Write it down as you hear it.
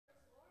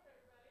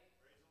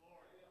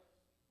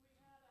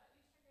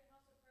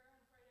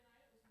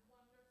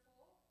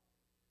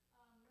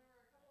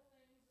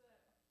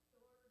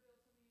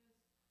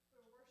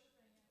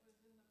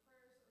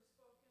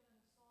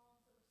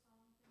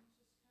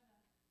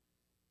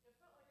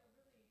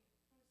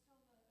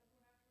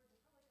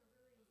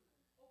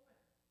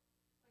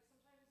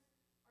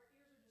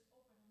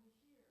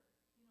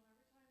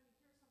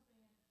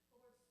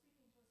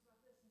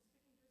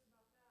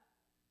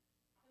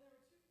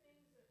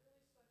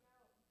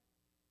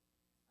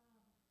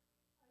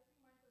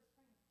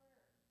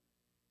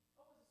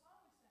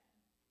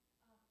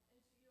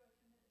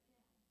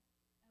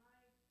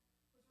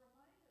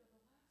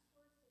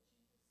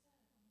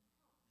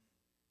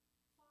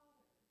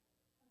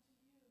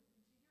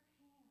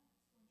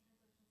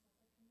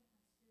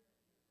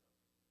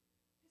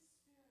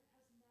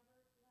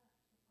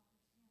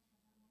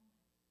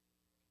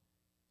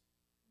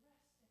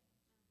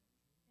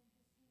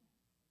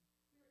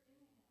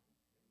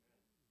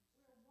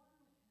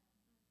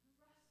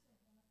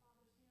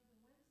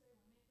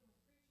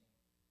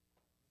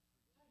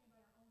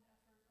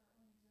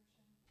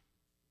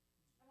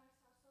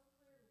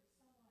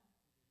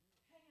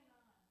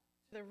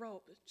the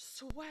rope,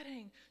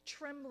 sweating,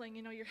 trembling.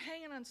 You know, you're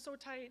hanging on so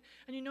tight,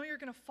 and you know you're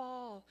going to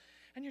fall,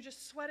 and you're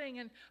just sweating.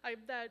 And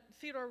that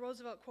Theodore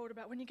Roosevelt quote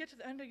about when you get to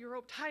the end of your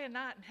rope, tie a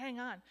knot and hang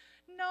on.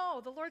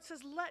 No, the Lord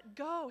says, let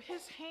go.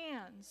 His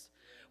hands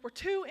were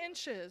 2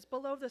 inches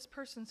below this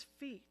person's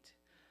feet.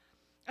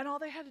 And all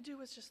they had to do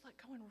was just let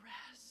go and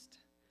rest.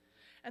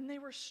 And they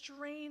were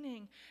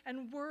straining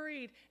and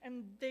worried,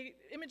 and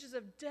images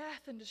of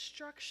death and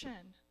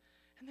destruction.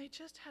 And they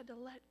just had to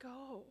let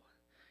go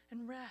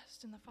and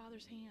rest in the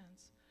Father's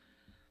hands.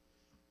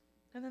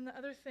 And then the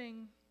other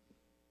thing,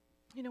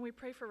 you know, we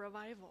pray for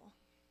revival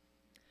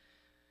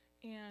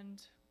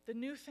and the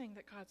new thing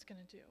that God's going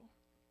to do.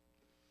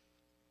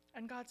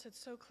 And God said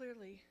so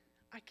clearly,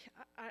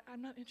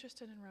 I'm not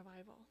interested in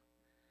revival.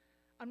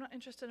 I'm not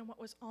interested in what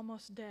was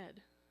almost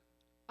dead.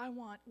 I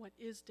want what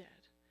is dead.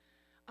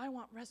 I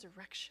want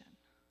resurrection.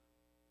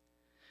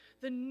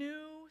 The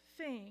new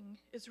thing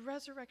is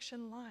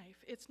resurrection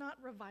life. It's not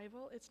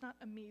revival. It's not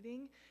a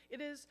meeting.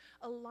 It is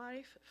a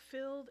life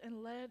filled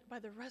and led by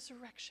the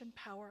resurrection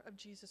power of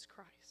Jesus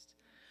Christ.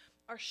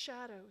 Our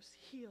shadows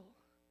heal.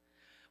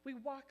 We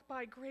walk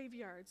by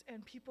graveyards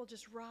and people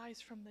just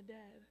rise from the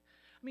dead.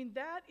 I mean,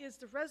 that is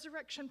the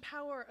resurrection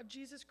power of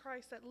Jesus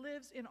Christ that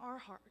lives in our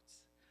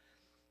hearts.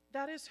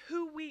 That is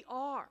who we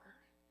are.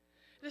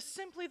 It is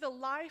simply the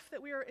life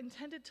that we are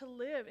intended to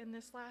live in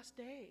this last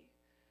day.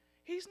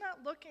 He's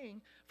not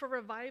looking for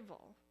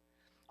revival.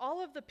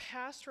 All of the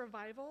past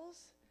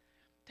revivals,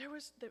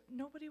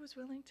 nobody was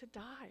willing to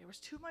die. There was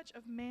too much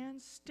of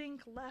man's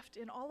stink left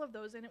in all of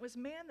those, and it was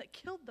man that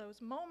killed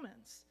those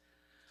moments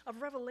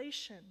of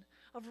revelation,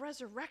 of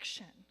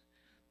resurrection,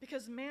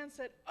 because man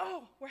said,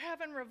 oh, we're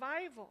having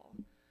revival.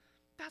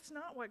 That's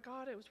not what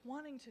God was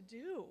wanting to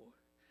do.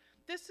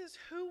 This is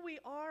who we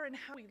are and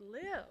how we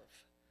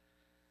live.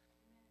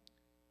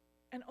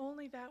 And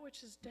only that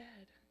which is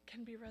dead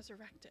can be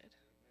resurrected.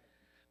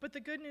 But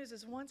the good news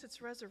is once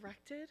it's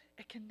resurrected,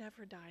 it can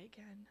never die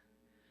again.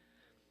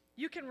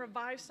 You can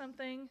revive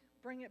something,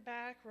 bring it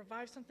back,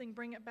 revive something,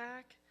 bring it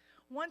back.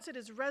 Once it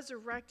is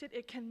resurrected,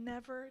 it can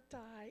never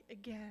die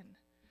again.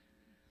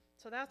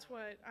 So that's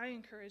what I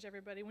encourage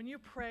everybody. When you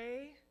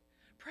pray,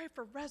 pray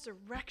for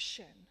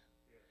resurrection.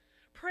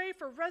 Pray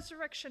for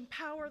resurrection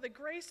power, the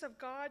grace of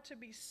God to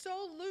be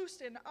so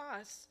loosed in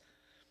us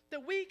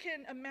that we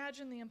can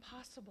imagine the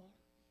impossible.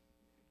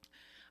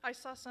 I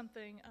saw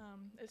something,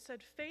 it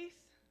said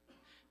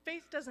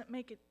faith doesn't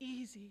make it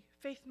easy,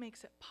 faith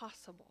makes it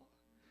possible.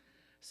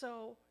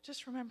 So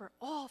just remember,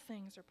 all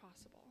things are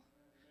possible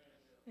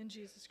in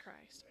Jesus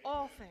Christ.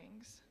 All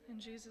things in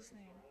Jesus'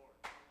 name.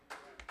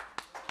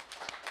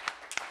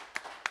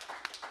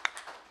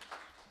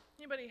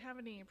 Anybody have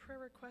any prayer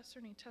requests or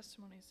any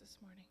testimonies this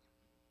morning?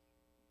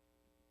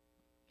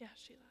 Yeah,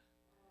 Sheila.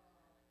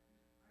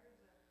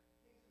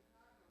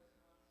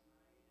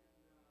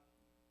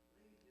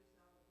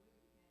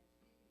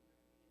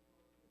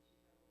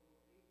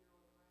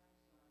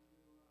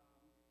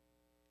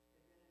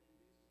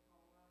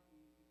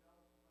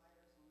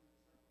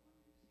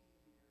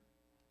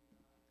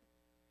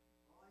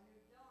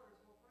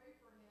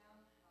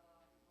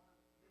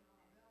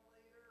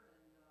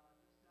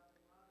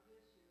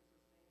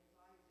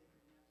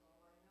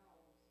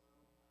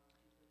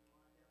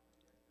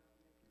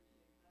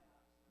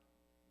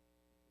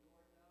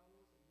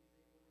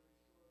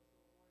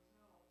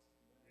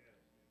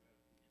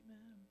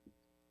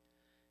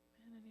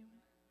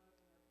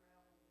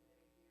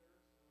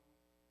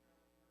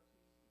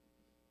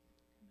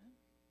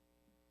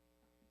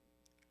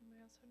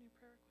 Have any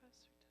prayer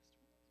requests or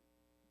testimonies?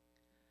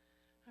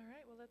 All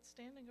right, well, let's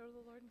stand and go to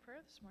the Lord in prayer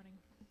this morning.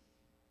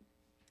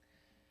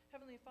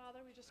 Heavenly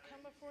Father, we just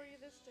come before you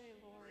this day,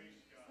 Lord.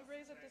 We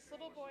raise up this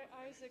little boy,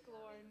 Isaac,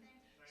 Lord.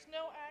 It's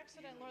no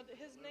accident, Lord, that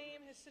his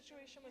name, his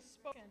situation was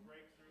spoken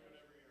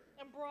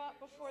and brought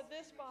before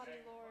this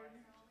body, Lord.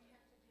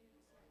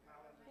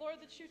 Lord,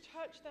 that you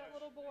touch that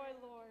little boy,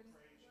 Lord.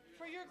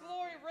 For your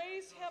glory,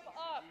 raise him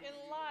up in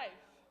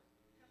life.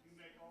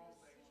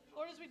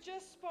 Lord, as we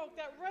just spoke,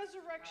 that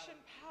resurrection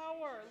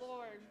power,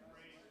 Lord.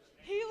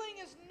 Healing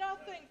is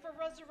nothing for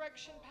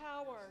resurrection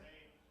power.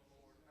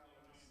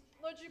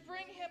 Lord, you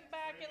bring him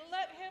back and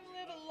let him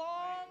live a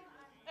long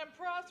and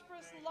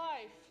prosperous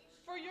life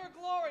for your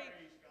glory,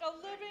 a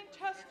living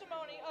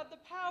testimony of the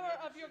power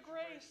of your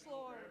grace,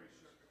 Lord.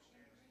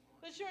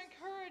 That you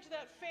encourage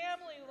that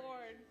family,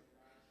 Lord.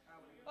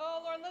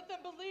 Oh, Lord, let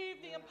them believe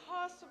the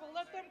impossible.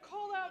 Let them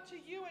call out to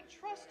you and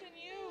trust in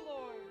you,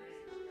 Lord.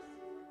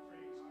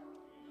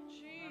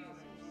 Jesus.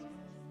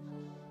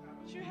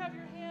 That you have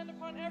your hand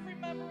upon every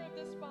member of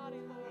this body,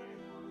 Lord.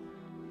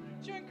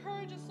 That you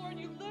encourage us, Lord.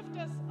 You lift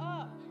us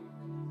up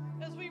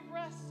as we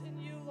rest in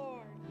you,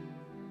 Lord.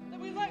 That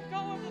we let go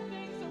of the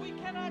things that we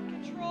cannot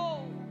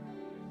control.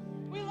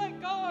 We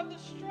let go of the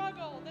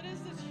struggle that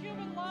is this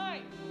human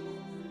life.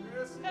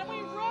 And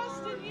we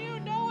rest in you,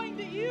 knowing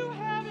that you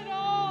have it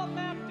all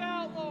mapped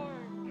out, Lord.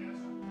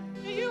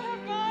 That you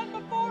have gone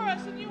before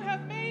us and you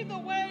have made the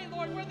way,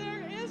 Lord, where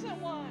there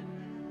isn't one.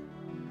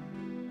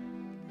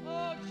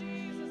 Oh,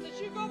 Jesus,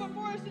 that you go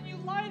before us and you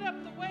light up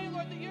the way,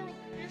 Lord,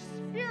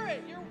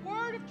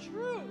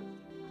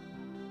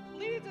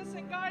 us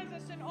and guides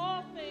us in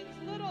all things,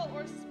 little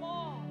or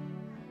small.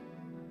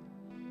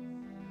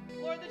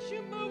 Lord, that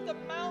you move the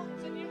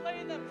mountains and you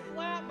lay them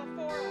flat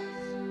before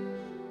us.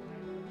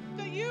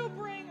 That you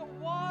bring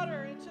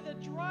water into the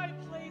dry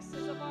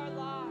places of our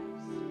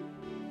lives.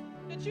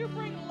 That you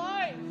bring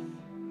life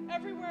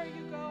everywhere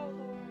you go,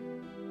 Lord.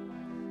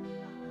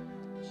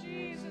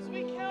 Jesus,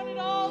 we count it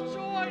all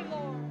joy,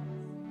 Lord.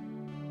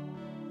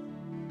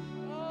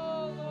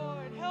 Oh,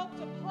 Lord, help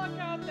to pluck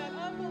out that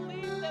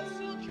unbelief that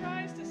still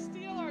tries to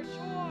steal our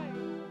joy,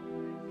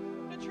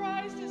 that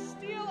tries to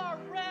steal our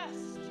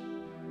rest.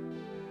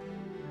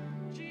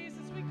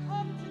 Jesus, we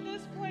come to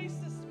this place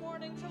this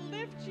morning to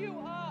lift you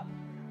up,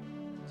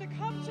 to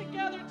come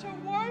together to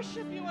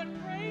worship you and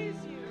praise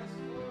you.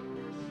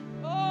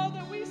 Oh,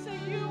 that we say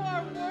you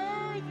are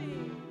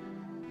worthy.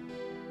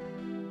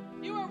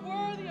 You are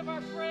worthy of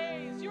our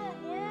praise. You are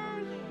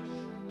worthy.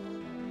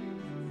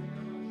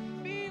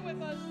 Be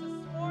with us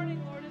this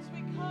morning, Lord, as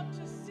we come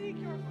to seek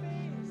your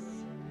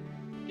face.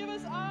 Give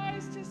us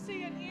eyes to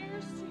see and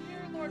ears to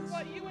hear, Lord,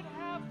 what you would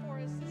have for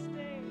us this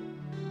day.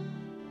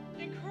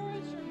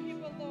 Encourage your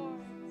people, Lord.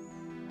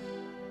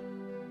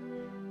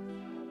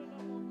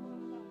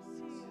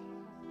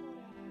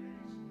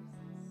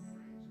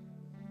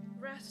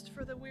 Rest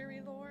for the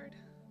weary, Lord.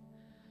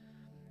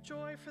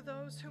 Joy for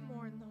those who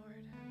mourn, Lord.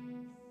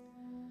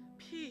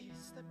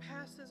 Peace that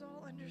passes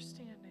all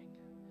understanding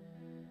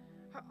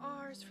are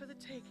ours for the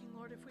taking,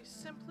 Lord, if we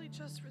simply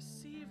just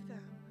receive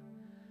them.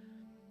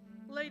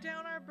 Lay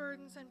down our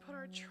burdens and put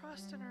our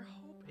trust and our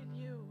hope in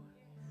you.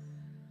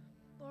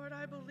 Lord,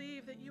 I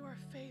believe that you are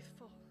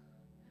faithful.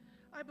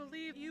 I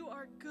believe you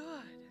are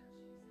good.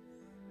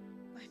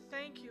 I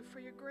thank you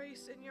for your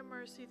grace and your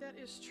mercy that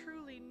is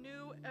truly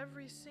new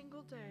every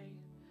single day,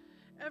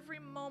 every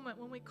moment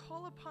when we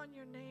call upon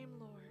your name,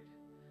 Lord,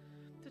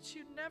 that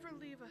you never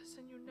leave us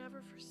and you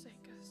never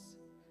forsake us.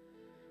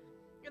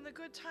 In the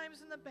good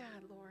times and the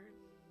bad, Lord,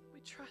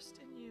 we trust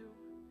in you.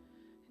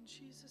 In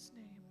Jesus'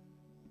 name.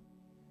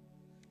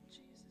 In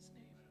Jesus'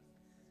 name.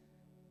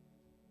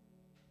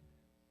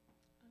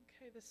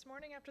 Okay, this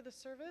morning after the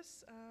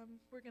service,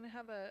 we're going to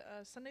have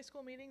a Sunday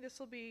school meeting. This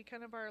will be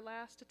kind of our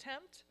last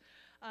attempt.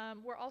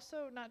 We're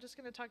also not just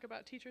going to talk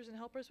about teachers and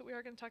helpers, but we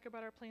are going to talk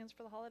about our plans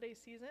for the holiday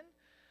season.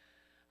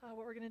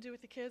 What we're going to do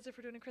with the kids if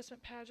we're doing a Christmas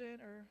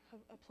pageant or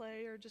a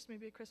play or just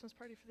maybe a Christmas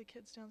party for the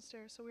kids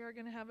downstairs. So we are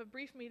going to have a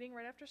brief meeting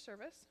right after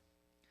service.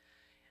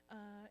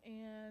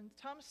 And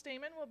Tom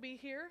Stamen will be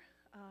here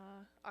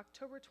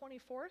October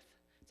 24th.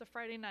 It's a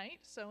Friday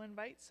night, so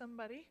invite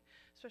somebody,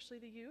 especially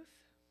the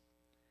youth.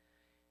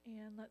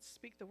 And let's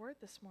speak the word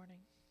this morning.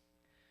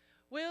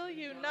 Will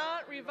you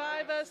not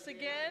revive us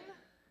again,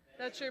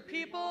 that your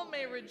people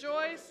may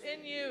rejoice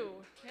in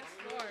you? Yes,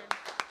 Lord.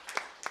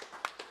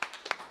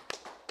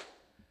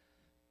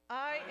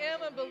 I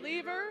am a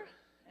believer,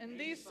 and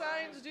these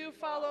signs do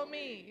follow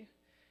me.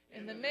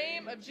 In the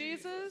name of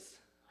Jesus,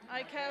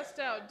 I cast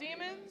out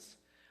demons.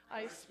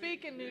 I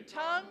speak in new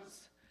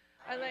tongues.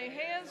 I lay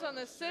hands on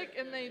the sick,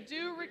 and they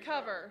do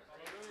recover.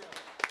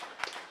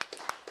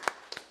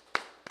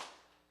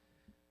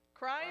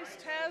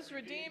 Christ has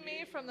redeemed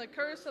me from the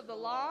curse of the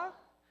law.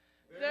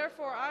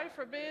 Therefore, I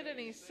forbid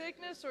any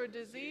sickness or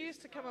disease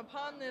to come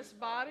upon this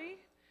body.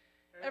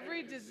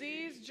 Every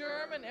disease,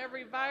 germ, and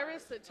every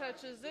virus that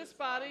touches this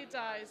body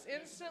dies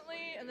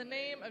instantly in the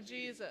name of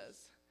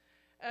Jesus.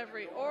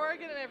 Every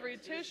organ and every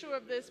tissue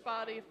of this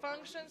body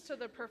functions to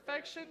the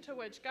perfection to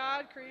which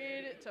God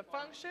created it to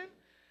function.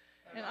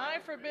 And I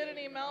forbid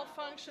any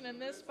malfunction in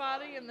this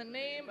body in the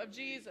name of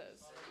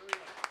Jesus.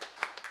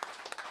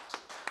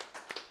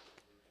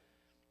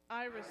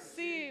 I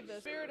receive the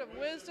spirit of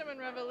wisdom and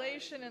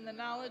revelation in the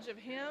knowledge of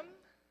him,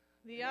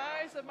 the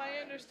eyes of my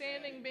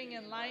understanding being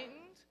enlightened.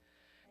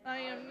 I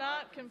am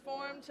not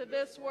conformed to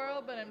this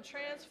world, but am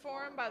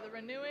transformed by the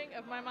renewing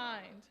of my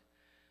mind.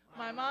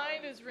 My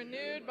mind is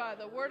renewed by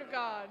the word of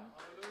God.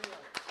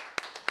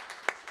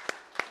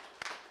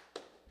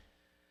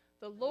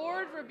 The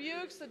Lord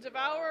rebukes the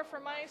devourer for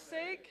my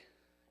sake,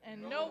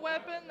 and no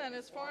weapon that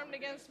is formed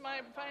against my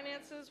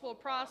finances will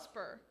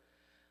prosper.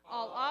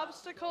 All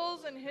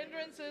obstacles and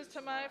hindrances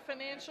to my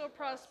financial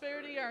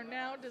prosperity are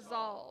now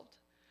dissolved.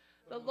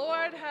 The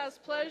Lord has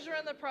pleasure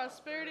in the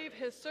prosperity of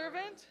his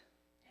servant,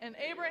 and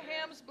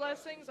Abraham's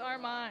blessings are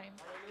mine.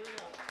 Yes,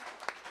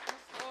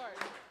 Lord.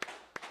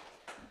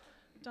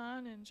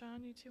 Don and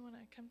John, you two want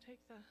to come take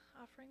the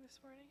offering this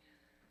morning?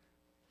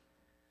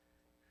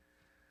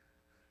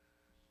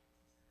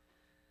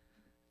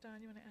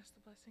 Don, you want to ask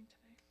the blessing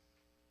today?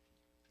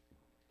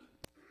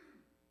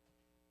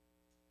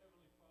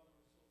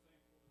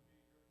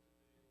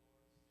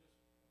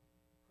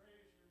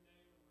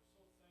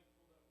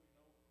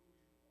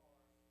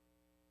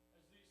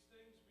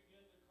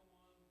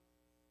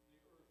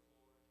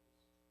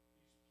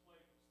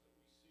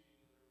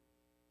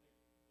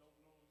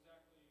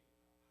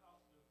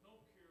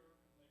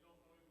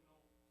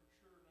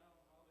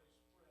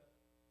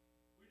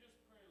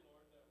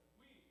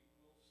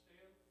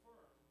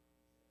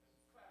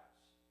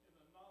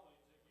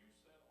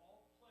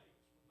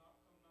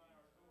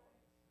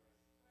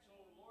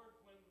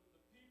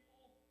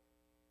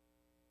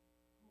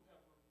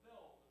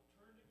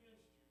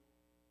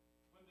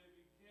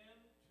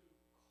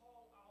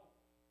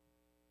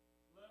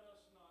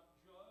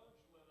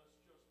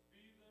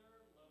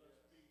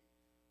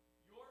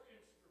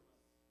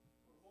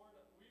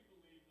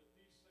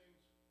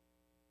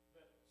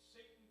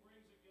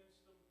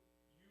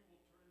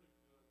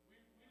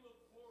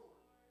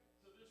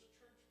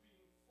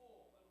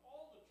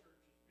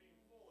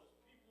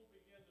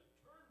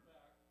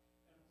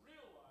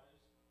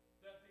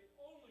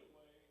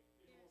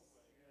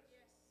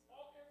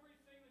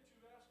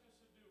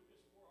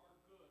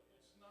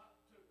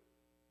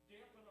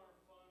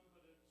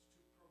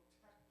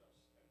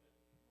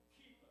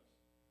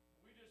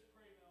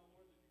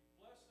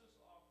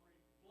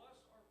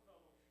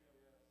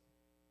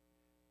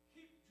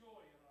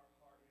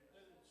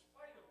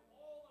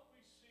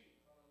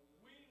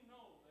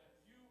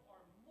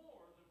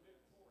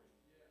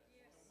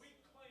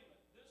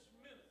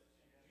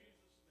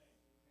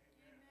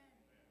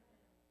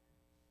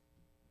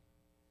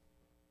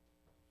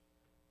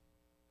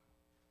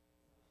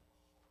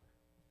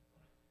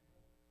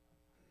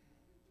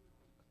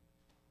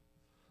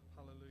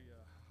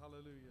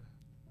 Hallelujah.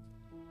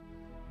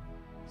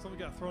 Something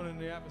got thrown in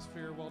the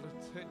atmosphere while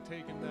they're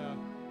taking the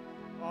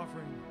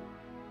offering.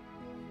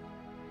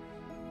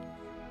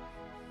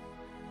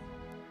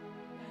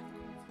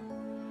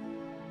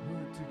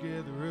 We're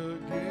together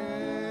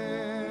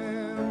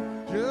again,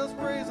 just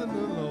praising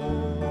the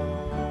Lord.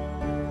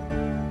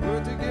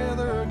 We're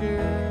together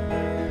again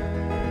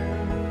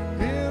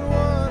in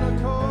one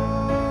accord.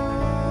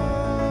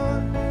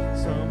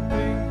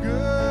 Something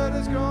good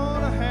is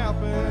gonna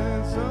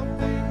happen.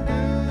 Something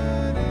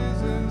good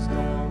is in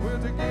store. We're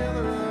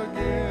together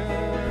again,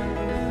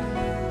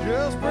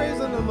 just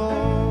praising the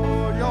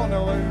Lord. Y'all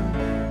know it.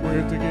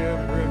 We're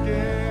together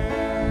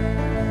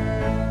again,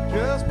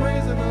 just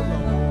praising the Lord.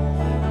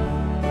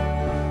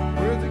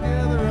 We're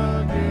together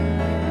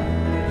again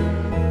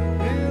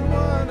in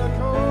one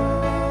accord.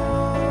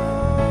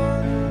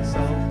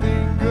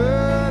 Something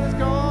good is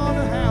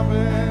gonna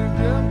happen.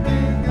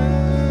 Something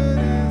good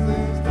is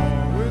in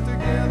store. We're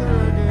together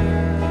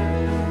again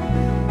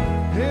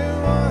in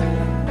one.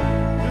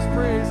 Just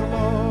praise the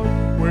Lord.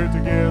 We're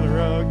together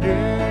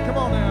again. Come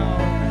on now.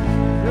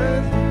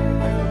 Praise the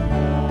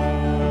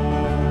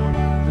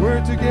Lord.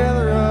 We're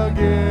together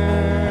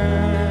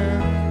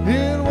again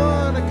in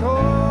one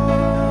accord.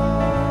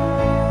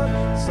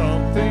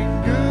 Something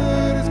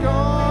good is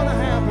gonna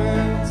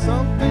happen.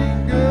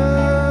 Something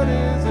good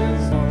is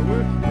in store.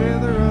 We're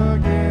together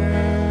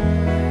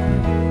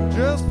again,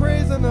 just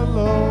praising the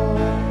Lord.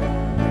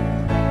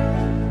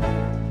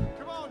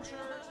 Come on,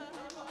 church.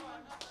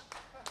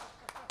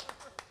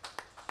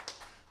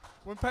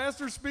 When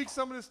pastors speak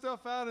some of this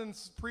stuff out in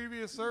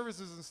previous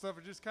services and stuff,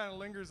 it just kind of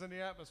lingers in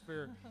the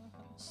atmosphere.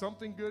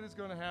 Something good is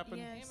going to happen.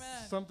 Yes.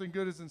 Amen. Something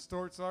good is in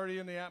store. It's already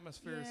in the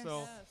atmosphere. Yes. So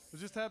Yes. we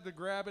just have to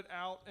grab it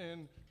out,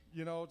 and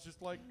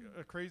just like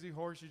a crazy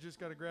horse, you just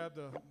got to grab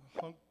the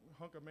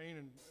hunk of mane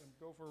and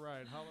go for a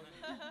ride.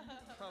 Hallelujah.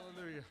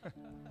 Hallelujah.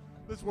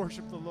 Let's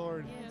worship the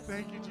Lord. Yes.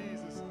 Thank you,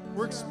 Jesus.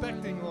 We're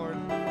expecting, Lord.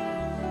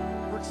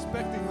 We're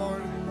expecting,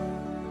 Lord.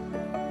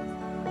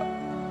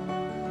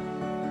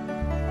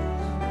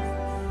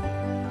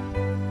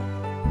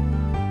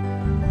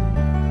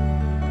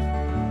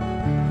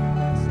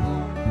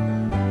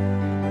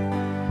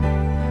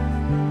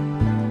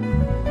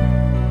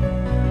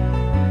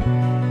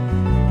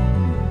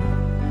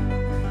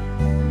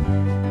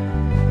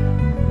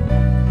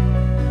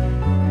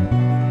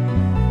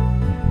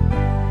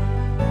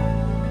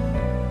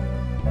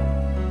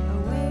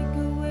 Awake,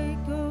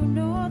 awake, O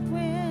north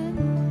wind.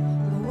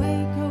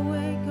 Awake,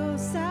 awake, O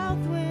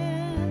south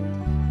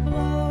wind.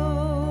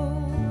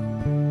 Blow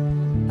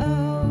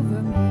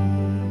over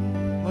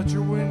me. Let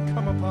your wind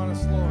come upon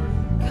us, Lord.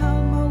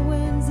 Come, O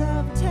winds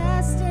of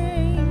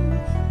testing.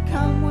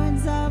 Come,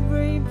 winds of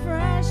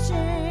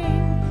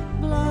refreshing.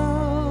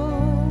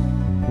 Blow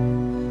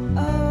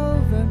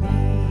over me.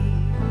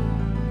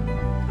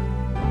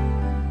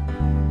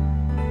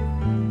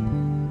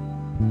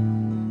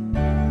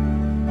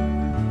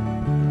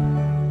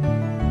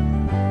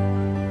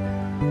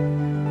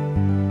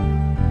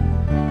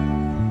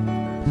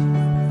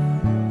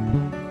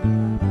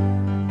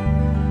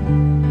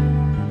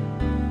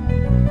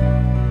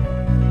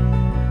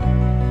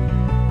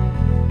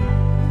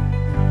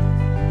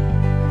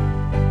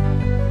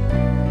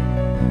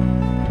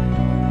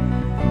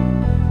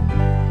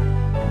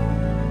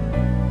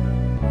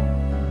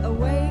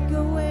 Awake,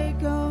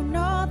 awake, O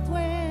north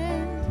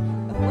wind.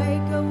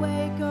 Awake,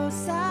 awake, O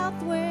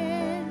south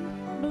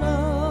wind.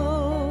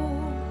 Blow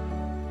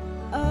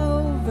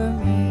over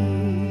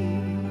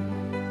me.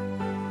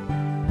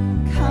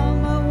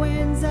 Come, O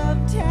winds of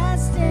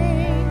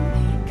testing.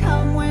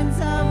 Come, winds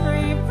of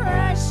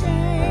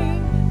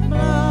refreshing.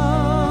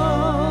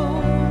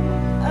 Blow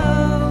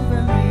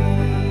over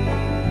me.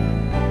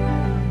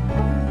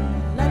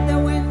 Let the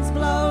winds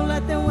blow,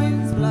 let the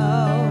winds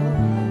blow.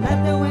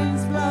 Let the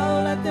winds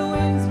blow, let the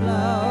winds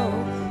blow.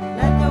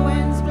 Let the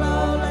winds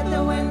blow, let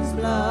the winds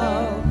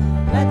blow.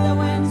 Let the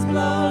winds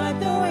blow, let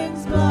the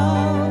winds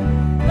blow.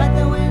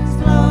 Let the winds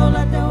blow,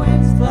 let the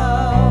winds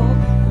blow.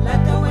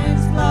 Let the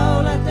winds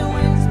blow, let the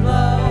winds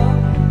blow.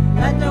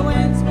 Let the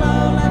winds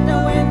blow, let the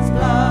winds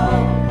blow.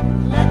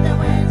 Let the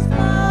winds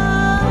blow.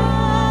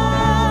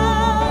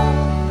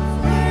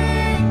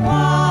 Fling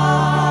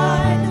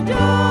wide the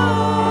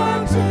door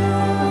to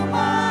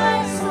my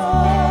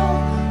soul.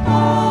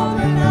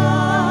 Open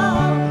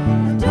up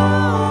the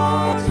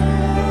door to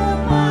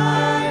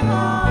my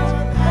heart.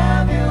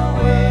 Have your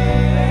way.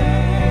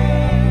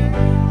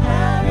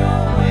 Have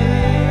your way.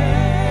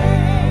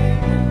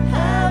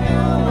 Have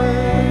your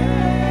way.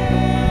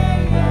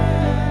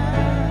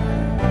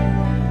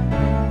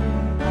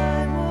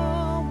 I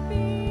won't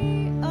be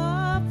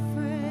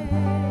afraid.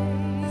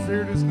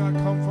 Fear does not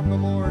come from the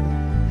Lord.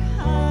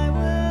 I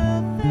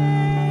will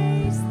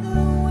face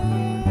the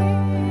wind.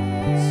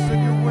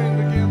 Send your wind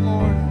again,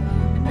 Lord.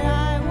 And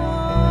I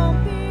won't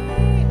be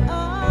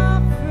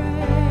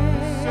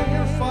afraid. Send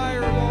your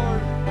fire,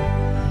 Lord.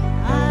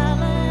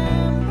 I'll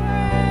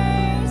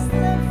embrace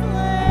the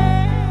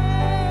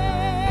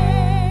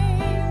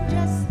flame.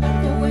 Just let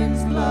the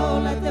winds blow,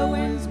 let the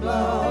winds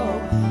blow.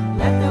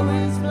 Let the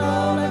winds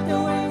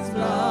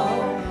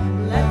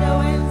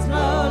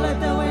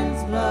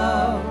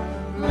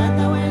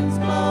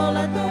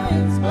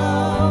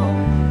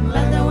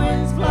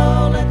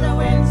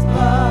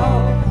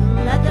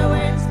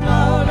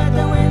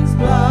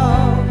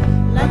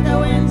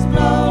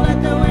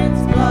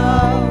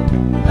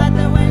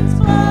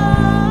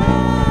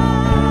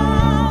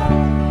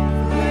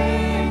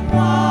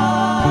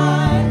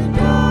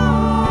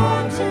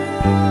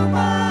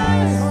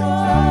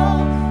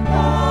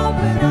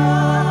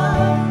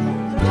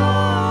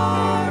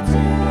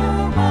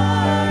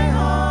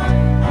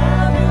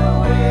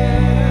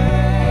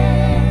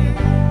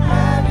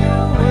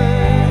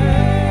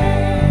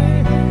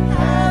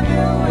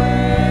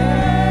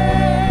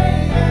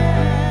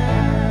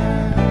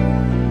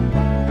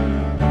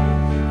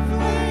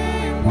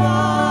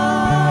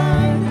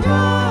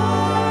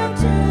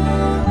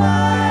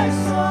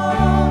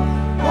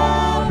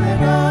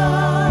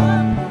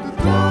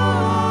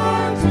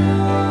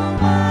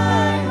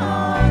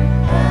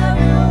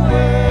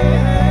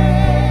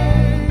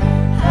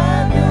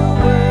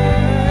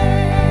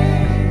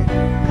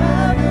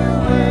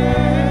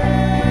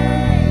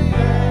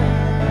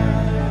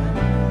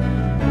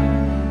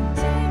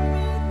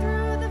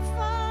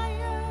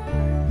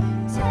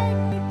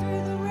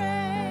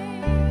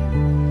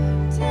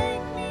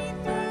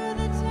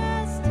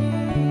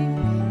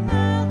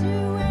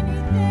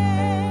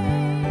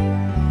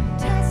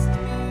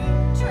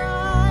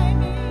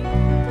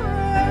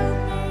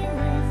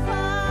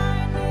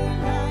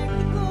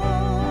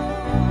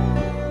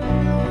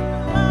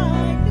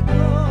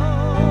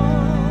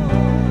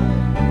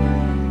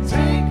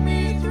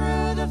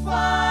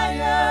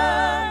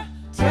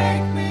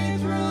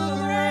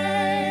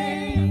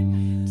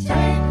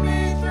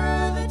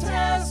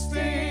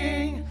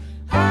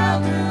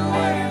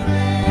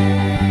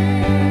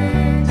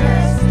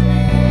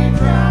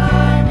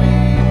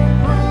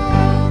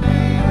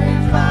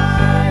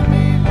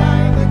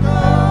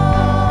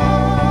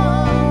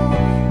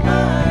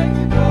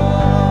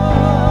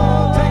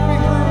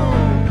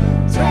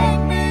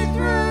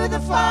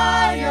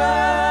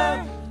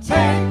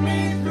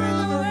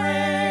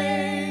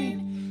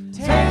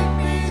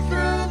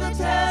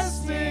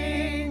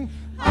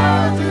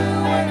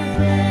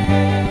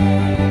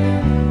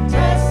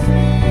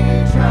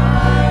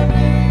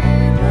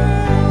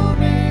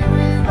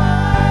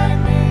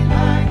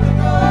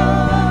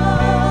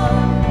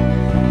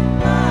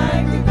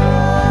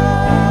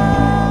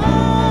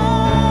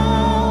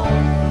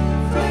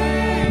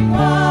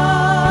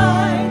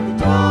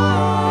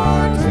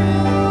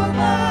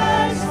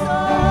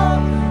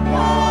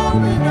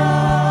open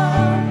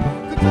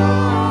up the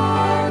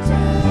door to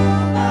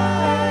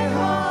my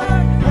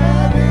heart.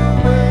 Have your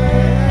way,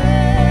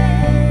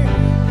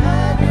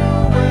 have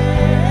your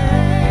way,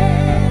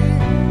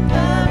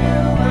 have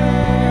your way,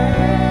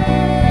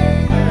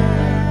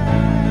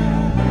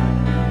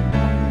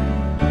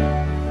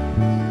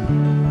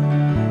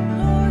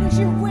 Lord, as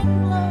your wind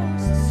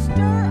blows,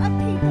 stir a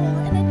people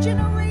and a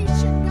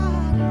generation,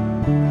 God,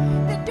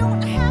 that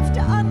don't have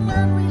to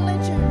unlearn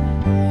religion,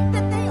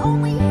 that they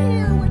only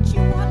hear what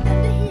you want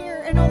them to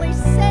hear and only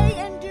say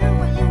and do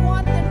what you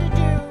want them to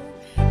do.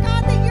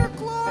 God, that your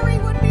glory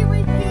would be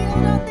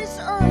revealed on this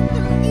earth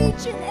through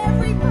each and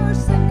every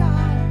person,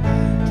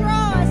 God.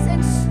 Draw us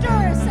and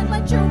stir us and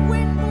let your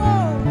wind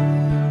blow.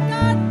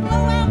 God,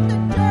 blow out the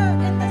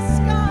dirt and the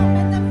scum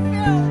and the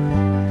filth.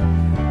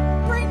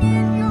 Bring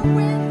in your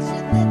winds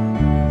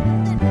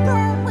that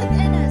burn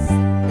within us,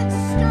 that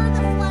stir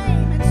the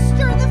flame and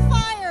stir the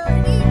fire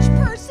in each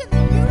person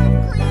that you have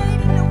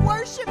created to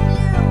worship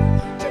you,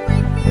 to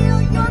reveal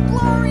your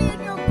glory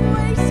and your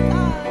grace,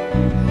 God.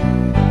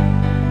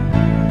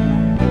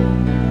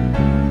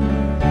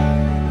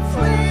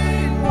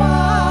 Fling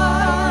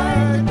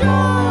wide the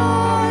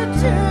door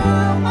to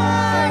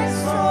my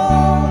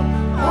soul.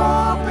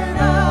 Open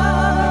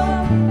up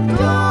the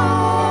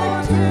door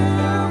to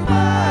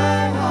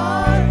my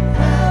heart.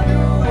 Have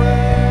your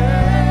way,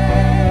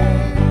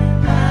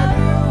 have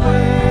your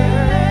way,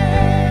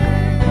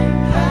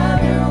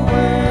 have your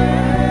way,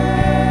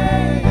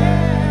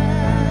 yeah.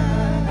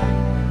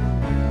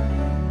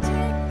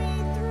 Take me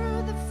through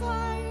the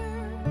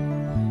fire,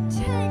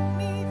 take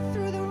me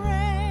through the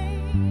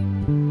rain,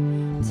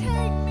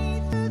 take me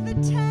through the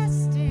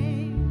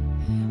testing.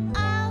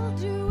 I'll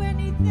do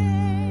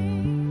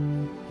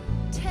anything.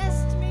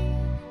 Test me,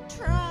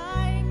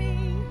 try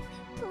me,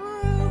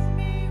 prove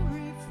me,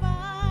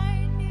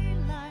 refine me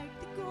like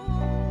the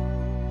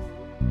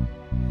gold,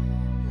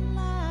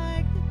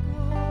 like the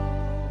gold.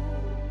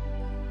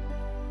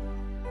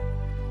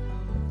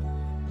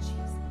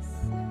 Jesus.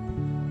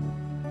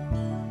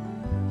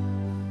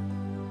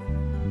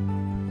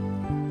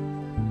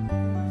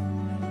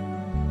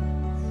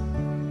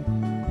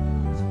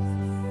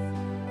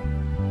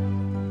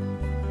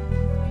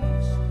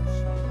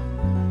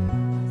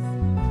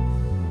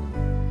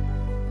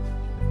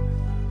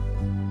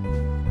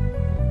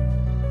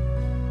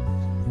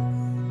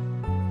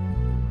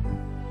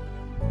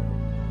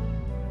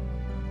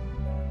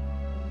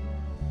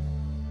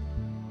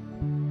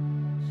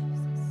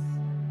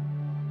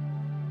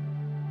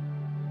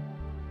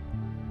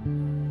 Thank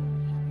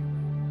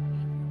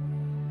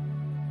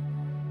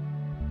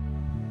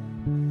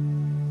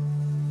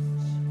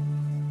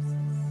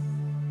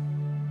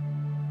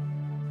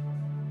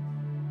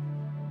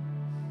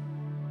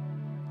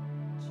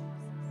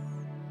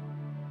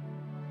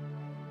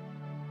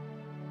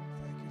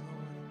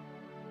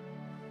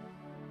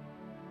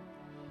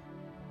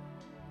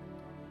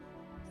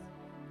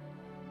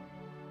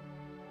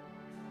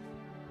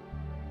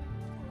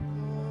you,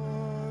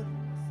 Lord.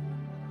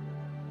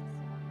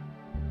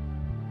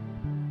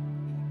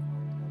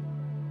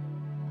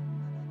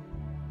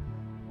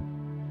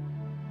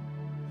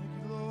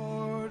 Lord. Thank you,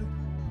 Lord.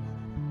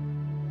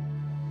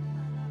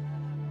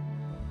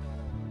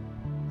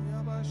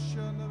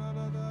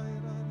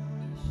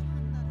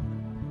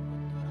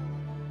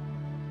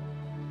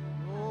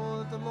 Oh,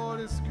 that the Lord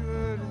is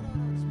good.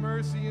 His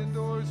mercy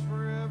endures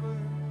forever.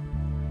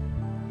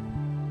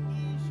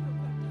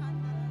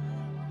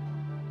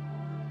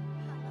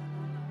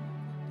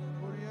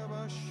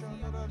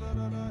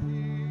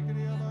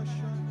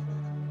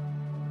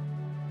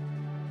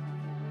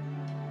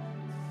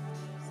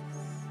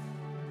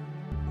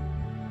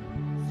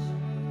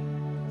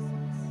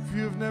 If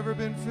you have never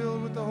been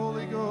filled with the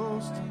Holy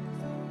Ghost,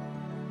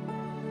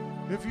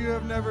 if you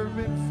have never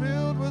been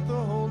filled with the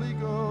Holy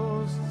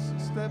Ghost,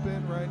 step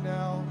in right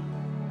now.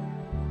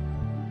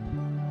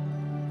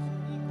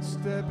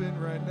 Step in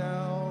right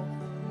now.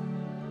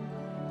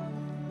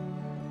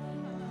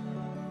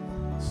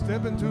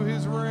 Step into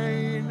his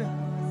reign.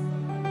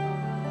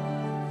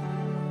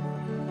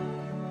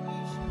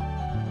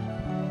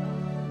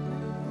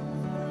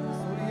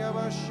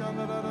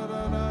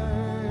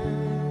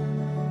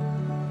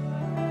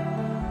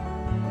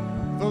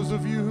 Those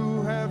of you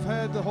who have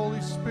had the Holy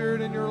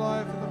Spirit in your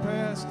life in the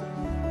past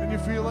and you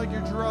feel like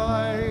you're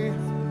dry,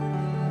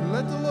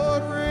 let the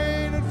Lord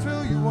reign and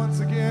fill you once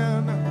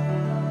again.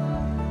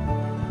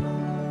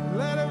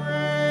 Let it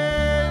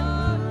rain.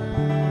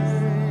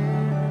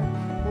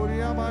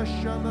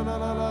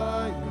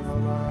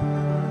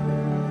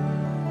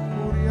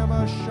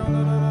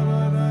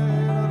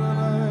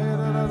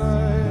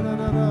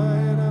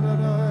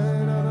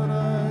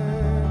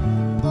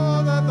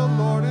 Oh, that the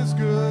Lord is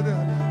good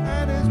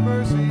and his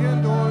mercy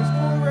endures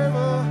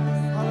forever.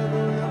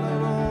 Hallelujah,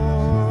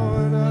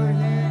 Lord.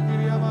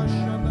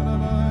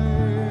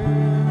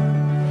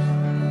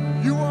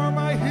 You are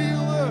my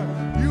healer.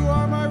 You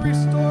are my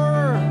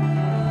restorer.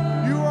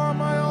 You are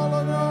my all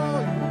in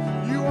all.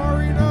 You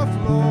are enough,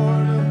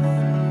 Lord.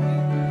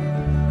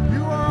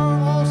 You are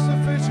all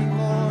sufficient,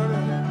 Lord.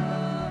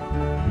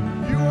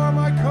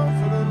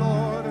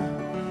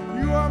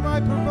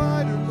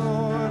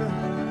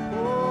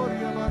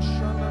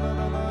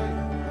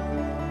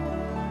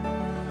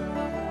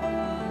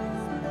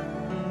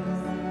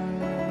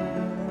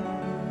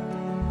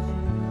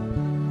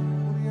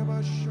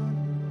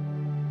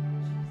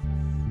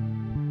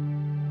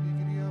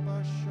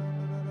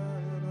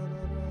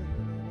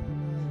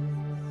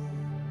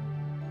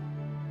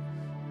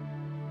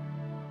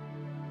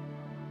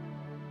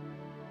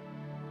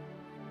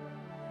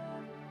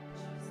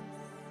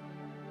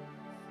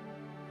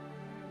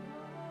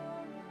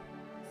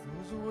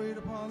 Those who wait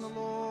upon the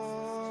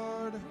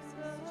Lord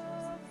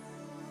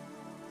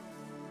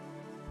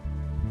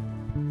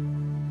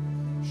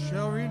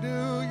shall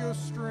renew your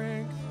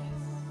strength.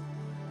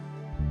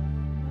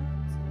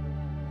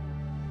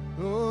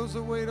 Those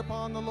who wait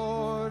upon the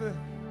Lord,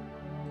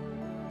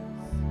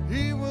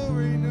 He will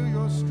renew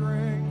your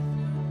strength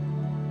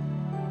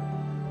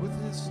with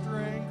His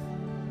strength,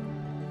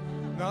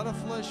 not a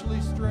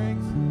fleshly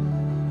strength,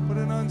 but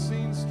an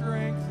unseen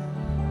strength.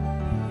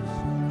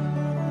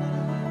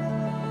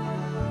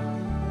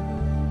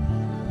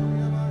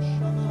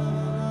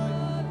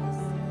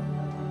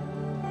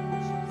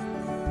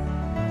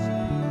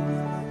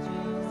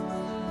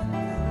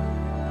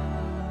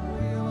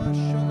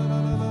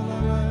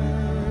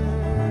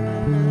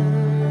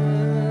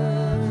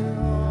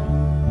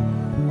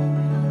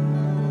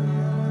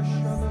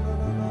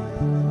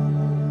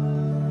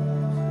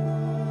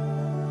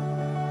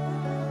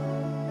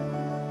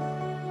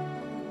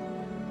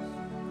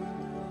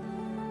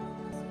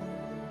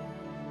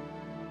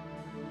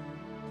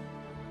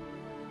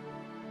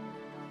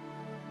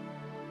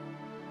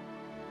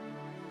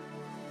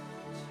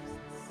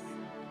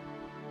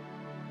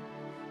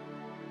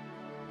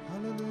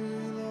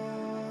 Hallelujah,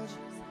 Lord.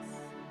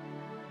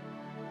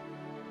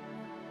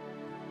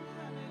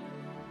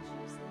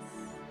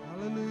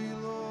 Hallelujah,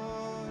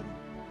 Lord.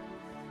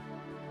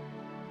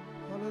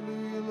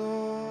 Hallelujah,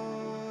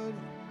 Lord.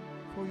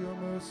 For your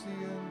mercy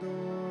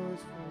endures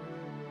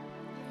forever.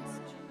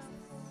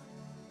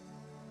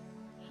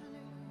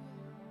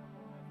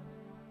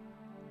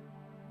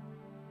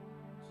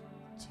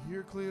 To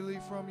hear clearly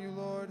from you,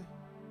 Lord.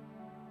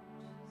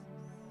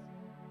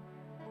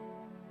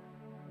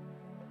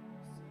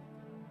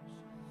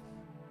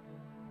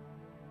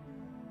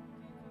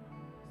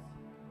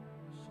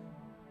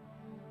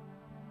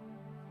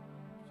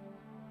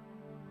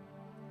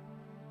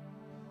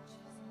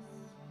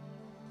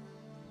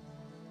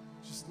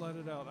 Just let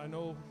it out. I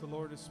know the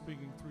Lord is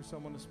speaking through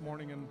someone this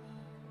morning, and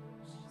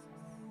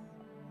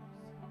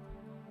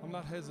I'm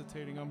not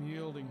hesitating, I'm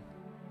yielding.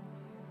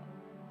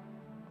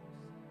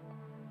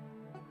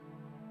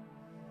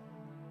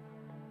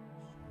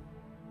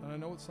 And I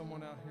know it's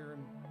someone out here,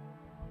 and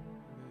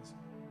it is.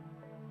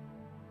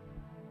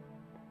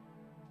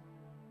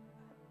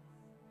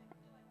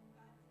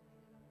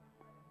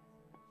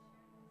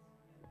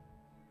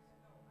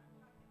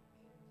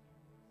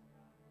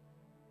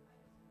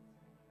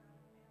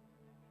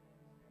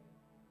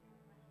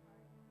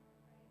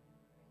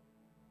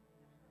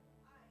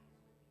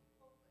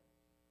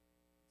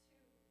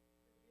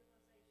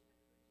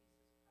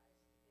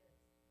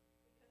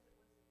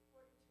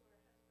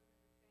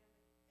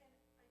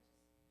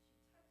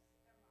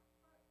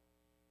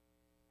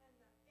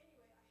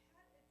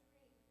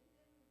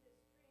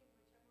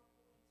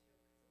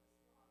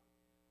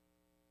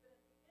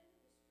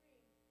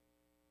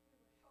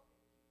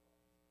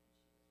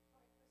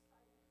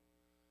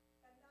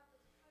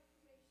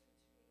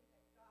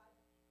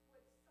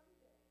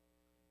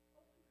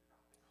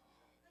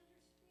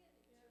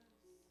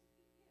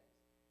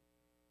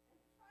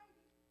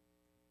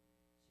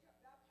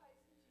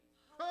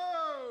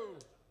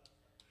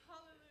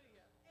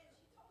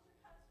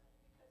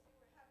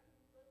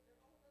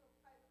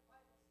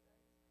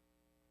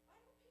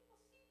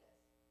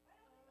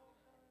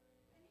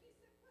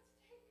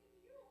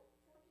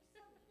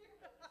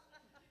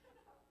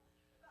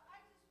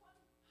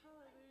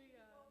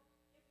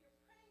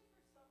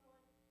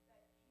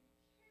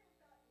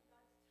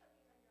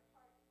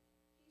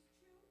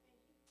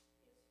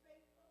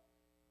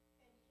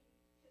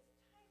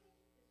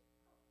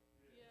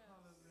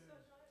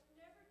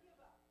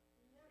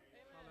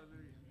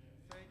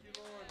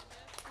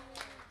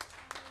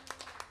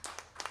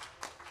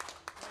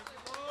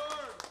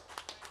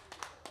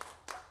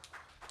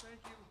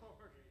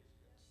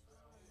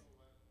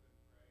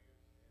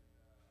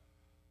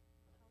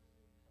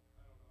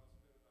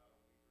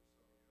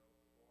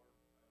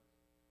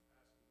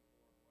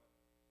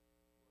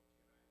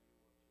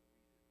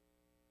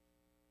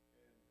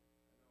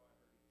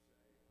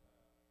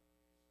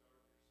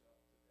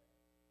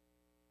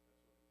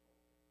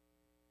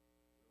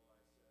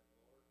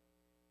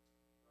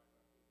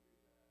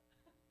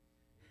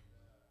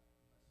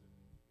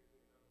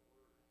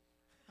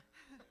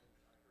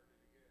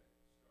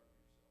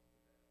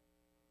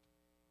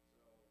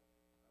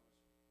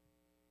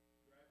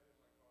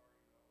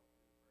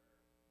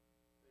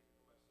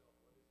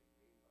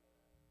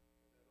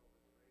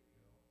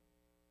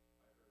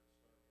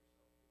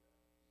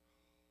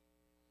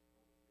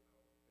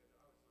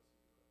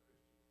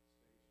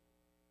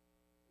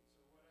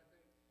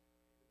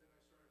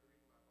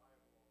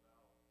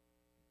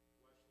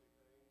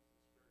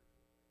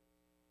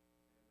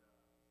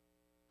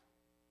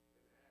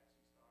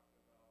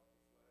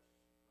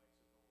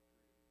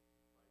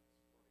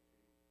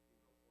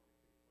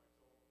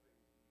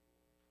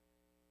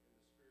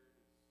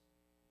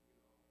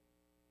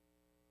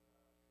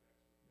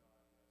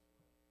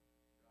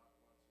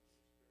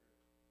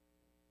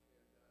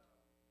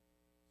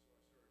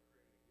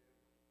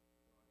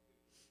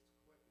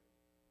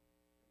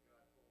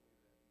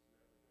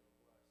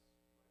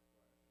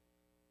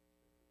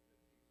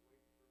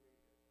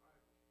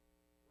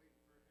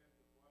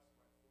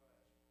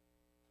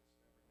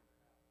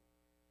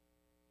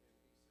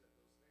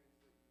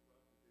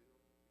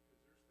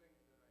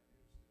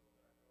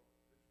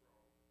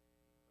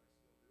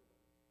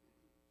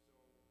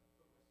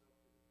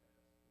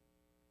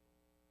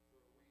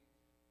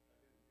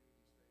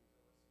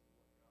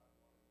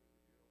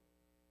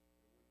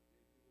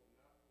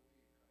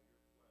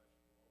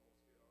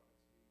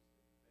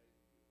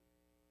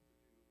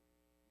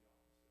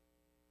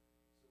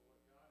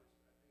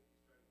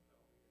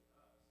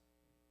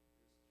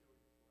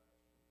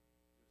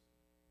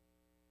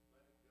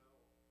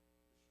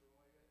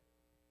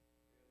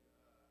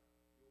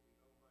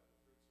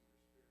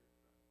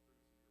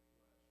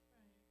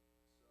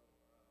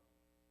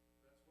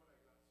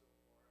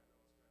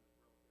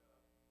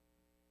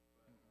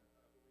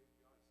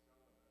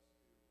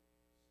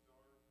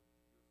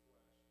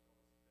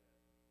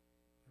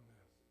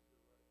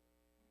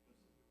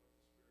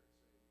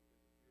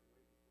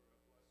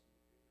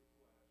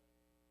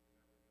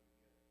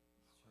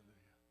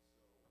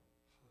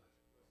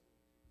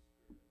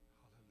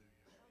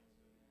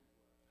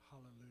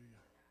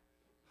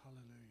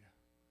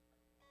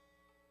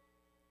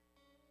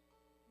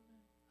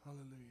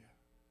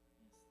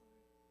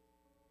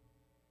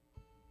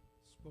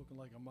 Spoken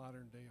like a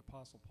modern day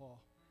Apostle Paul.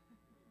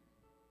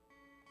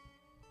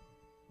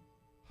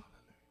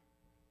 Hallelujah.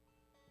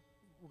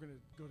 We're going to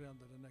go down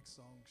to the next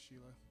song,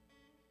 Sheila.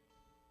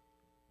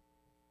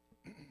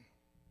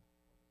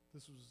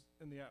 This was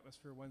in the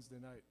atmosphere Wednesday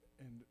night,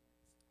 and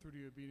through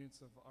the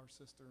obedience of our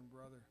sister and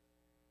brother,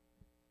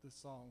 this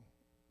song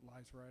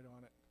lies right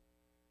on it.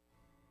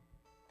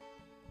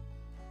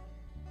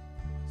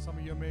 Some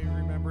of you may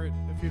remember it.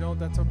 If you don't,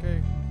 that's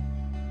okay.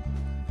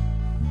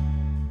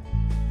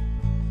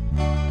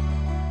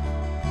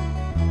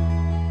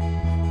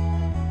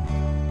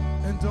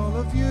 And all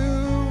of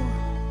you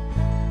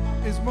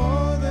is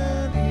more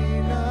than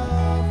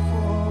enough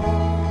for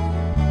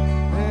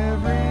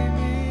every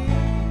need,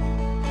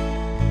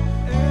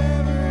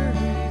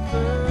 every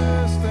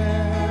thirst,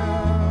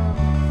 and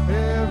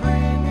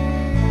every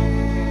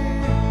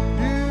need.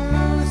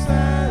 You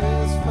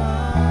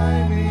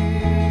satisfy me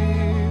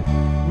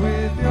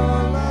with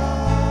your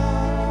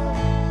love,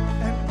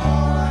 and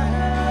all I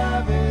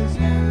have is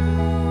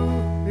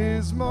you,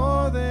 is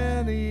more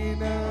than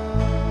enough.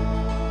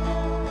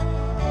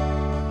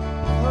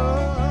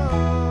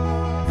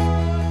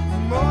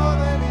 More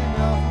than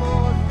enough,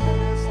 Lord,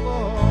 yes,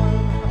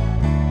 Lord.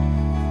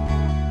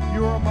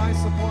 You are my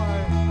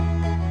supply.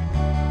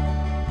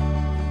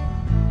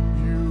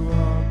 You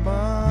are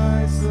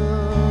my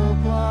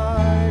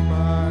supply,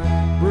 my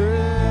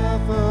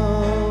breath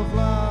of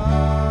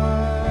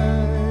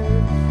life.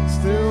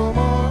 Still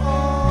more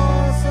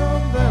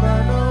awesome than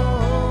I know.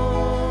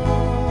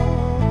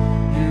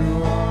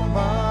 You are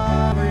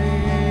my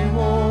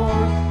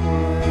reward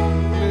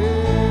worth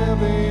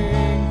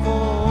living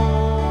for.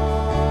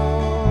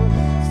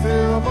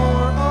 Still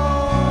more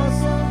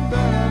awesome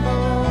than I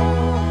know.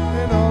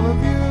 And all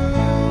of you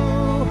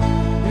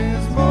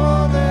is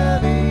more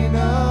than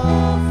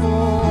enough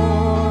for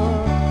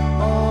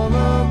all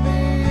of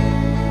me,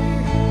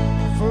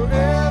 for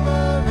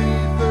every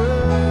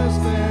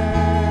thirst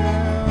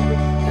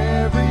and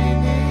every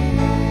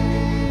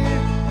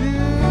need. You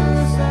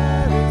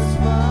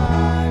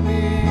satisfy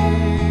me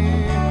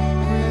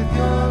with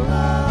your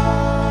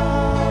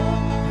love,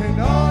 and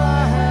all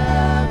I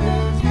have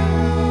is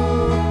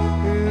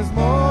you, is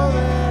more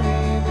than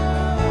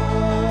enough.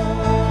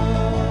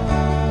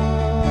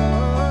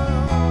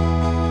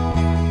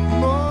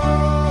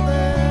 More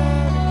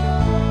than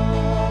enough.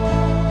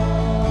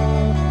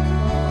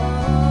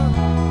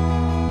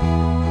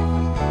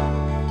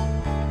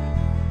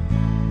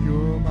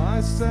 You're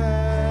my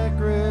sacrifice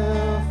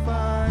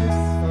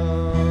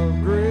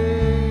of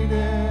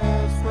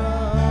greatest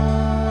price.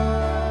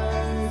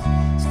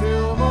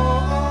 Still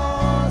more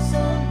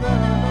awesome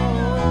than I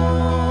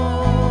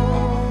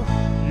know.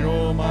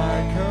 You're my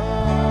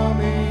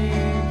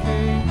coming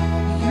King.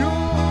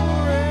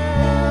 You're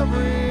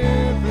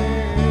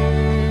everything.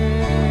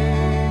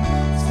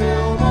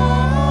 Still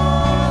more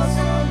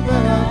awesome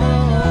than I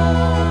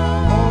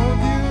know. All of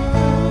you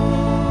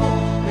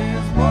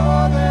is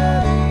more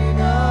than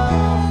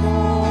enough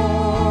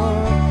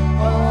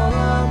for all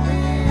of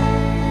me,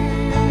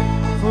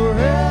 for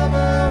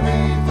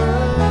every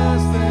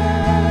thirst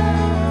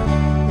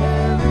and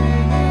every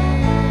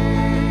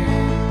need.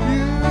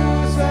 You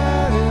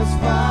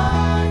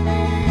satisfy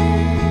me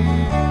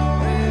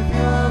with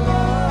your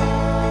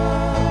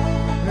love,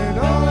 and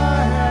all I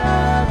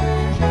have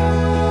is you.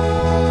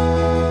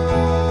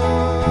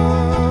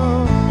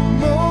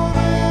 More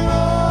than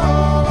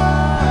all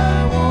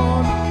I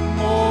want,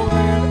 more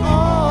than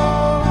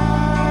all I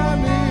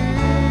need.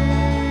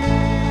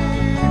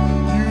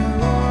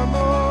 You are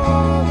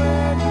more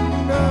than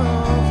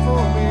enough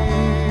for me.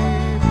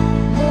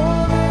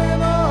 More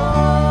than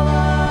all I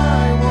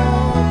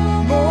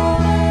want, more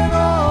than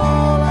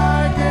all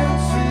I can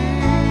see.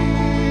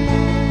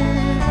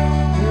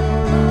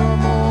 You're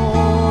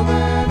more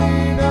than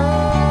enough.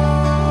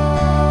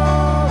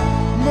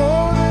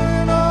 More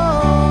than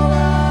all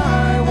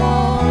I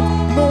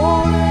want,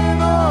 more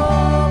than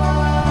all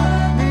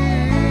I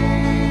need.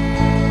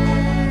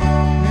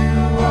 You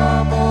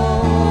are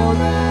more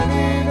than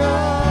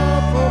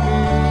enough for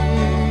me.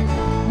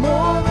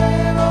 More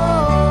than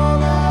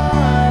all I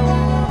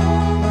want,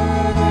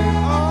 more than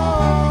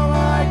all I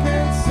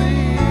can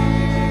see.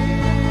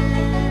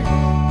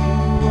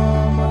 You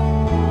are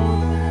more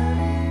than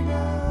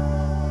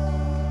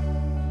enough.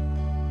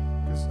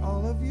 'Cause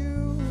all of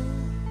you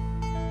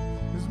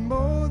is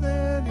more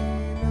than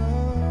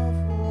enough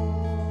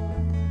for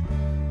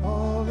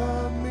all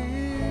of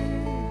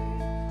me,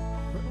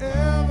 for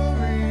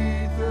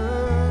every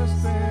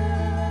thirst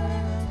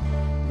and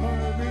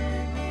every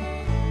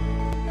need.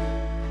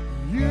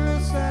 You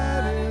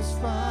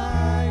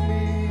satisfy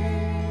me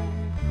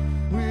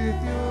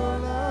with your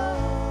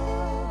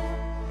love,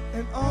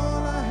 and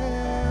all I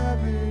have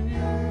in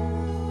you,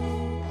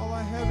 all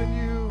I have in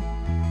you,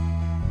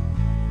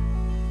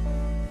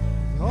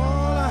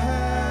 all I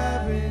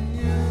have in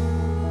you,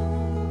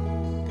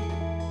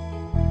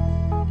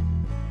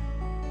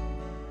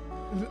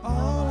 and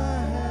all I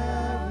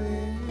have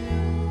in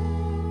you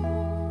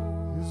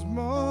is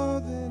more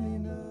than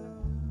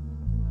enough.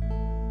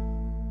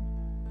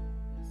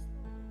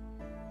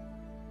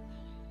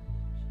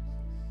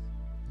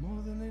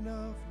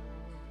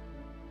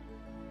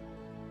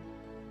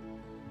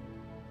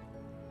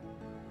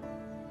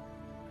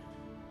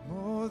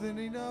 than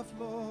enough,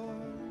 Lord.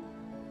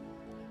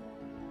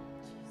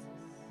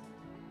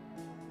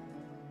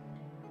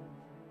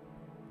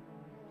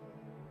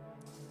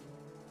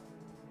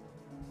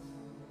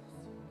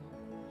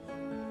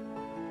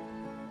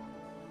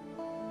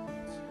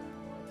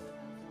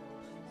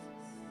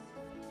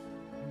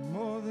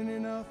 More than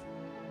enough.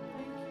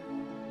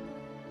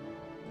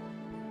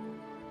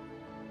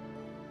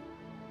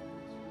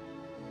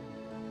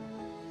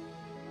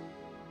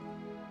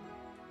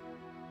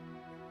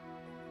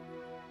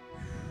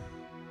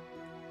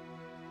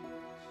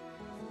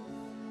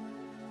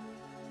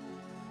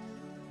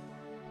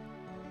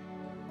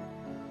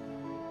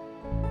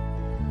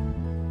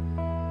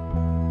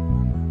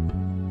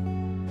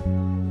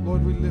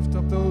 Lord, we lift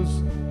up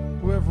those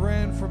who have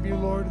ran from you,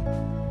 Lord.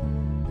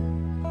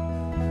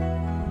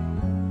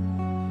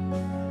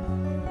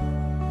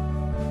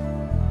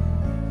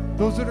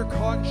 Those that are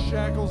caught in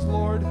shackles,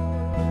 Lord.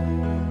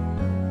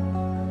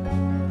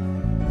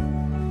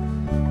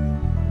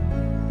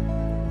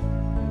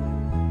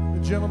 The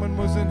gentleman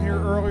was in here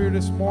earlier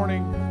this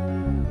morning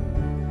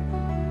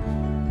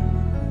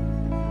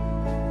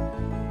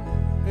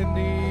in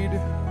need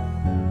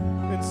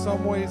in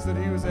some ways that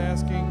he was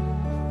asking.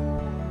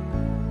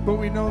 But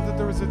we know that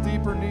there was a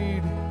deeper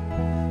need.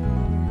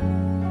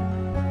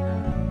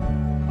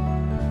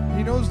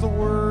 He knows the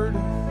word.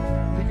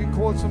 He can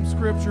quote some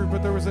scripture,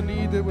 but there was a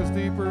need that was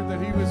deeper that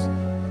he was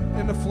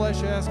in the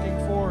flesh asking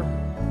for.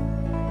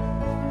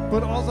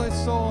 But all I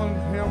saw in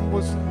him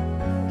was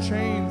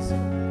chains.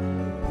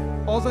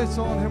 All I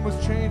saw in him was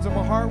chains, and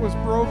my heart was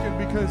broken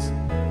because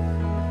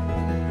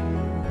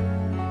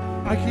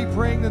I keep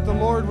praying that the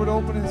Lord would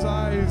open his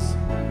eyes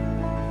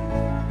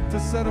to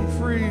set him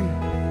free.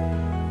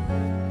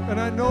 And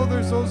I know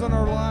there's those in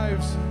our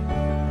lives,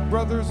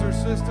 brothers or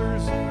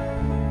sisters,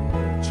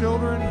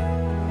 children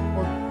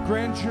or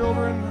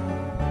grandchildren,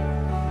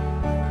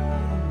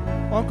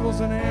 uncles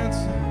and aunts,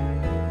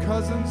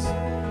 cousins,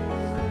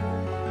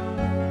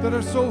 that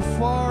are so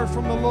far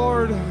from the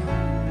Lord.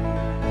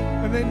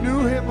 And they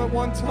knew him at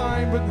one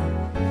time, but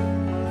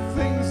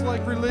things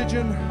like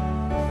religion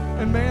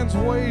and man's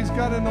ways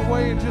got in the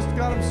way and just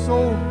got them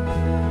so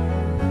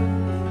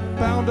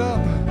bound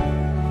up.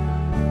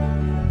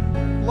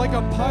 Like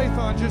a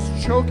python, just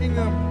choking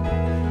them,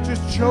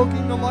 just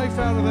choking the life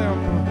out of them.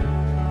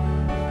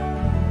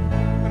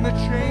 And the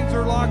chains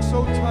are locked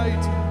so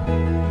tight.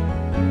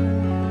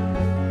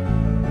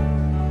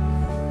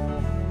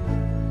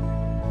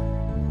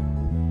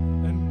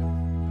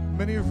 And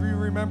many of you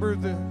remember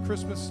the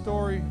Christmas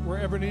story where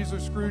Ebenezer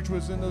Scrooge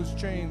was in those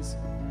chains.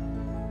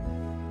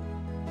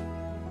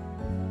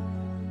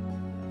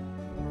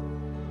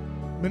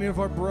 Many of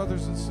our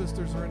brothers and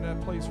sisters are in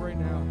that place right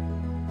now.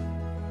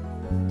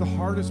 The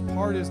hardest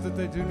part is that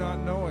they do not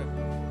know it.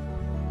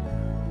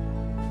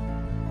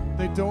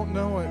 They don't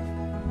know it.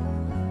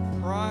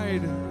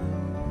 Pride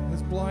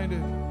has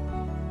blinded.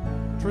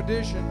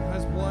 Tradition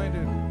has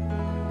blinded.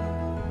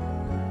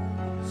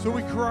 So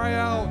we cry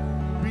out,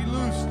 be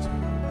loosed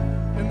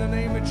in the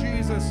name of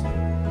Jesus.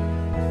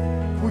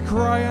 We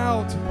cry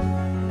out.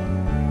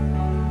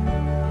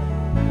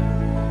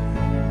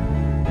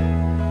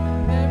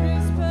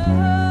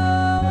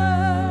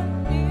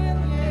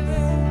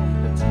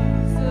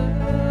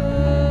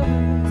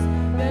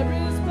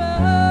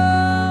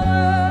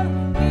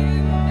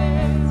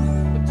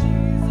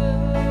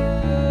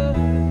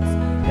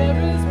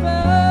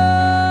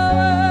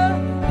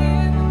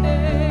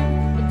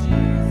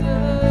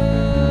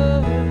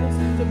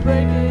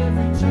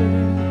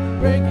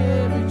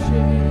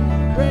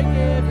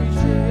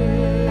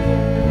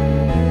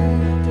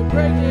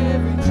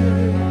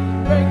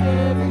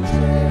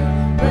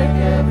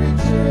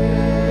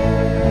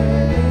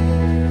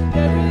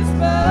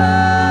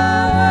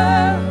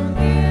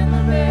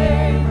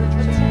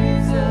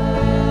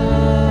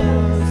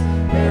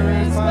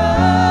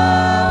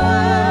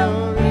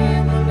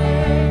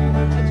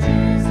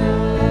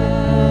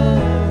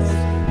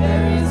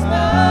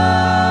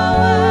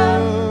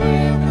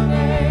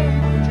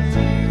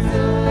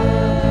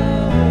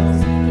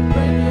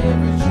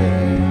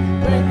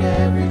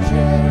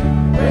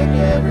 Break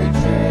every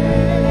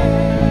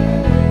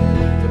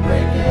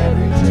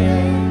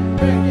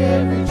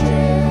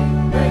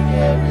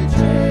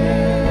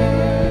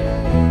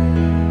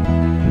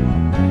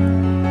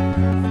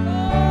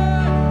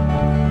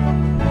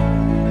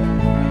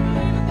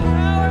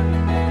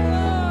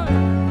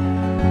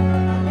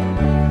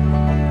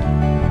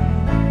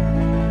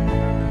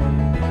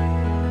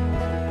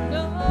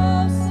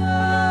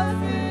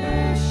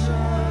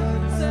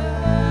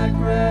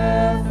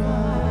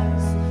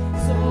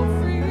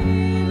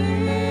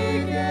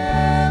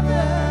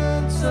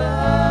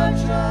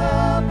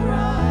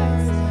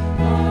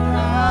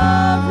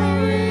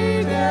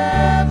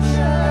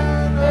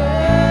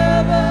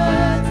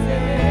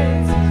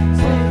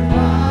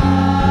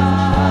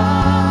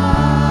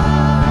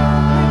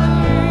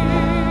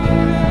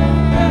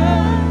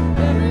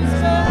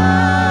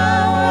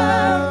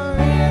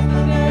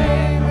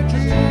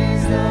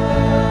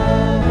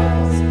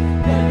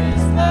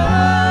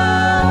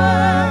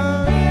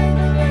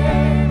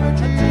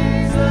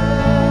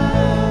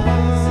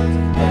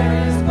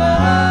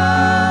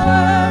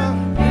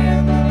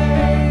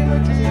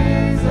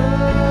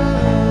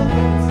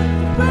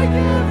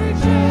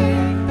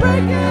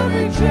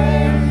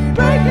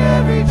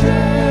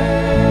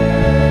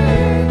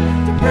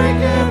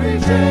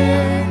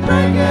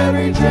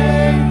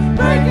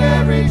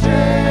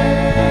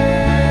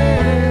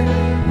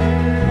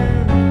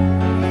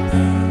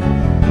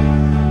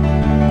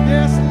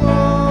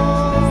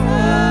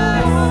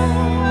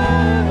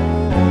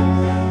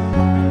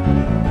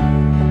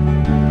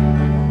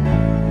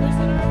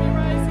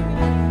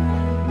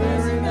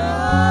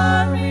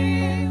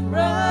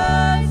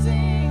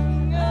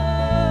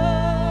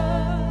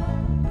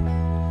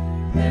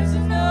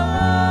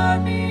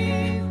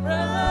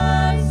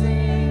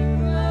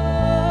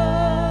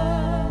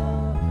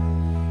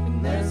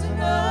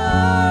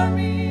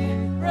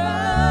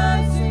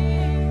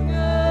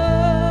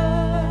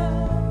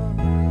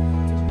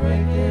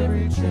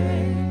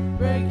chain,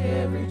 break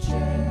every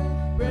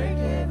chain, break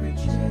every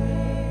chain.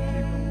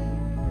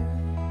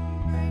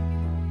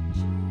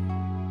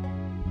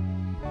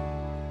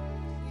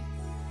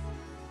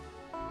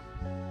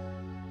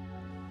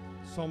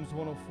 Psalms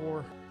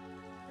 104,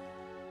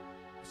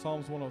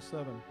 Psalms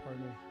 107,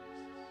 pardon me.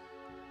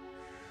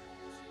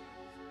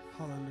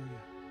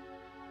 Hallelujah.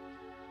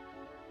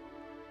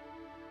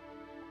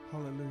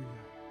 Hallelujah.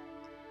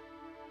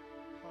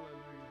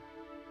 Hallelujah.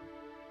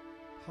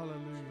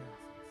 Hallelujah.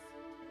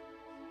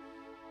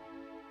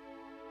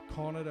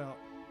 Calling it out.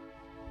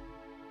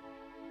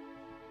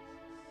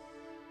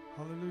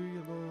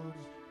 Hallelujah, Lord.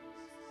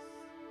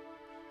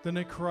 Then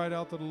they cried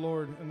out to the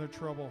Lord in their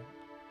trouble,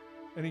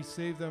 and he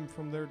saved them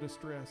from their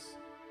distress.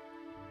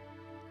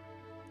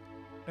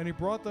 And he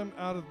brought them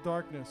out of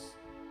darkness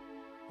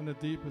and the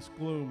deepest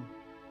gloom,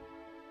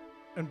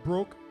 and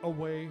broke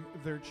away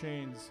their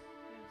chains.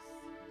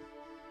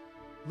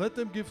 Let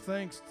them give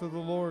thanks to the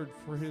Lord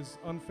for his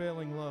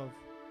unfailing love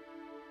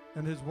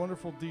and his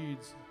wonderful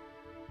deeds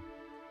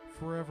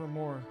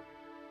forevermore.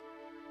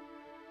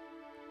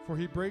 For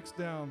he breaks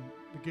down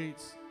the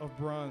gates of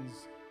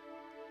bronze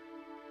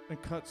and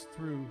cuts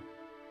through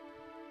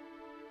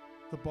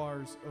the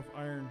bars of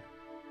iron.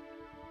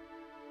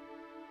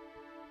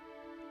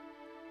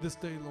 This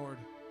day, Lord,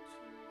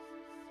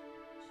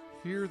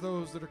 hear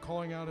those that are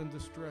calling out in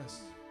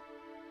distress.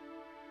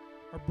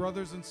 Our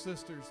brothers and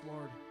sisters,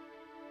 Lord,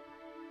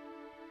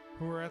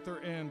 who are at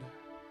their end.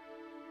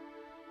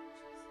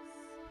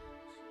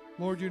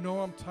 Lord, you know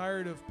I'm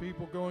tired of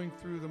people going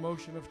through the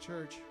motion of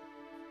church.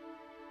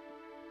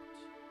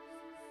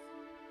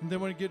 And then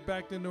when you get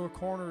backed into a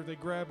corner, they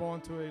grab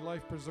onto a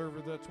life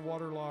preserver that's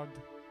waterlogged.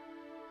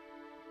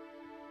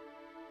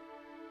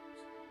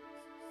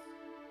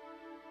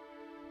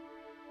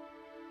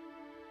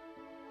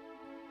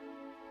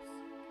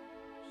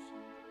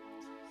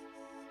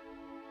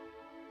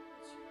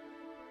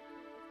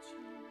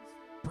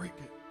 Break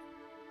it.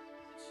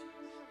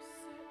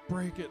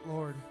 Break it,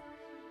 Lord.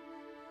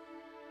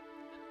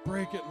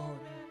 Break it, Lord.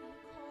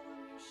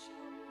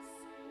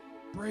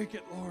 Break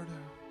it, Lord.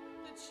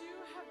 That you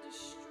have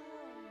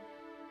destroyed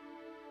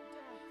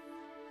death.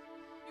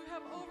 You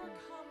have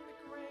overcome the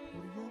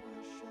grave.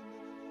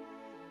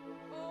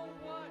 Oh,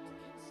 what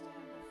can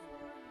stand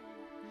before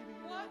you?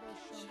 What can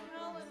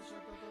challenge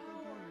your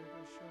power,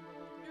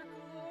 your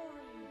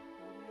glory?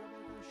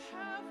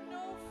 Have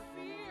no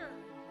fear.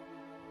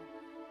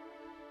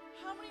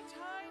 How many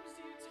times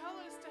do you tell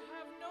us to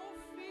have no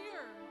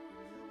fear?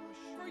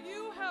 For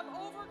you have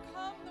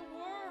overcome the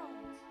world.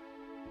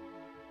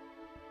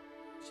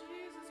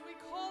 Jesus, we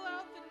call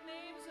out the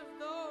names of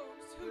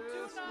those who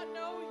do not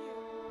know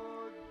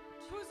you,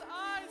 whose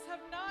eyes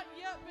have not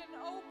yet been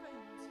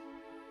opened.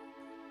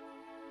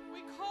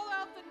 We call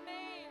out the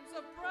names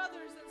of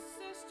brothers and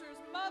sisters,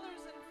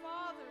 mothers and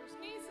fathers,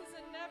 nieces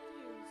and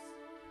nephews,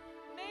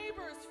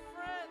 neighbors,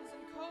 friends,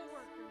 and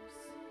co-workers.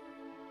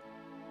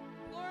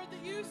 Lord,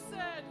 that you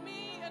said,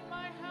 me and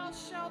my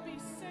house shall be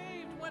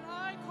saved when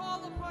I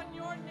call upon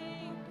your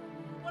name,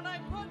 when I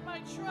put my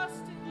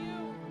trust in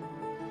you.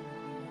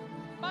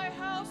 My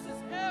house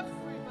is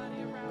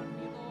everybody around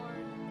me,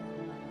 Lord.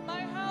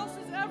 My house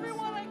is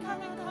everyone I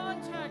come in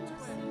contact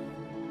with.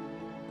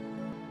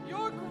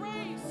 Your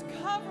grace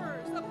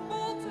covers a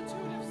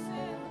multitude of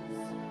sins.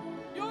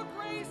 Your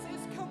grace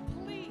is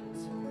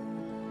complete,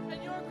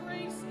 and your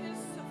grace is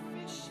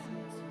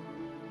sufficient.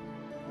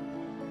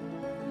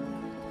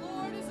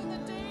 Lord, as in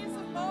the days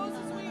of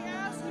Moses, we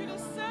ask you to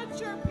set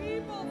your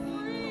people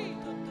free.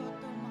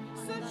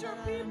 Set your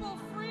people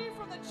free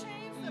from the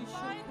chains that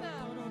bind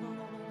them,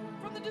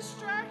 from the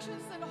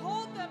distractions that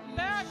hold them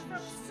back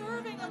from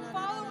serving and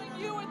following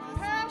you with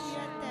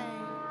passion.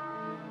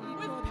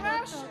 With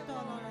passion,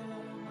 Lord.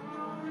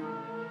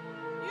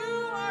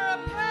 You are a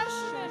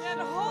passionate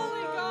and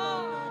holy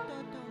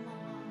God.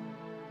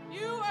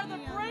 You are the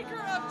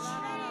breaker of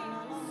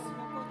chains.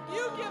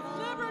 You give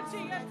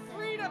liberty and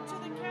freedom to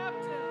the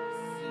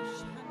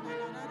captives.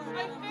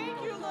 I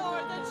thank you,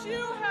 Lord, that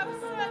you have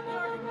set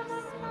your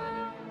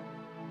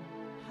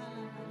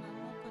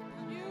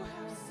You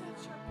have set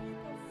your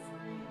people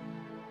free.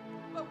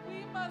 But we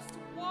must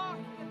walk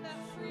in that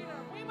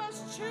freedom. We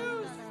must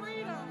choose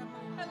freedom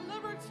and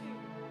liberty.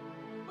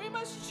 We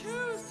must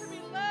choose to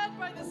be led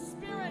by the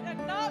Spirit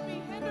and not be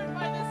hindered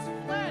by this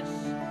flesh.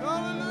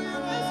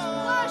 Hallelujah, This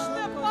flesh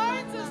that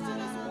binds us to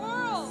this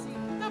world,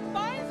 that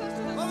binds us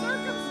to the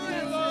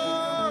circumstances.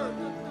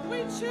 We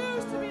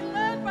choose to be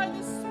led by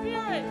the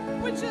Spirit,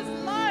 which is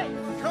life,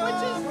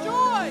 which is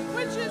joy,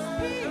 which is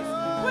peace,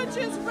 which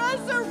is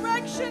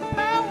resurrection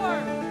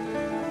power.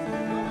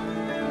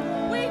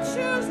 We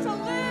choose to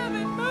live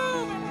and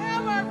move and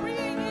have our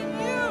being in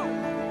you.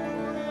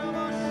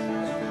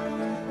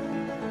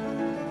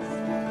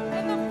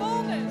 In the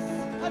fullness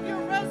of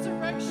your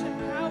resurrection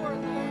power,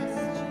 Lord.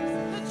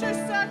 That your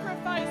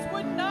sacrifice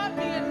would not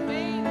be in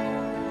vain,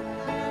 Lord,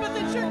 but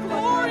that your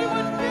glory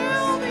would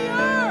fill the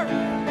earth.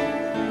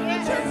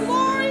 That your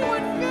glory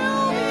would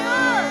fill the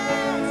earth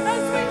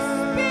as we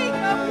speak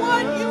of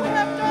what you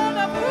have done,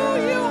 of who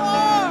you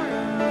are.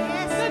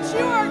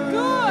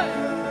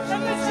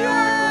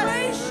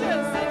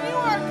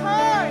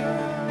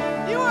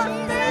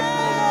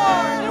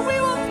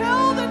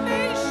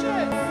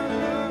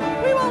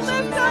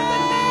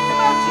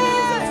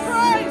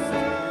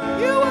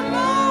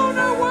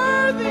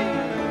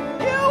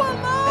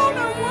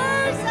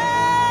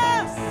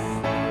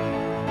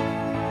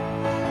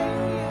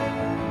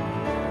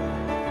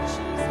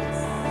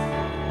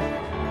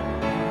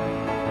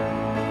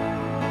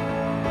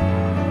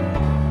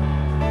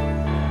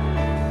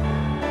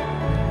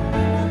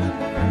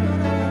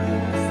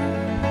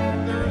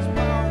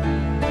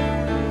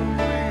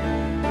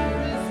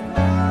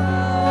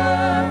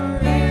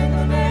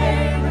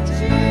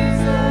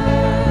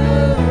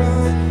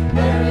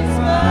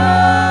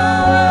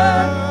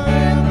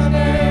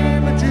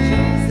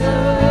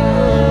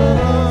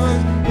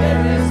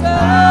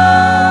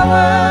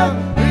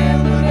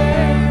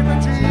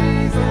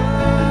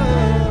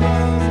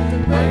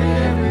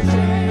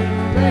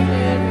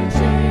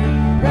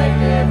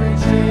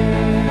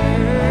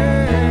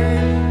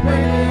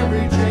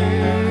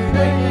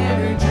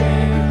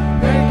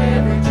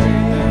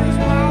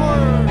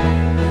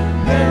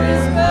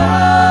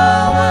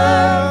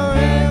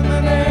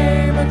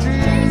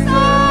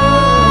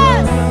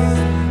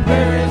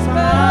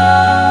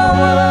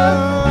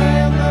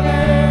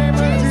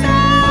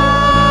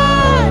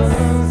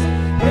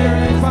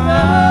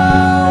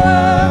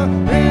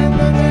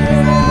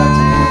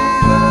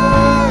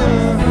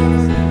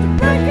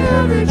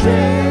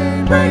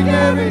 break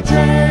every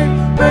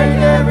chain, break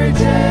every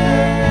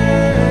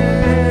chain,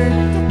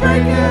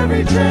 break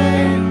every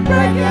chain,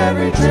 break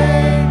every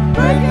chain,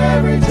 break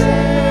every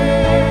chain.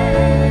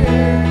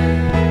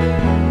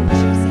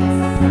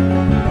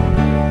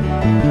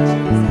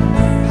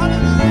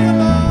 Hallelujah,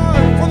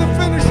 Lord, for the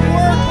finished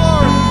work,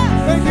 Lord.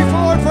 Thank you,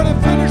 Lord, for the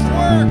finished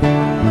work.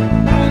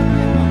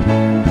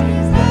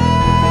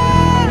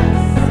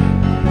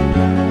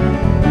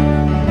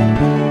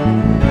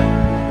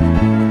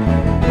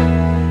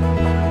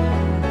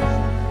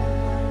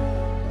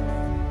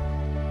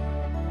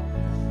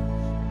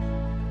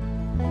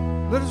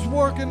 Let us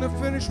work in the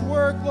finished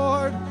work,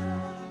 Lord.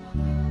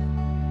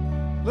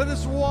 Let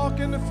us walk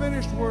in the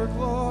finished work,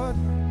 Lord.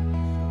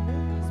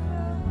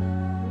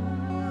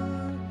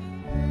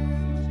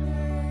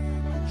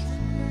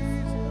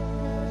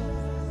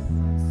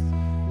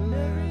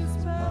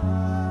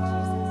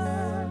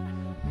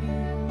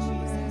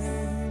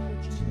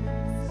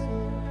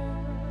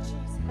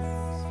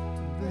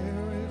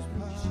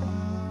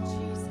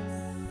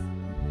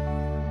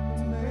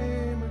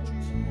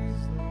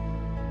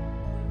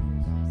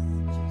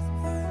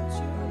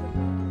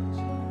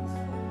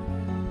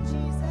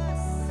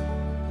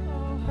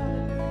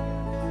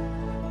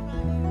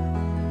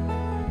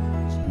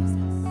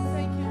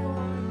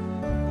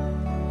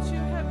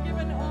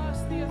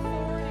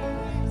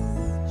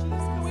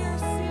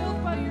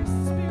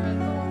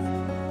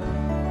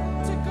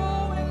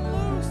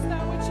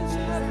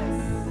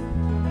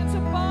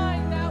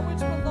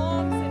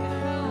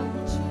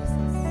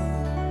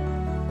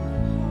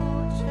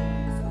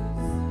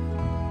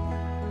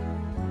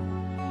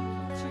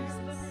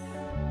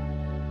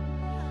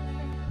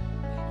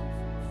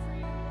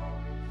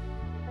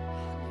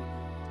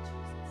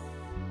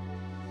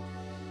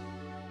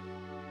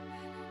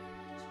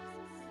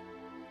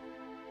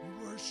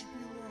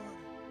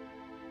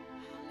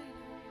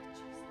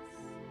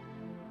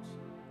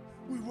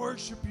 We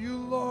worship you,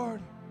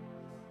 Lord.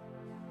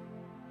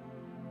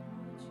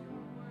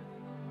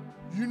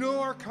 You know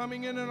our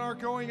coming in and our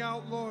going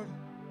out, Lord.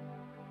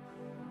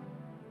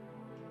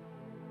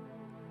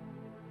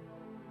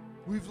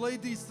 We've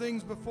laid these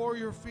things before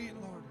your feet,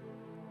 Lord.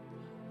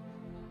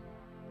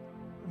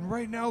 And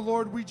right now,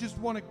 Lord, we just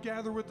want to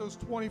gather with those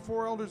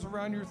 24 elders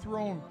around your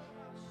throne.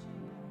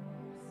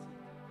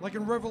 Like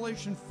in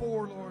Revelation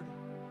 4, Lord,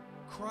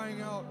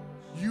 crying out,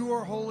 you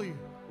are holy.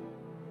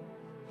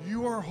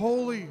 You are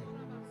holy.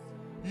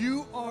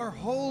 You are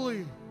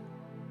holy.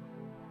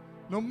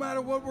 No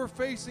matter what we're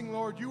facing,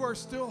 Lord, you are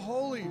still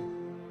holy.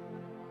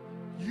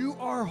 You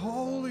are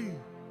holy.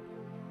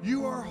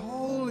 You are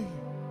holy.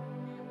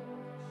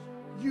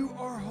 You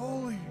are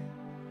holy.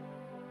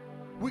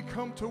 We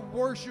come to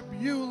worship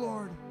you,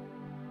 Lord.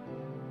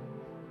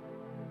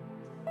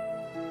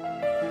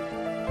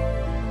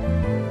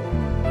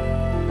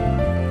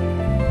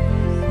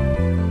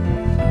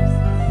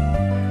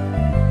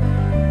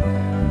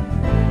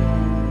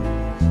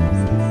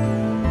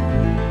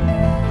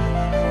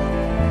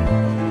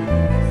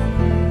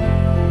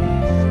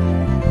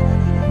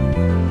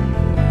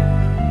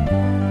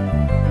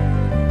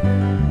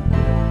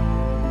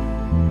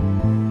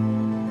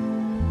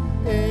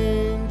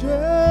 Angels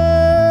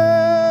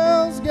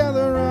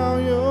gather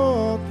round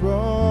your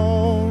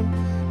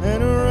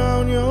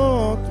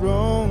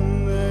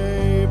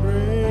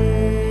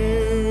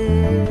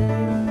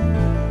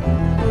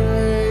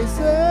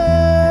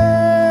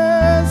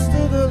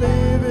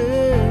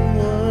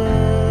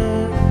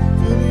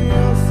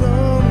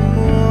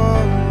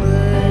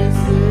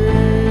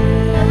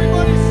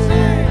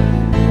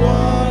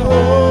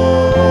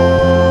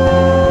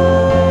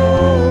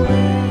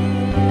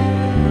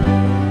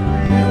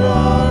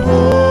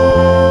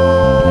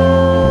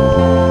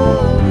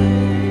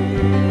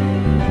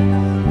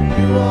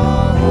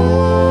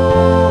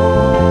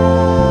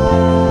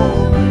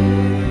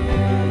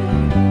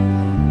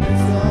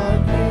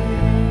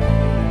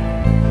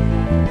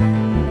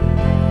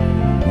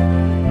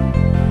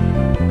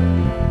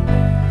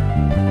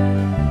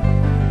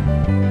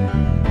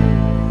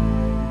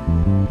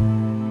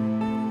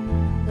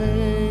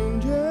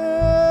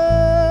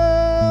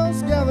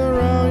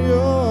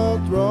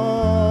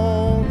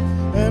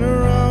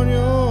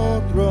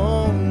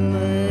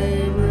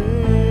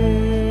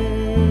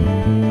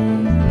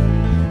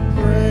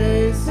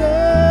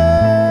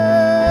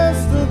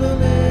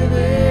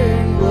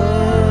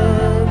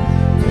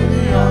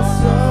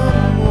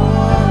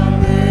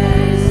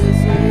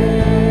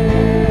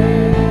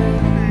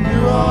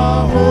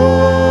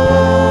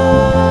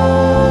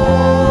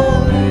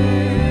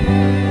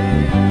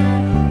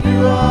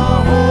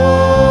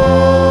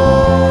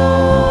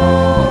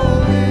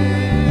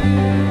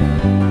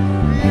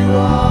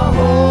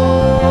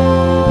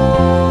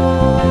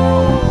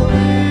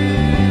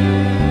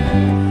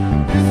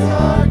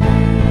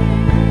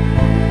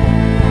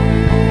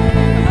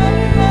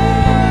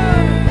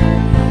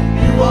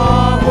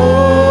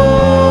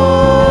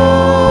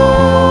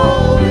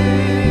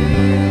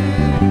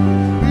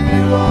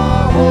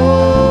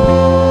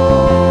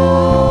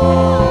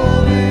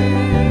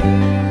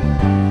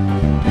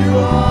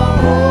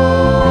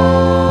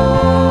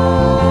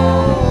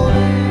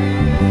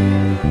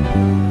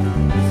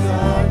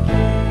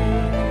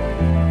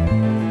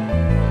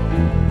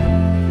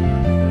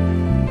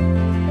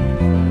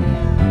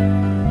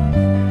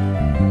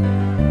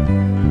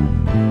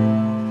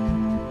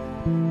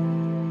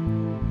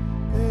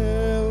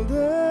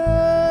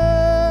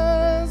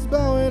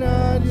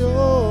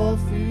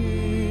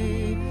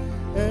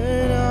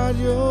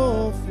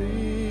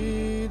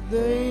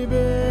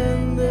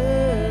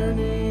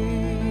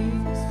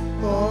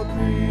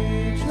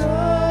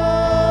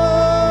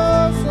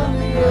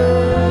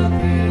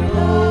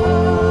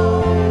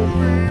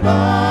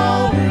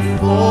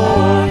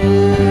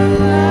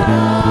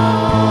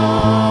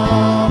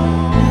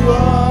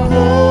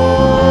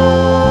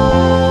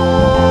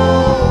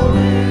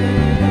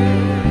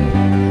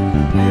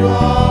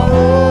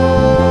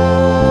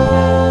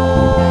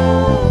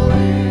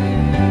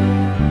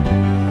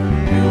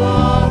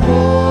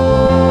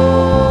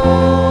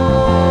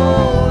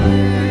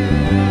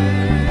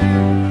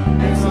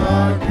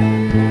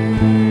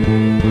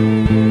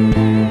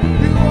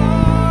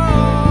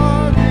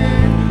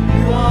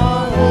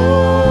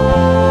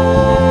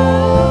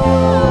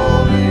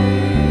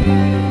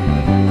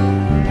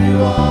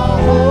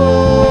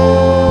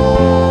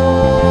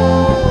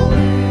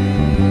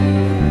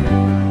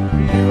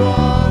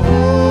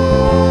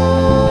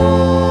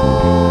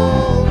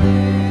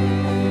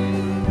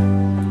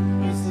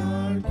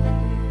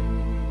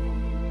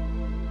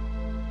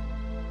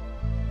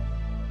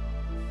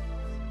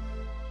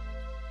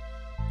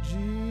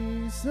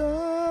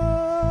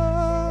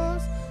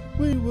Jesus,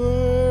 we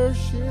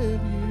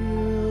worship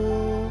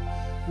you.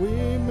 We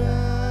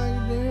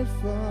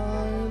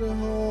magnify the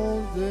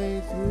whole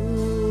day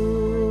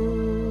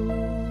through.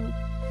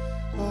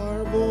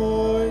 Our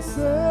voices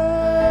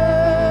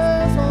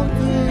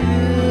unto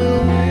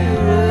you we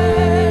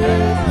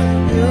raise.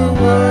 You're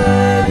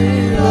worthy,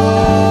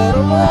 Lord,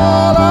 of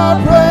all our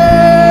praise.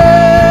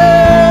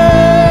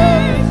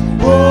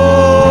 Holy,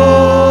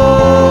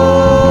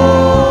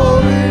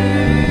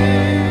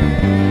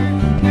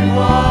 you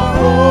are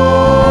holy.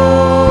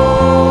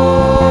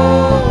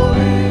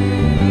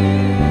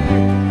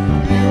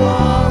 You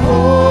are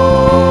holy.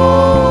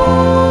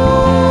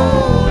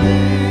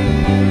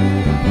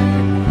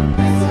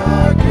 It's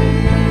our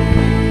King.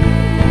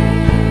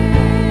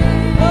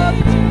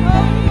 Holy, true,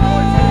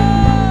 holy,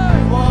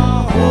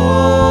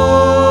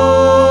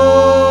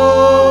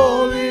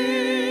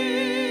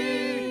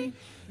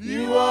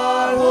 You Lord.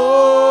 are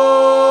holy.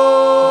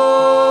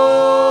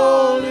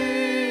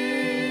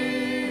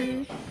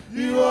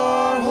 You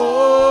are holy. You are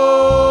holy.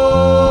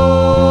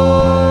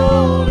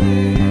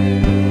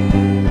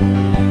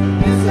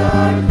 It's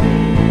our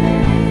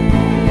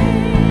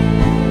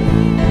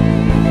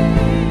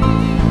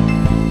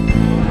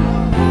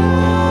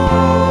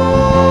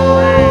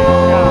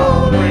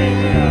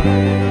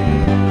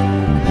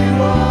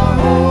You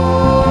are holy.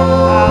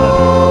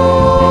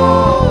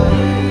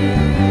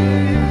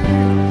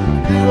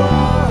 You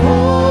are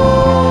holy.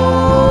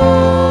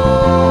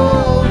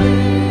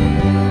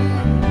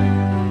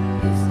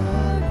 It's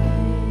our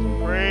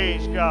King.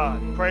 Praise God.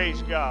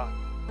 Praise God.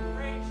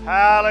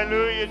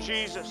 Hallelujah,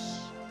 Jesus.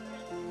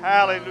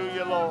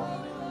 Hallelujah, Lord.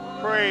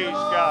 Praise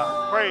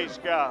God. Praise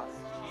God.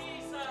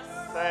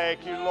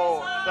 Thank you,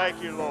 Lord.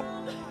 Thank you, Lord.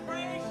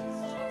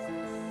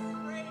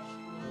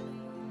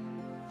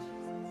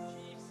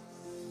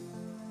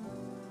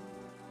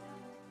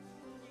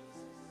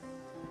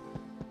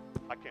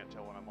 I can't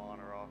tell when I'm on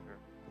or off here.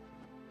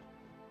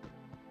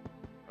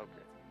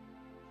 Okay.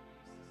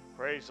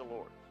 Praise the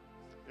Lord.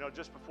 You know,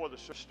 just before the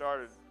service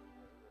started,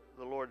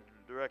 the Lord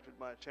directed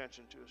my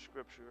attention to a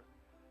scripture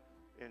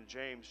in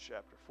James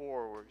chapter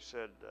 4 where he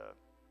said,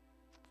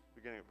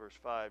 beginning at verse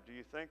 5, do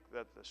you think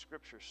that the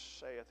scripture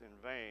saith in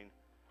vain,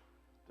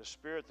 the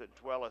spirit that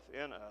dwelleth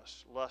in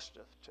us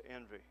lusteth to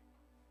envy?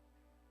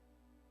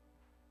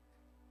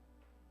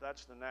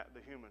 That's the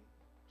human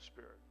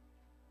spirit,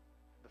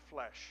 the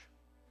flesh.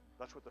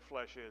 That's what the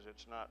flesh is.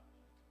 It's not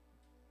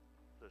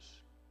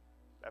this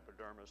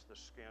epidermis, the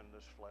skin,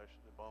 this flesh,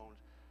 the bones.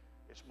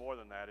 It's more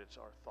than that. It's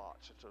our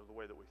thoughts. It's the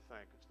way that we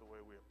think. It's the way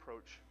we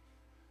approach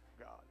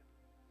God.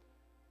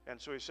 And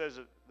so he says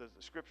that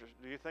the scripture,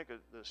 do you think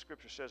that the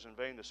scripture says in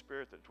vain, the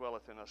spirit that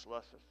dwelleth in us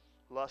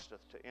lusteth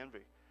to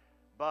envy?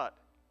 But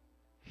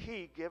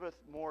he giveth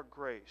more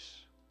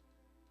grace.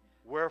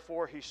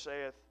 Wherefore he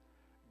saith,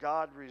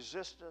 God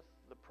resisteth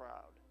the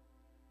proud.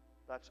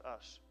 That's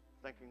us,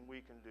 thinking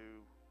we can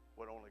do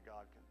what only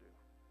God can do.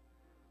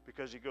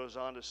 Because he goes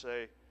on to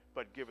say,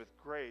 but giveth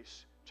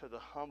grace to the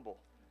humble.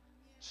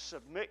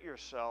 Submit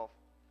yourself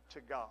to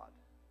God.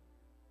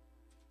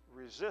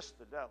 Resist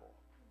the devil,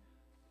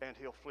 and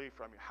he'll flee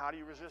from you. How do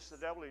you resist the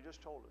devil? He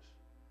just told us.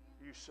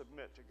 You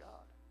submit to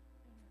God.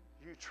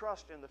 You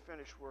trust in the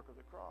finished work of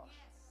the cross.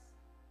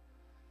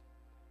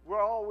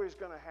 We're always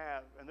going to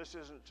have, and this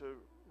isn't to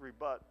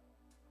rebut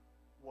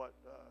what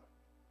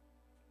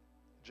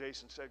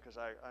Jason said, because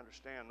I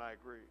understand and I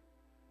agree,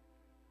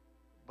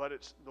 but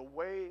it's the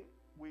way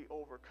we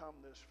overcome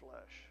this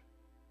flesh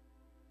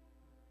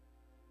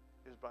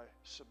is by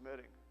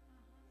submitting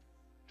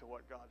to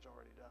what God's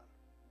already done.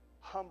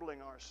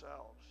 Humbling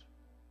ourselves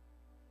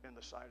in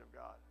the sight of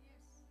God.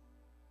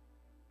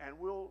 And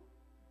we'll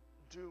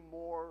do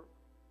more,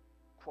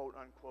 quote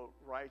unquote,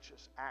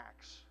 righteous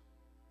acts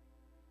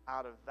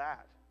out of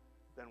that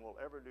than we'll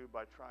ever do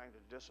by trying to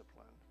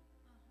discipline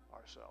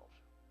ourselves.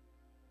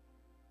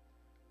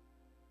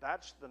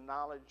 That's the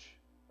knowledge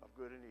of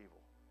good and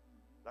evil.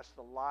 That's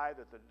the lie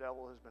that the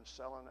devil has been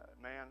selling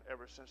man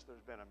ever since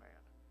there's been a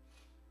man.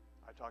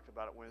 I talked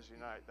about it Wednesday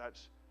night.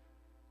 That's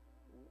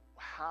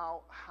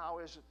how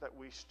is it that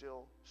we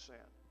still sin?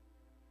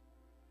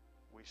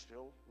 We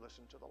still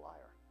listen to the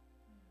liar.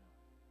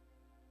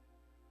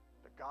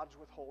 That God's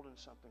withholding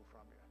something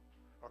from you,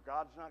 or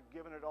God's not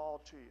giving it all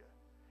to you.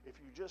 If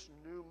you just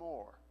knew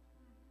more,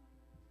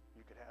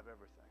 you could have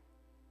everything.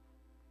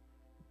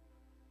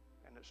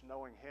 And it's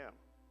knowing Him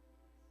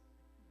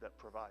that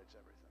provides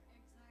everything.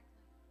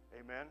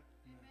 Amen?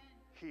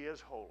 He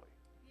is holy.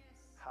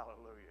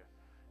 Hallelujah.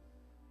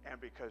 And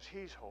because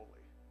He's holy,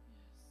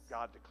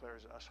 God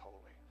declares us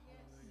holy.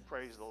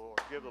 Praise the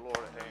Lord. Give the Lord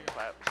a hand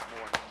clap this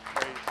morning.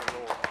 Praise the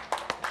Lord.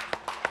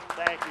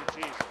 Thank you,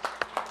 Jesus.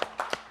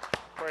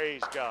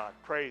 Praise God.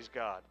 Praise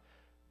God.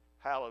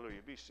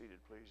 Hallelujah. Be seated,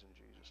 please, in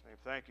Jesus' name.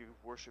 Thank you,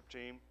 worship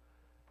team.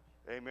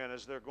 Amen.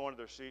 As they're going to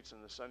their seats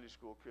and the Sunday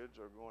school kids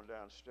are going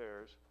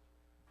downstairs,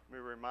 let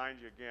me remind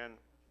you again,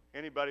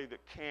 anybody that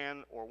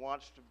can or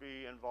wants to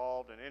be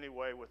involved in any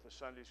way with the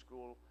Sunday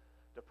school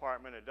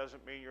department, it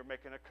doesn't mean you're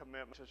making a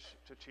commitment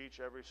to teach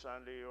every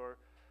Sunday or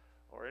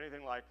or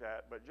anything like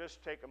that, but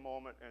just take a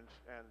moment and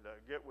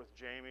get with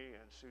Jamie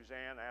and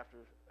Suzanne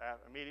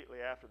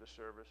immediately after the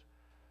service,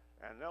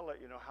 and they'll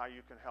let you know how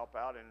you can help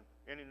out in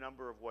any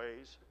number of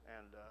ways.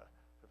 And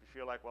if you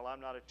feel like, well,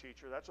 I'm not a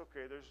teacher, that's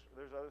okay.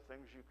 There's other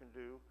things you can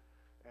do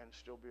and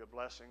still be a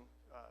blessing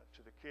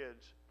to the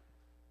kids,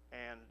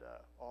 and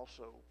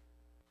also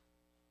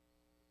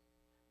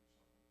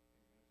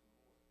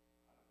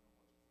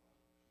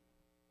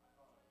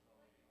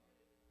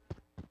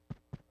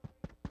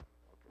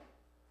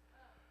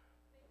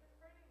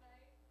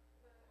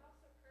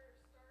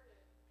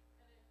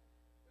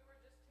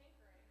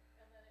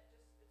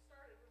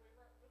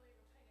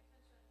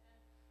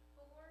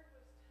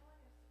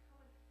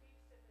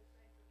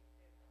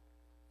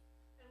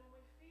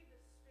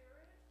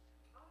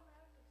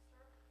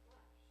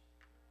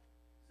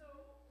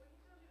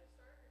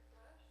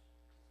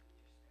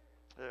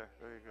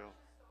there you go.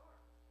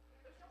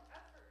 There's no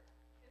effort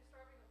in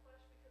starving the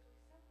flesh because we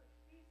simply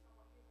feast on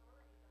what He's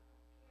already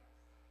done.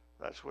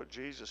 That's what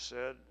Jesus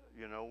said,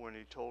 when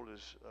He told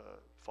His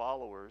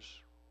followers,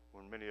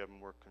 when many of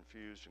them were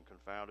confused and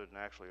confounded and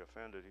actually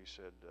offended, He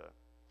said,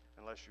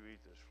 unless you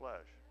eat this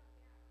flesh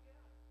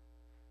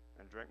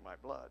and drink my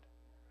blood.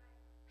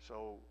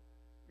 So,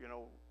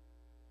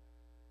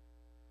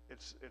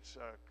 it's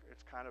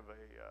kind of a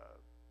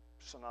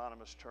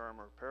synonymous term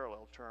or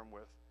parallel term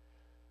with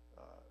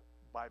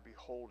by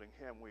beholding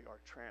Him, we are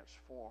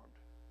transformed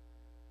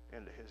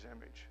into His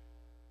image.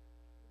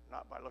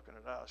 Not by looking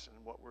at us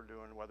and what we're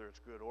doing, whether it's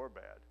good or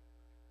bad,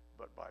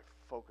 but by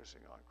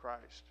focusing on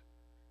Christ,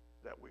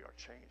 that we are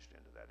changed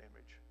into that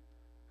image.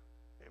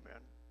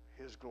 Amen.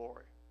 His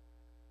glory.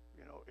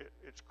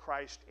 It's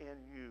Christ in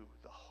you,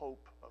 the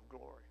hope of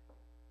glory.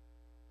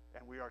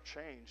 And we are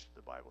changed,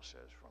 the Bible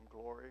says, from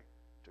glory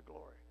to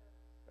glory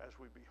as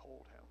we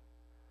behold Him.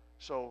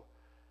 So,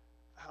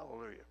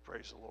 hallelujah.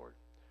 Praise the Lord.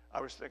 I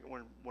was thinking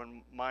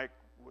when Mike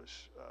was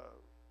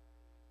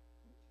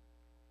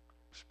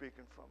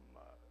speaking from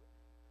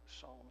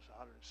Psalms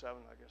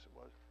 107, I guess it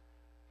was,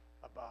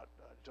 about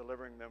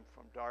delivering them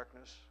from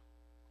darkness.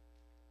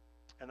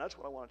 And that's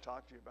what I want to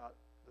talk to you about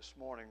this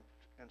morning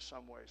in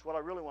some ways. What I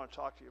really want to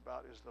talk to you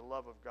about is the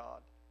love of God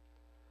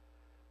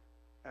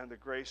and the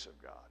grace of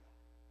God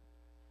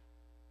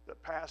that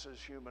passes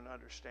human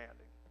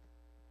understanding.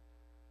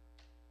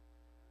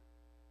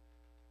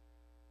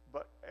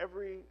 But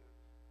every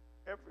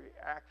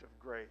act of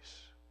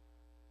grace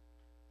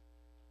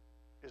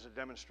is a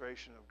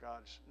demonstration of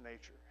God's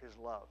nature, His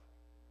love.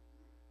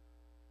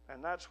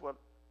 And that's what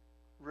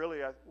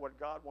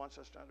God wants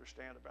us to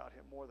understand about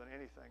Him more than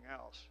anything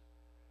else,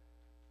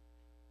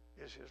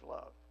 is His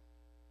love.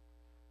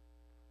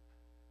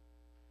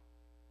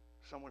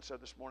 Someone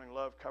said this morning,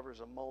 love covers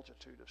a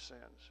multitude of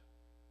sins.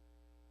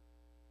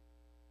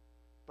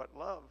 But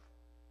love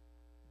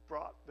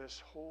brought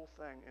this whole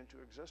thing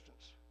into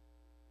existence.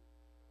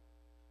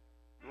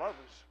 Love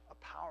is a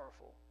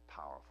powerful,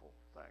 powerful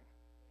thing,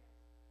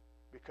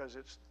 because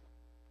it's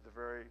the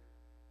very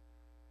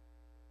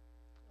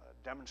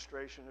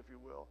demonstration, if you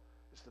will.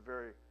 It's the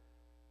very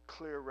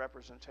clear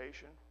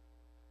representation.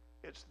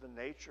 It's the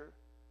nature.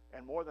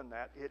 And more than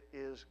that, it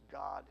is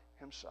God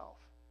Himself.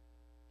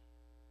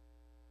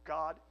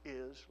 God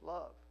is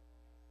love.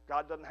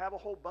 God doesn't have a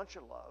whole bunch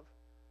of love.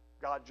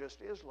 God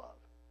just is love.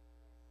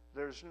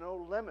 There's no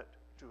limit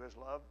to His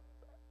love,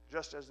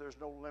 just as there's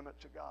no limit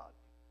to God.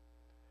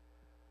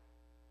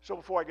 So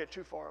before I get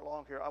too far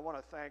along here, I want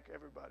to thank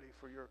everybody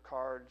for your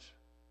cards,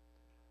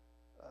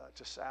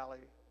 to Sally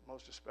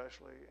most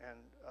especially, and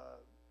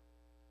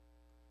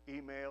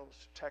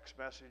emails, text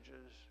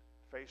messages,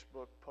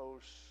 Facebook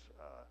posts,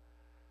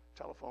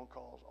 telephone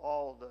calls,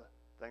 all the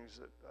things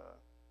that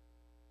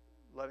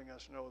letting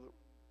us know that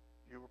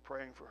you were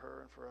praying for her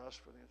and for us,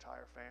 for the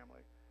entire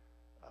family.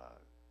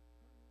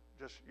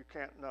 You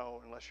can't know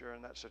unless you're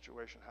in that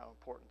situation how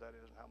important that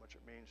is and how much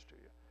it means to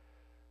you.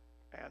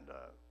 And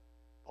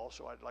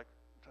also, I'd like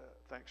to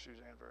thank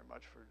Suzanne very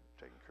much for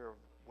taking care of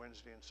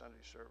Wednesday and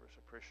Sunday service.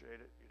 Appreciate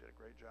it. You did a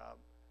great job.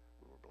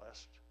 We were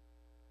blessed.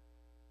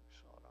 We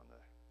saw it on the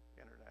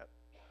internet.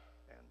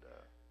 And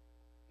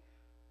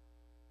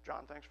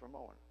John, thanks for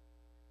mowing.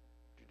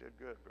 You did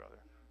good, brother.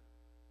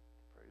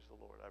 Praise the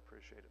Lord. I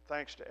appreciate it.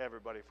 Thanks to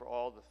everybody for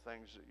all the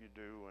things that you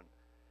do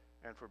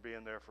and for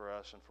being there for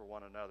us and for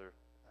one another.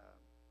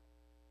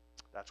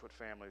 That's what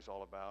family is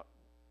all about.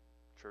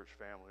 Church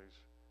families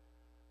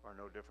are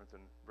no different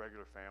than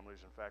regular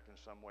families. In fact, in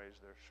some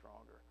ways, they're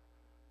stronger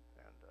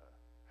and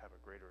have a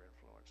greater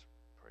influence.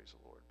 Praise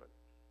the Lord. But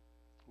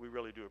we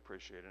really do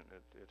appreciate it, and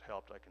it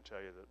helped. I can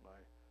tell you that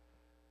my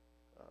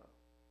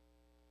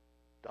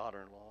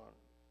daughter-in-law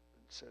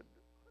said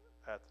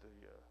at the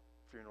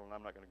funeral, and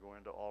I'm not going to go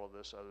into all of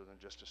this other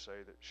than just to say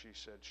that she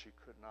said she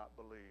could not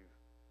believe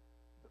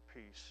the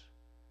peace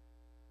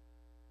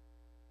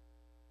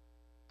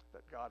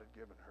that God had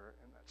given her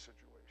in that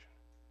situation.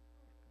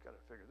 You've got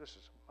to figure, this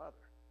is a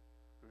mother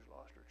who's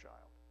lost her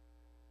child.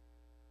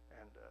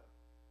 And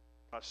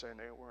I'm not saying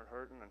they weren't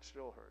hurting and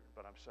still hurting,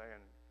 but I'm saying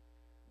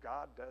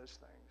God does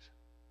things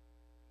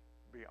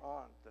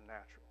beyond the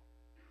natural.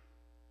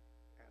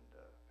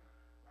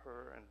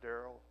 her and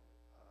Daryl,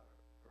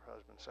 her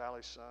husband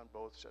Sally's son,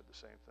 both said the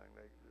same thing.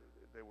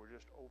 They were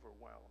just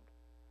overwhelmed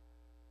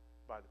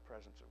by the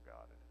presence of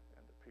God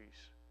and the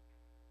peace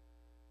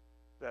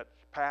that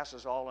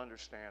passes all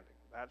understanding.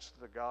 That's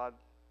the God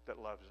that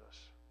loves us,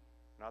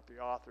 not the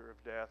author of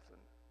death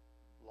and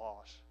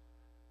loss,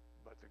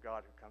 but the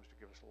God who comes to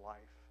give us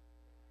life,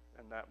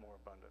 and that more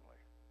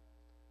abundantly.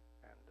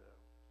 And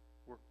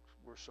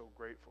we're so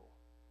grateful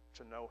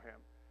to know him.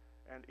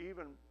 And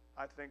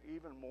I think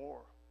even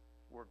more,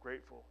 we're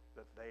grateful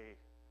that they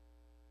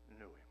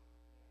knew him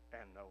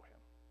and know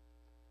him.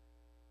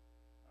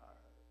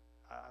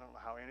 I don't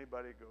know how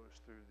anybody goes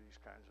through these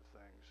kinds of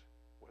things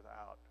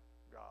without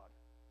God.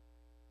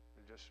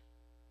 It's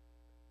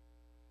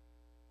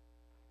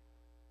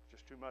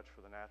just too much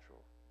for the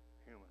natural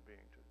human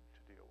being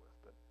to deal with.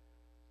 But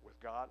with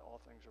God, all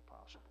things are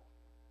possible.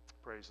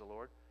 Praise the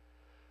Lord.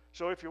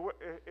 So if you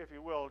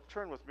will,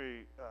 turn with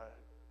me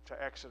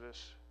to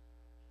Exodus.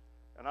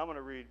 And I'm going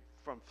to read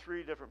from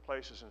 3 different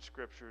places in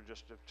Scripture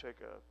just to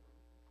take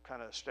a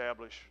kind of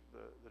establish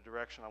the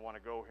direction I want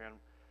to go in.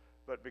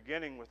 But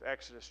beginning with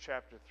Exodus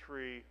chapter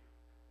 3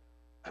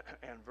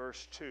 and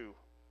verse 2.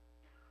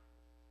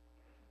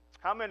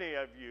 How many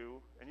of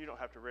you, and you don't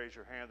have to raise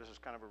your hand, this is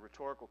kind of a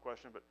rhetorical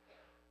question, but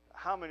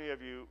how many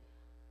of you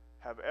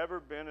have ever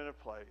been in a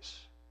place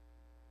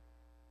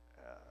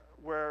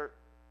where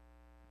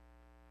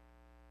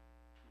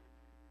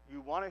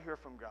you want to hear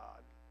from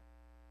God,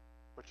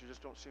 but you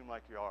just don't seem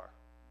like you are?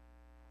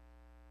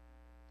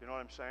 You know what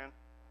I'm saying?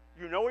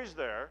 You know he's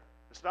there.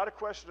 It's not a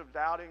question of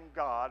doubting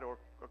God or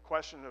a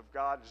question of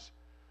God's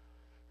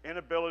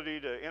inability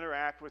to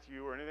interact with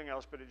you or anything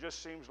else, but it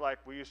just seems like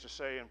we used to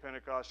say in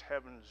Pentecost,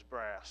 heaven's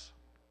brass.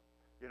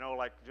 You know,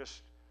 like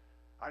just,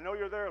 I know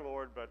you're there,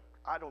 Lord, but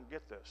I don't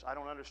get this. I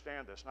don't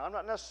understand this. Now, I'm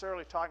not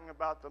necessarily talking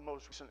about the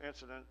most recent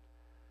incident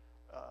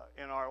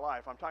in our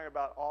life. I'm talking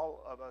about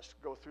all of us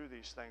go through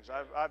these things.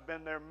 I've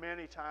been there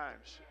many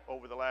times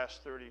over the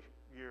last 30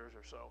 years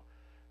or so,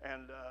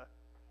 and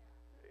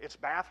it's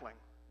baffling.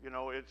 You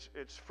know,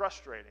 it's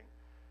frustrating,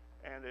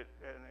 and it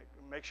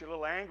makes you a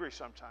little angry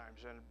sometimes.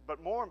 But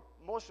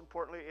most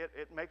importantly,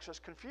 it makes us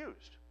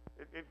confused.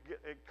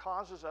 It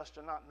causes us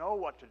to not know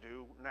what to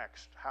do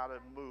next, how to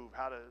move,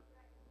 how to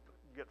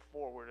get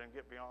forward and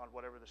get beyond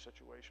whatever the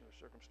situation or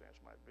circumstance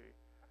might be.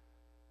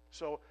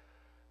 So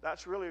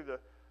that's really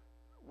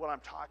what I'm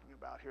talking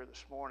about here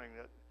this morning,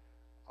 that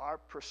our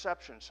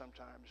perceptions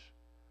sometimes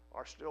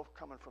are still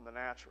coming from the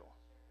natural.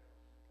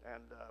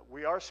 And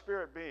we are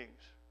spirit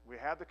beings. We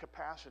have the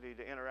capacity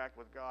to interact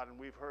with God, and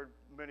we've heard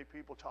many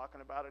people talking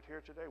about it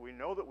here today. We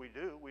know that we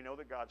do. We know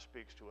that God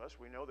speaks to us.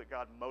 We know that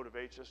God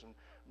motivates us and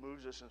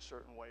moves us in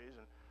certain ways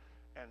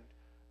and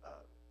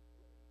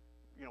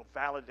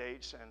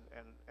validates and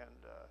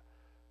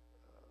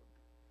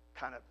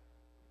kind of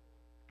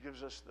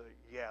gives us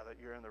that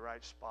you're in the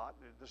right spot.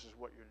 This is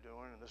what you're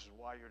doing, and this is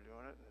why you're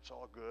doing it, and it's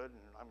all good,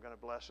 and I'm going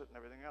to bless it and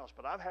everything else.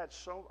 But I've had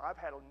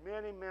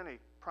many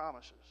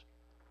promises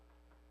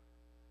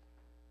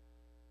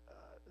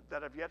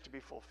that have yet to be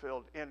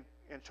fulfilled in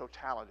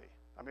totality.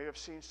 I may have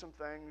seen some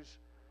things,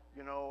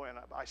 and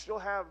I still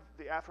have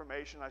the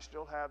affirmation. I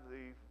still have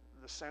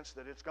the sense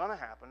that it's going to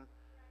happen.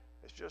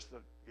 It's just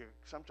that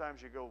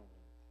sometimes you go,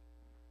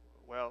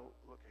 well,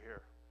 look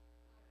here.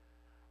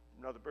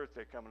 Another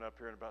birthday coming up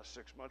here in about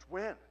 6 months.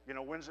 When?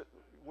 When's it?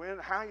 When?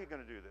 How are you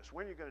going to do this?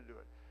 When are you going to do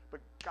it?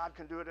 But God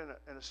can do it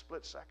in a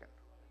split second.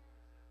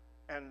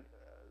 And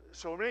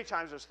so many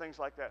times there's things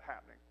like that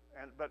happening.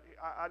 But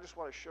I just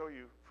want to show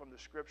you from the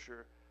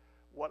Scripture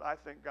what I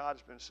think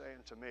God's been saying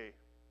to me,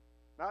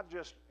 not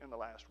just in the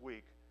last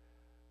week,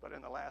 but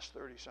in the last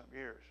 30-some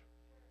years.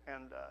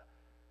 And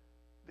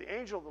the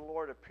angel of the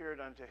Lord appeared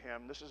unto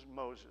him, this is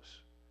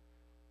Moses,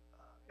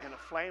 in a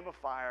flame of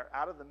fire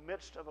out of the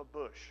midst of a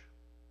bush.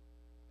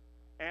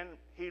 And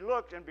he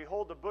looked, and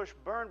behold, the bush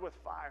burned with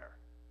fire,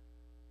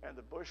 and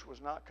the bush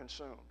was not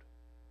consumed.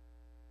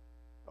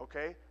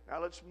 Okay, now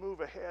let's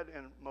move ahead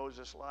in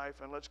Moses' life,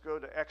 and let's go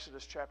to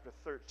Exodus chapter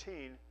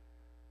 13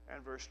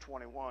 and verse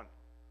 21.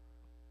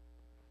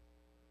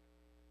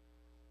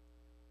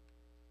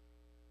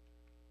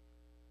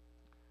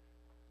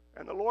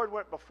 And the Lord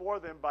went before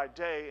them by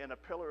day in a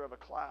pillar of a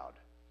cloud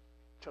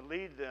to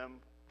lead them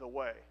the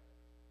way,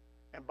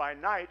 and by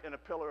night in a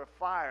pillar of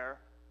fire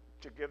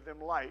to give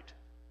them light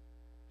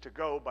to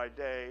go by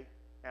day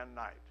and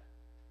night.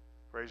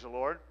 Praise the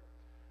Lord.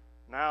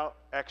 Now,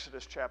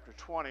 Exodus chapter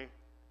 20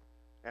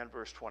 and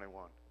verse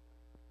 21.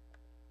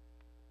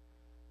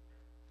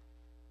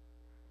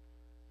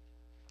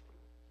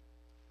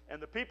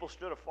 And the people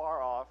stood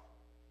afar off,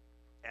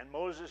 and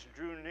Moses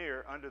drew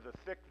near unto the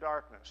thick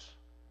darkness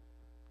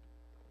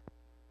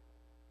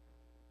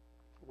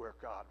where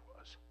God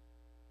was.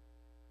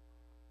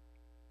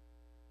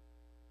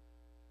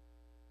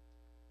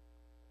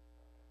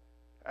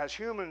 As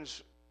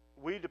humans,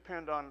 we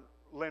depend on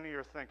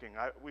linear thinking.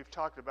 We've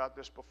talked about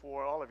this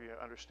before. All of you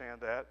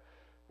understand that.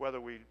 Whether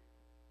we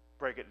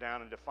break it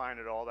down and define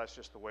it all, that's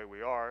just the way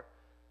we are.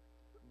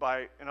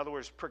 In other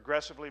words,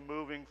 progressively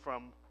moving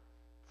from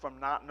from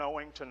not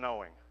knowing to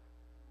knowing,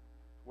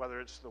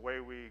 whether it's the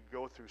way we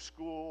go through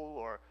school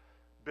or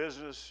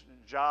business,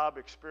 job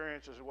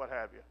experiences, or what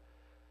have you.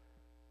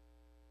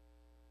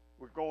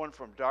 We're going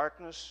from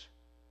darkness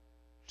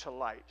to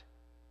light.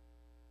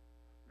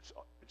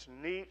 It's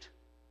neat,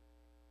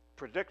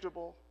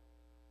 predictable,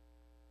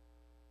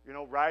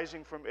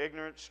 rising from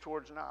ignorance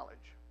towards knowledge.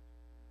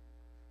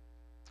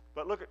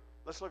 But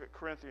let's look at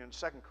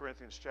 2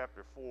 Corinthians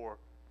chapter 4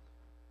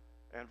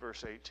 and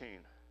verse 18.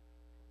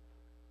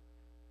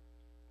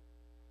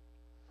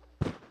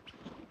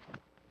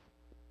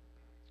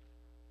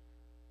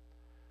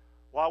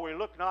 While we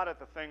look not at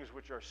the things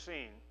which are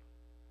seen,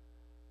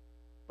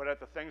 but at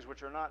the things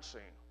which are not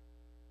seen.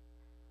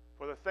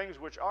 For the things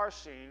which are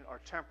seen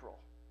are temporal,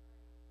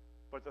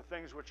 but the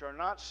things which are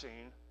not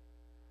seen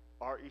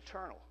are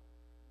eternal.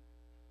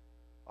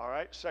 All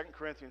right, 2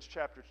 Corinthians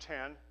chapter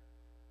 10,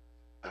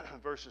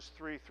 verses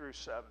 3 through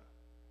 7.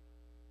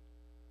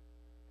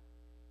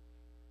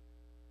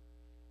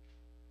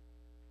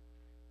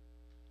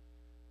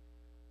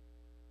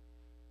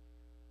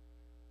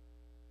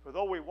 For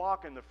though we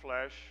walk in the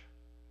flesh,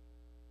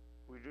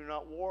 we do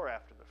not war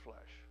after the flesh.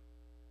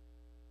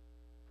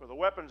 For the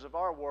weapons of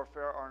our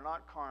warfare are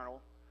not carnal,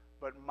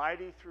 but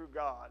mighty through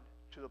God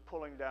to the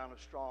pulling down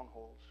of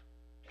strongholds,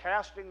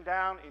 casting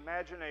down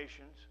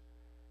imaginations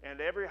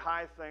and every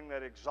high thing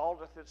that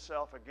exalteth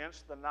itself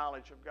against the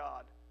knowledge of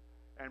God,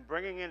 and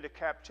bringing into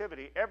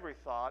captivity every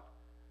thought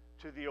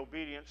to the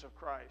obedience of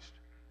Christ,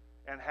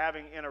 and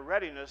having in a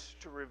readiness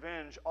to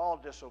revenge all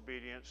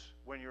disobedience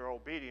when your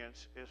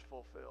obedience is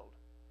fulfilled.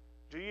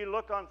 Do ye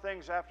look on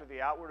things after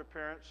the outward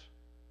appearance?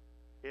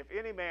 If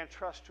any man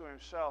trust to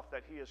himself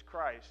that he is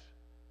Christ,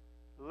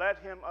 let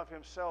him of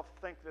himself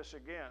think this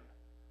again,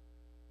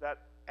 that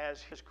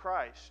as he is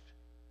Christ,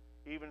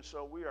 even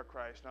so we are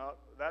Christ. Now,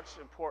 that's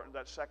important,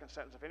 that second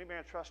sentence. If any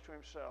man trust to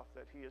himself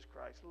that he is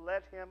Christ,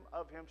 let him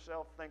of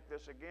himself think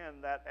this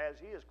again, that as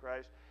he is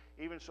Christ,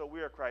 even so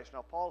we are Christ.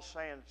 Now, Paul's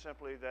saying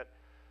simply that,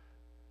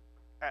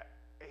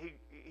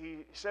 he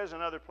says in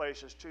other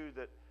places too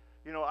that,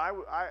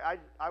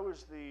 I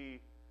was the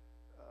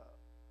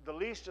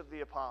least of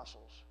the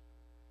apostles,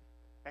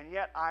 and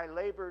yet I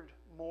labored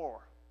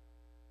more.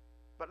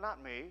 But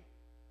not me,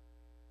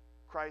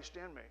 Christ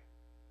in me.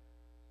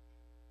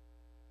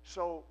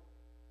 So,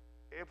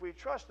 if we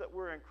trust that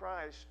we're in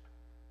Christ,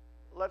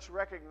 let's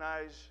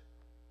recognize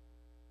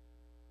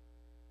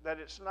that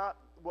it's not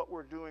what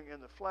we're doing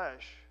in the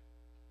flesh,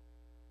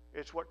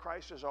 it's what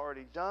Christ has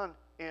already done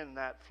in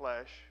that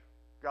flesh,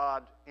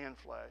 God in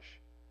flesh,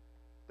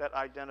 that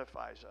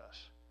identifies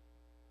us.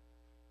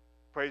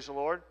 Praise the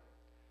Lord.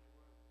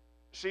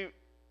 See,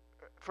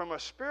 from a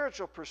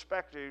spiritual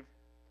perspective,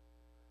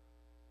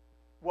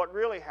 what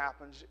really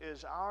happens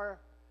is our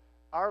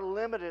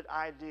limited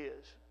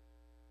ideas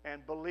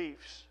and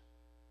beliefs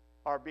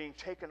are being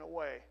taken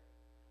away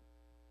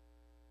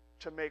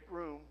to make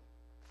room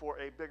for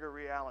a bigger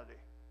reality.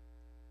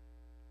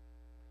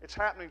 It's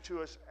happening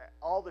to us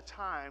all the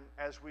time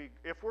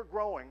if we're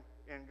growing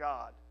in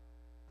God,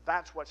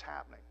 that's what's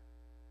happening.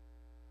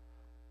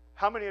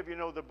 How many of you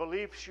know the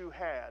beliefs you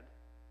had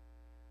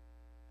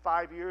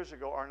 5 years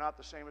ago are not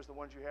the same as the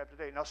ones you have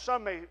today? Now,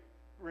 some may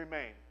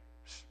remain.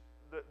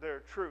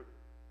 They're true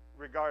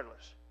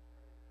regardless.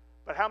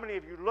 But how many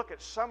of you look at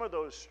some of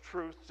those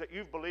truths that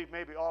you've believed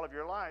maybe all of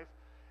your life,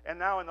 and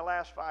now in the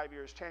last 5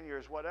 years, 10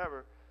 years,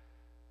 whatever,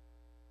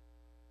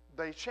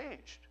 they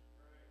changed?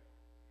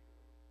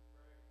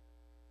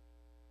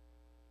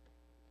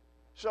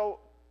 So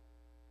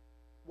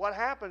what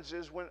happens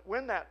is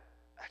when that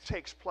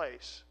takes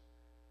place,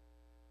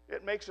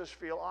 it makes us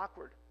feel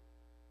awkward.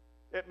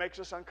 It makes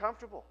us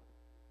uncomfortable.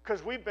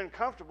 Because we've been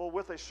comfortable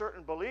with a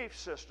certain belief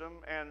system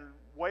and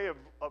way of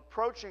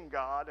approaching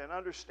God and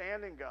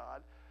understanding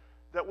God,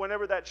 that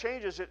whenever that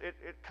changes, it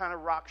kind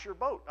of rocks your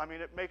boat. I mean,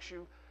 it makes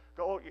you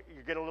go,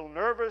 you get a little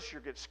nervous, you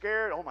get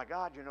scared. Oh my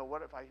God,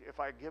 what if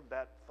I give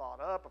that thought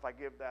up, if I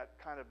give that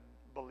kind of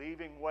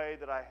believing way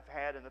that I've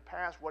had in the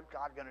past, what's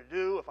God going to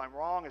do? If I'm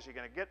wrong, is he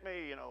going to get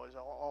me? Is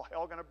all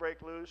hell going to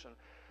break loose? And,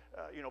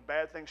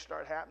 bad things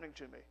start happening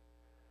to me.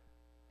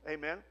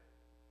 Amen?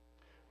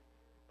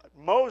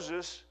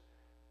 Moses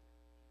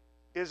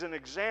is an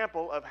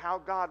example of how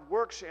God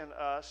works in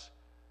us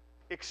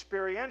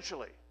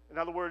experientially. In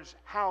other words,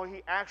 how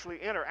he actually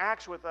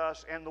interacts with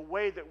us and the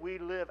way that we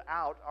live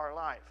out our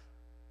life.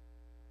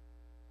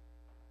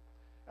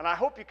 And I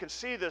hope you can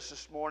see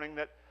this morning,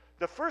 that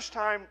the first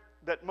time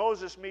that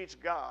Moses meets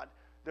God,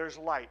 there's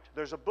light.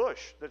 There's a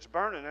bush that's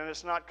burning and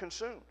it's not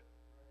consumed.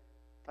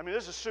 I mean,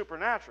 this is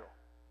supernatural.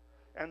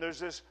 And there's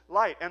this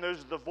light, and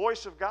there's the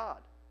voice of God.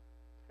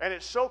 And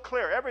it's so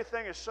clear.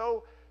 Everything is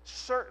so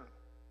certain.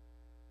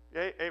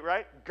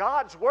 Right?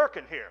 God's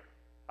working here.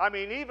 I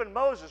mean, even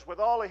Moses, with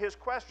all of his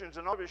questions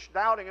and all of his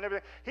doubting and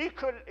everything,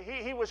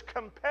 he was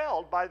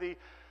compelled by the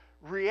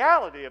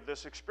reality of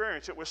this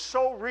experience. It was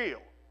so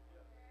real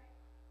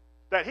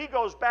that he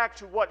goes back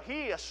to what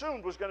he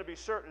assumed was going to be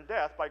certain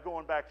death by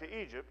going back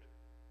to Egypt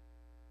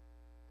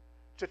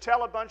to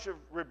tell a bunch of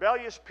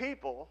rebellious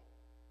people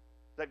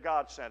that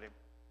God sent him.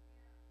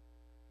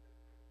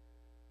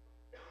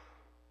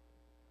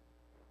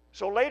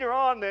 So later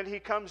on, then, he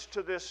comes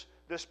to this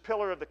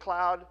pillar of the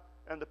cloud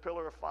and the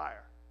pillar of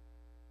fire.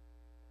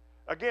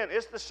 Again,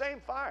 it's the same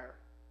fire.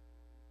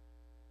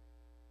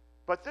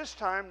 But this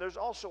time, there's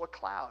also a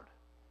cloud.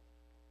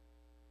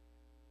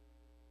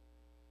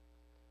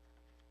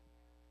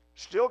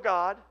 Still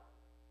God,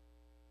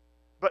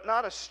 but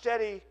not a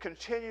steady,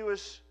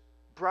 continuous,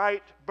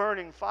 bright,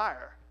 burning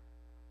fire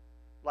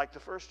like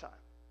the first time.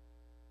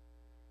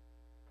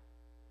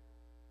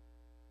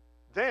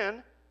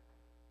 Then,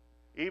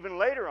 even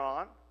later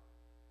on,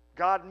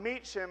 God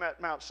meets him at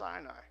Mount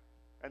Sinai.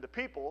 And the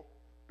people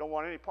don't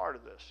want any part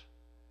of this.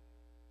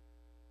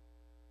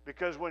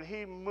 Because when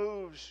he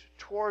moves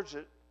towards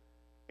it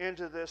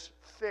into this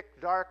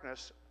thick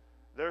darkness,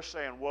 they're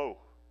saying, whoa,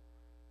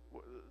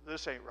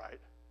 this ain't right.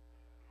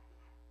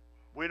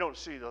 We don't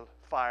see the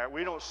fire.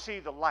 We don't see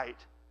the light.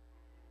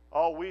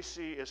 All we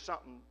see is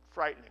something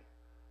frightening,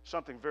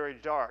 something very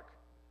dark.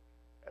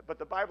 But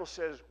the Bible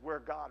says where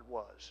God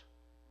was.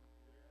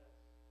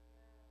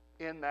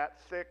 In that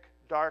thick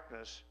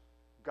darkness,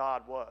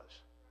 God was.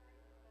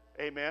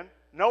 Amen?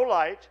 No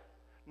light,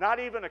 not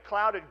even a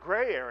clouded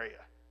gray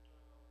area.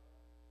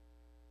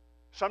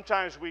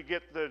 Sometimes we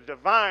get the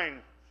divine,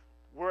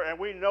 and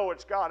we know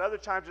it's God. Other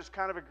times it's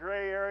kind of a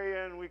gray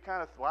area, and we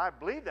kind of, well, I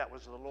believe that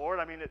was the Lord.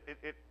 I mean,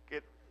 it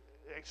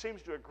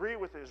seems to agree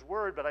with His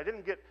Word, but I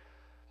didn't get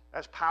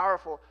as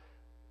powerful.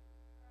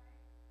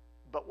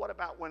 But what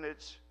about when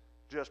it's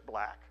just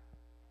black?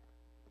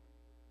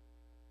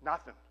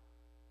 Nothing.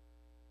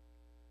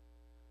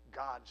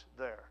 God's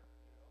there.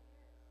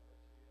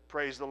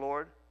 Praise the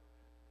Lord.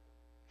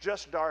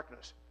 Just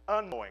darkness,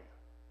 unknowing.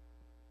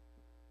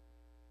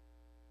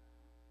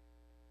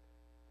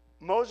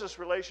 Moses'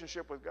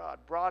 relationship with God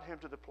brought him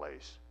to the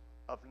place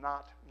of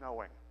not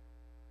knowing.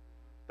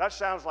 That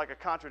sounds like a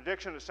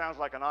contradiction. It sounds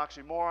like an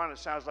oxymoron. It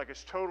sounds like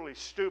it's totally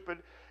stupid.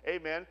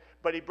 Amen.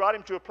 But he brought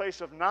him to a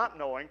place of not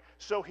knowing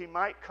so he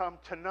might come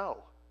to know.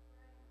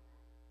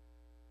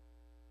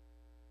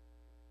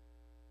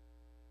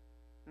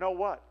 Know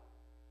what?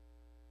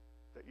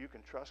 That you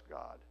can trust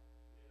God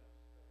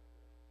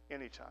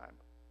anytime,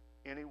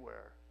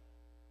 anywhere,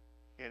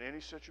 in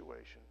any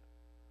situation,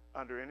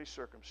 under any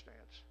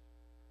circumstance.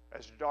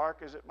 As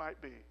dark as it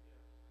might be,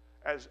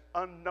 as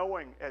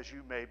unknowing as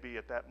you may be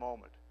at that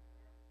moment,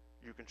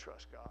 you can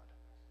trust God.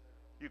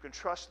 You can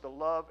trust the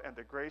love and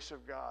the grace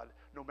of God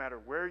no matter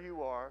where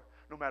you are,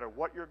 no matter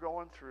what you're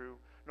going through,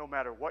 no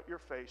matter what you're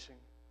facing,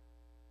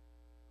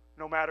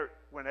 no matter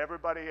when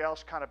everybody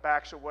else kind of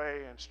backs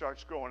away and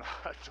starts going,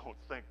 I don't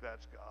think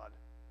that's God.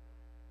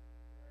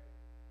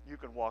 You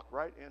can walk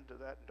right into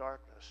that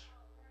darkness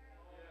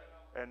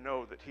and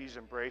know that He's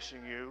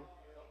embracing you,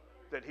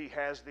 that He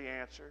has the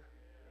answer.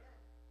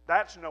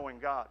 That's knowing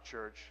God,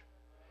 church.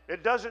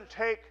 It doesn't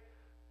take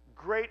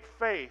great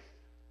faith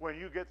when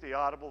you get the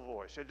audible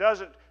voice. It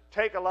doesn't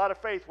take a lot of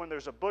faith when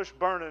there's a bush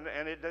burning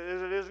and it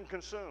isn't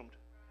consumed.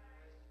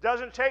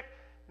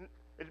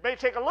 It may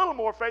take a little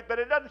more faith, but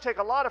it doesn't take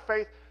a lot of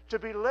faith to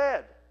be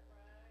led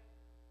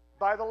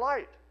by the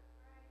light,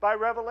 by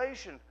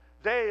revelation,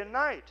 day and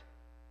night.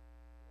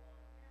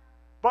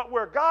 But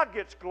where God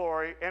gets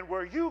glory and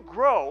where you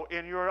grow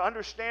in your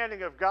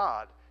understanding of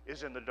God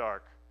is in the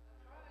dark.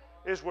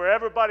 Is where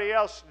everybody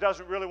else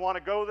doesn't really want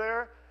to go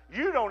there.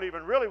 You don't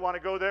even really want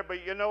to go there,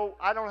 but you know,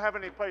 I don't have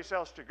any place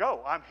else to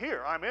go. I'm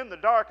here. I'm in the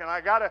dark, and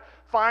I got to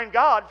find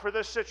God for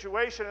this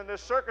situation and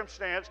this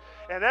circumstance.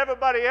 And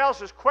everybody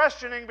else is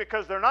questioning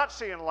because they're not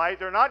seeing light.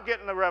 They're not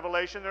getting the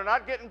revelation. They're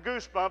not getting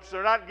goosebumps.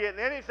 They're not getting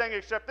anything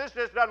except this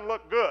just doesn't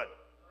look good.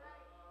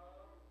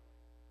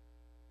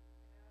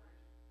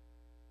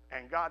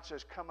 And God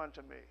says, come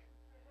unto me,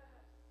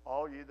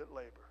 all ye that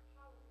labor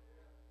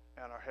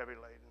and are heavy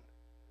laden,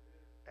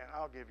 and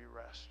I'll give you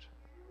rest.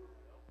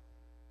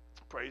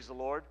 Praise the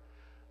Lord.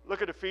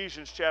 Look at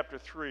Ephesians chapter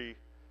 3,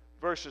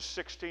 verses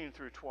 16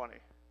 through 20.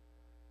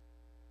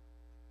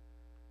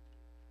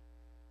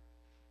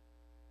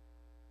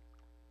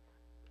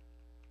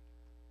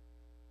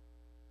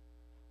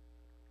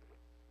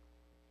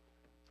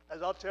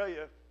 As I'll tell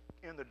you,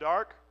 in the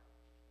dark,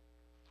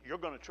 you're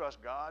going to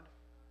trust God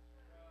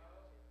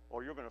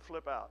or you're going to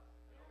flip out.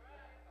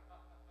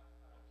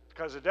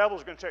 Because the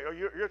devil's going to tell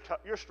you, oh,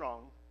 you're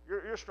strong.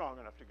 You're strong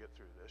enough to get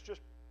through this.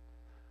 Just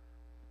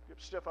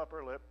stiff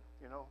upper lip,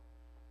 you know.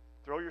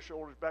 Throw your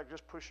shoulders back.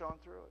 Just push on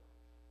through it.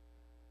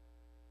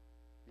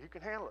 You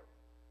can handle it.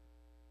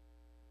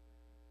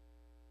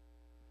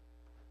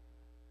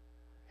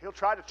 He'll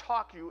try to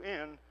talk you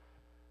in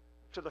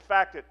to the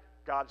fact that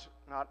God's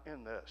not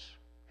in this.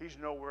 He's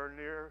nowhere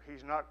near.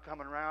 He's not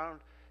coming around.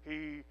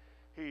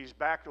 He's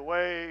backed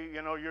away.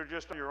 You know, you're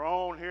just on your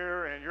own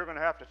here, and you're going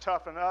to have to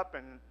toughen up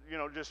and, you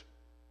know, just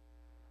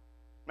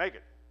make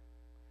it.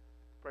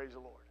 Praise the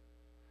Lord.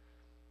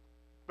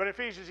 But in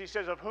Ephesians, he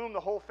says, of whom the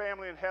whole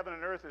family in heaven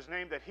and earth is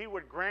named, that he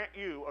would grant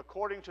you,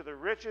 according to the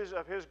riches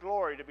of his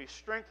glory, to be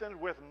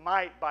strengthened with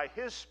might by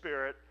his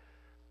Spirit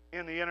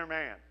in the inner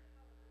man.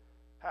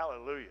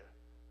 Hallelujah.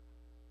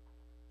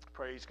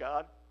 Praise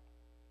God.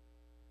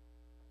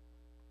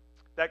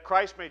 That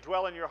Christ may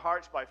dwell in your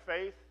hearts by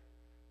faith,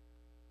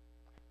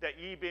 that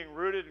ye being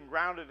rooted and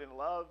grounded in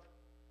love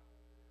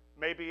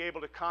may be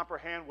able to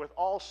comprehend with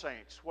all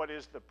saints what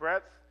is the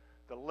breadth,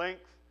 the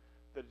length,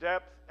 the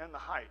depth, and the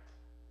height,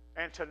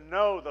 and to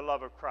know the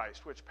love of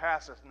Christ, which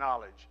passeth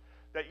knowledge,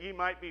 that ye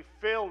might be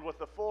filled with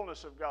the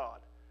fullness of God.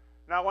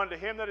 Now unto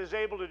him that is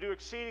able to do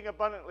exceeding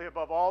abundantly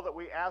above all that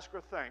we ask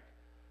or think,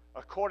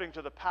 according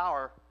to the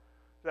power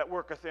that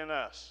worketh in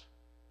us.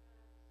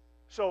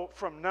 So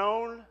from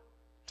known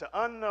to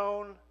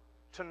unknown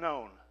to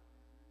known.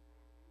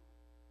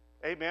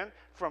 Amen?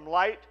 From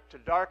light to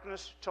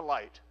darkness to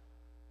light.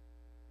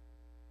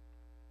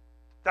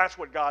 That's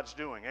what God's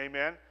doing.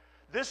 Amen?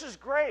 This is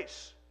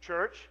grace,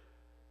 church.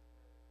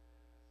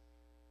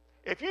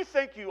 If you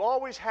think you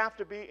always have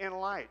to be in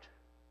light,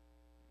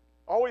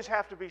 always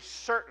have to be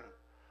certain,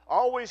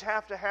 always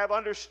have to have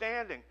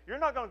understanding, you're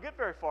not going to get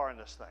very far in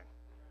this thing.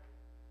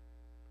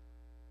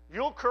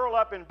 You'll curl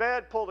up in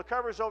bed, pull the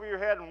covers over your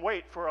head, and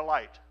wait for a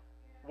light.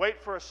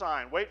 Wait for a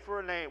sign. Wait for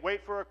a name.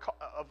 Wait for a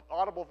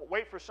audible.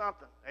 Wait for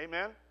something.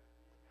 Amen?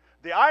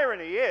 The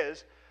irony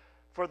is,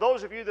 for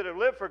those of you that have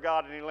lived for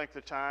God any length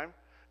of time,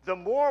 the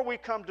more we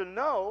come to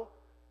know,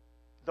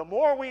 the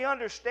more we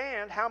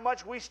understand how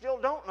much we still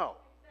don't know.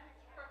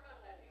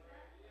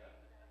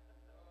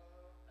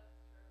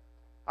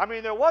 I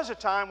mean, there was a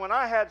time when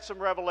I had some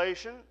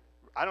revelation.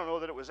 I don't know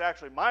that it was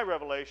actually my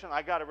revelation.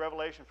 I got a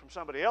revelation from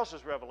somebody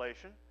else's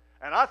revelation.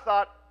 And I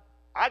thought,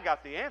 I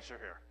got the answer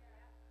here.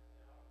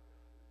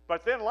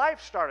 But then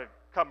life started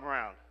coming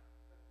around.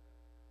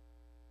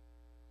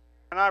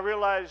 And I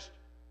realized,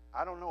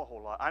 I don't know a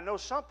whole lot. I know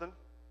something.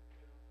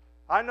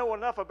 I know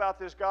enough about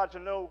this God to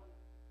know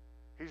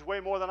He's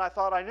way more than I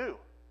thought I knew.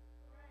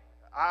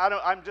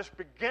 I'm just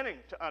beginning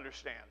to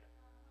understand.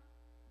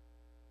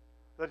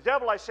 The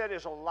devil, I said,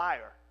 is a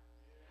liar.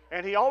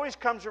 And he always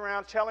comes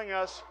around telling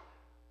us,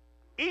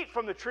 eat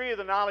from the tree of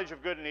the knowledge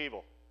of good and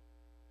evil.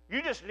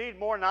 You just need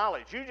more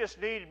knowledge. You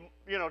just need,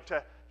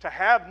 to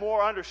have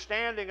more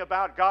understanding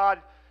about God,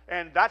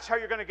 and that's how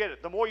you're going to get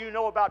it. The more you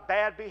know about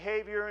bad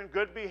behavior and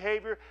good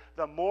behavior,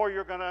 the more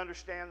you're going to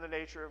understand the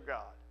nature of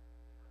God.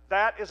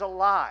 That is a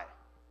lie.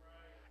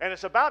 And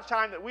it's about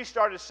time that we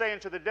started saying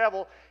to the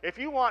devil, if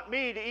you want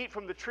me to eat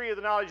from the tree of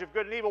the knowledge of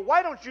good and evil,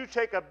 why don't you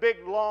take a big,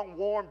 long,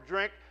 warm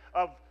drink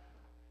of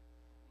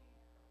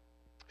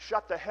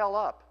shut the hell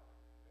up?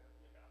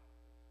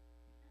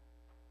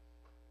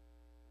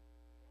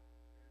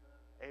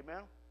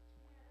 Amen?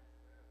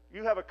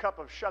 You have a cup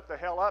of shut the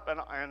hell up,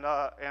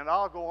 and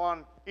I'll go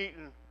on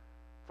eating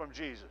from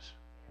Jesus.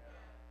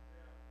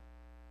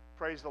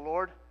 Praise the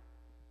Lord.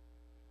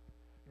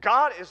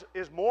 God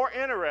is more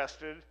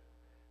interested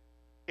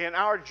in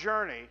our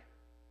journey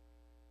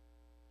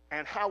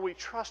and how we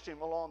trust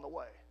Him along the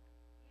way.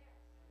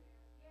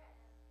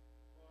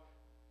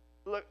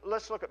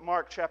 Let's look at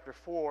Mark chapter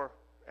 4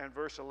 and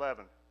verse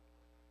 11.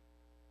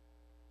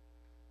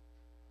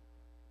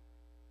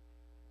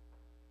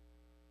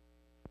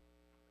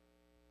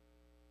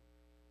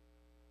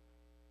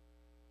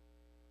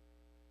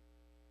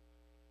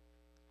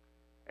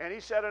 And he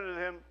said unto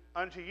them,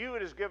 unto you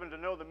it is given to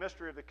know the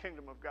mystery of the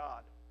kingdom of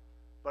God.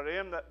 But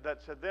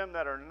to them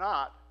that are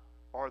not,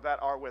 or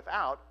that are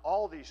without,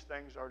 all these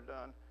things are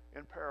done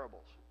in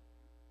parables.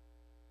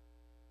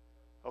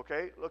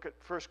 Okay, look at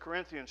 1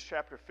 Corinthians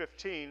chapter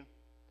 15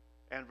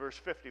 and verse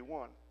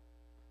 51.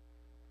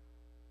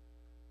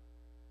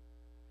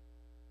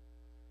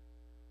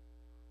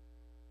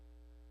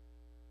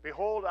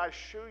 Behold, I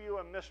shew you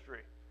a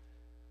mystery.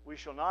 We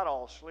shall not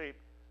all sleep,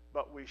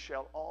 but we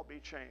shall all be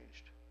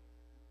changed.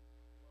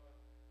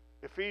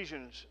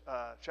 Ephesians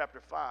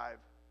chapter 5,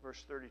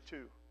 verse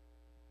 32.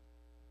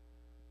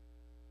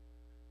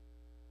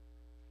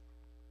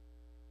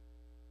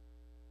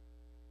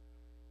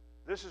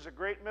 This is a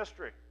great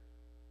mystery,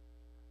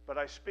 but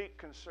I speak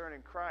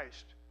concerning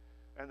Christ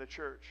and the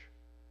church.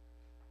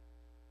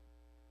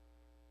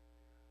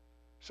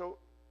 So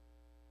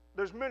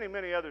there's many,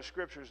 many other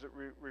scriptures that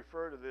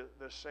refer to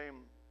this same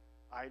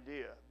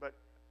idea. But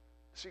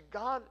see,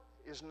 God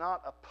is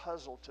not a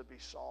puzzle to be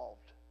solved.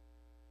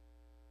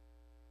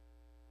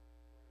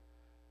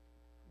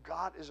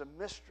 God is a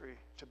mystery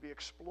to be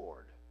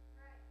explored.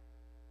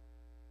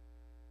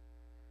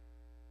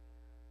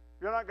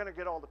 You're not going to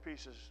get all the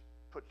pieces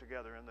put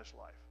together in this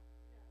life.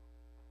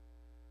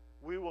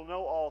 We will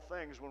know all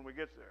things when we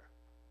get there.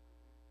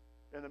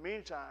 In the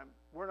meantime,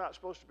 we're not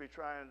supposed to be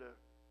trying to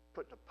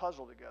put the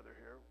puzzle together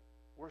here.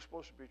 We're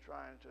supposed to be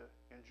trying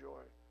to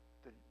enjoy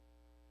the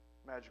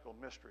magical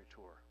mystery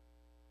tour.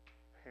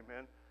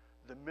 Amen.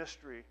 The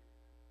mystery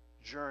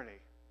journey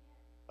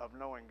of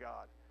knowing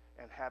God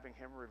and having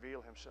Him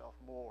reveal Himself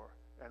more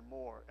and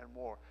more and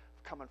more,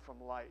 coming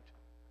from light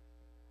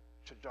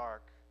to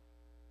dark.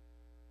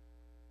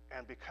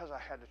 And because I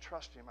had to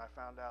trust Him, I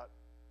found out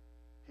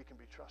He can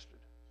be trusted.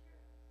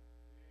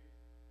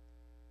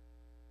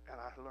 And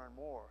I learned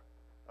more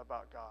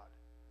about God.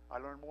 I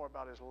learned more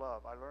about His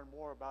love. I learned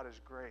more about His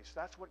grace.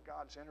 That's what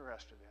God's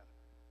interested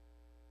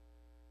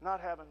in. Not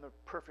having the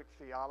perfect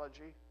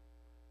theology,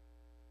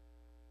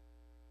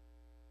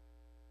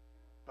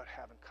 but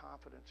having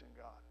confidence in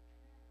God.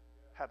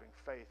 having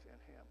faith in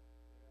Him.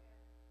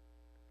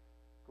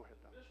 Go ahead,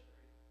 Don. The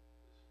mystery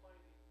is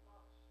finding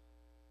us.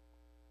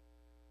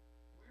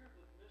 We're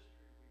the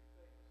mystery we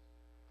face.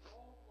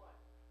 All of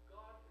life,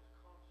 God is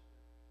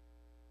constant.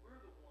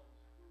 We're the ones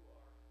who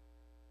are.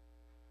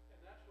 And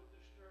that's what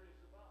this journey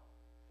is about.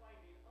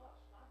 Finding us,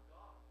 not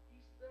God.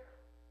 He's there.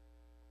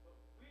 But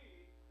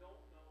we don't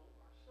know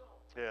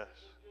ourselves. Yes.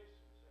 That's what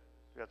Jason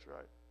said. That's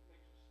right.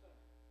 Makes us think.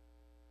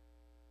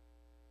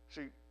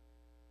 See,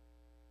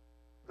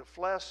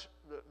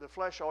 the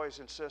flesh always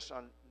insists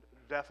on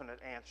definite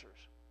answers.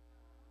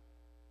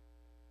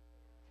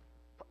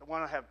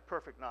 Want to have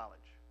perfect knowledge.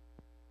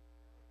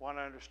 Want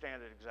to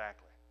understand it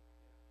exactly.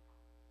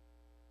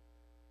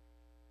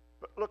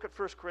 But look at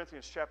 1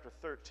 Corinthians chapter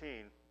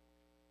 13,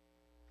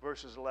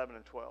 verses 11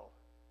 and 12.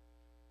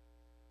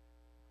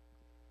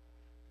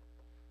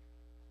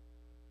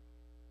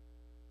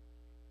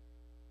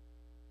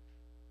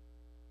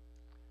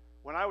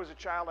 When I was a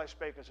child, I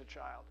spake as a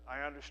child.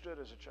 I understood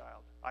as a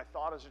child. I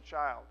thought as a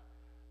child.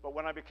 But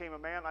when I became a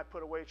man, I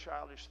put away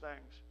childish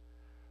things.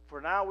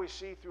 For now we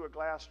see through a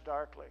glass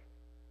darkly,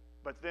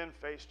 but then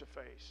face to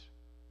face.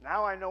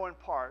 Now I know in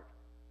part,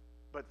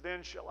 but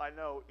then shall I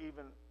know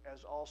even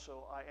as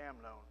also I am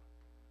known.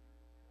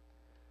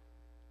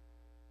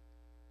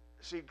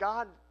 See,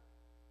 God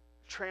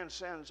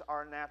transcends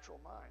our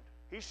natural mind.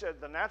 He said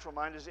the natural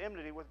mind is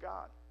enmity with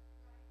God.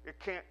 It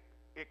can't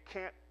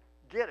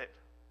get it.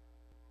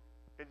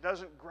 It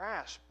doesn't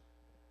grasp,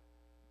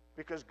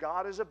 because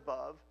God is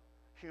above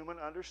human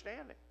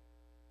understanding.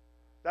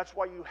 That's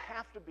why you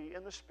have to be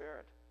in the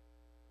Spirit.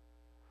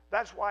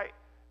 That's why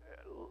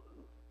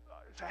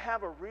to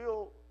have a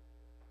real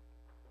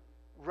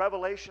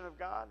revelation of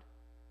God,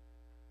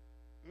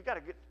 you got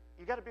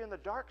to be in the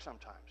dark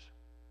sometimes.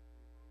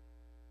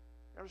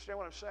 You understand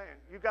what I'm saying?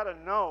 You got to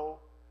know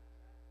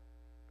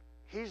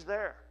He's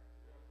there.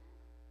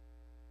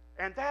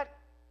 And that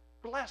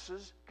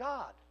blesses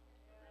God.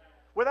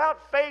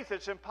 Without faith,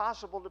 it's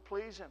impossible to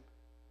please Him.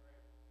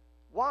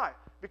 Why?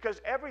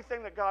 Because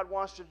everything that God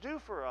wants to do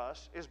for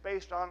us is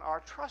based on our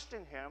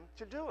trusting Him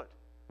to do it.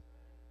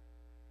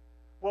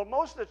 Well,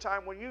 most of the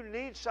time when you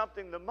need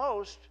something the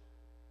most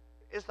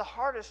is the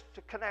hardest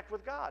to connect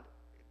with God.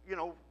 You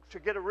know, to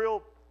get a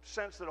real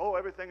sense that, oh,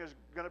 everything is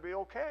going to be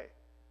okay.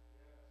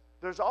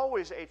 There's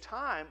always a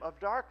time of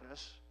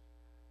darkness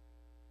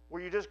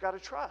where you just got to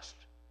trust.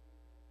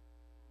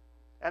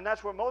 And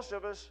that's where most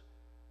of us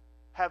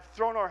have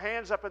thrown our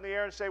hands up in the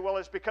air and say, well,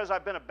 it's because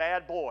I've been a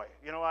bad boy.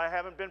 You know, I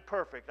haven't been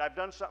perfect. I've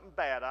done something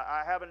bad.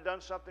 I haven't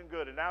done something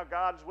good. And now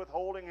God is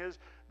withholding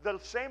the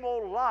same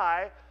old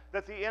lie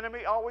that the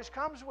enemy always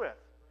comes with.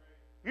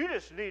 You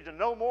just need to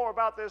know more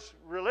about this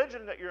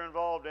religion that you're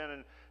involved in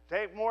and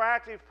take more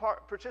active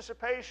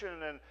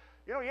participation. And,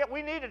 you know,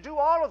 we need to do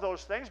all of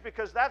those things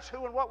because that's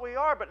who and what we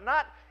are, but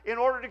not in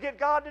order to get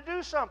God to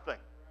do something.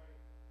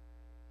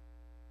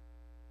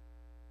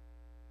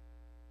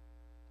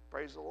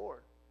 Praise the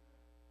Lord.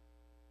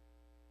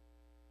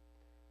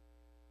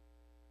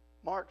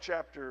 Mark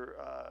chapter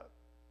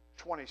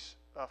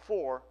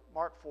 4,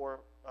 Mark 4,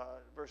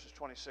 verses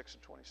 26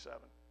 and 27.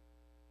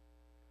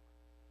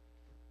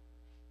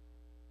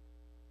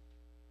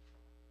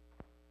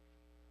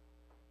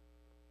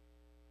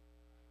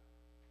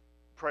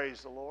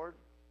 Praise the Lord.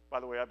 By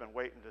the way, I've been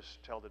waiting to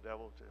tell the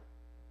devil to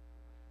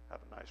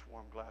have a nice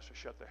warm glass or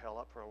shut the hell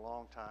up for a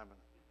long time,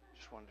 and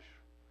just wanted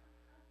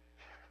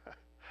to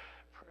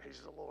praise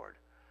the Lord.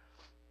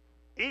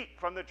 Eat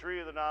from the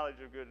tree of the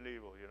knowledge of good and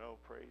evil, you know,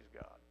 praise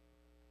God.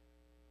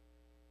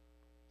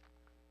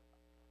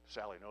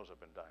 Sally knows I've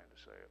been dying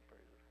to say it.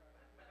 Praise it.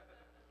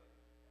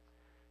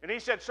 And he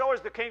said, so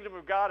is the kingdom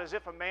of God as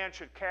if a man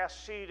should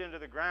cast seed into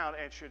the ground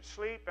and should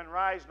sleep and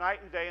rise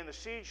night and day, and the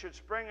seed should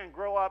spring and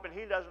grow up, and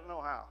he doesn't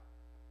know how.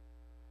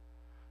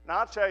 Now,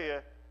 I'll tell you,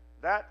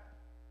 that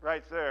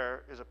right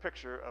there is a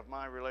picture of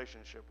my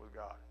relationship with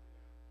God.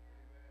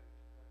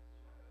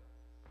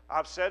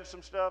 I've said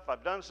some stuff,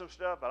 I've done some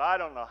stuff, but I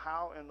don't know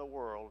how in the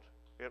world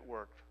it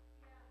worked.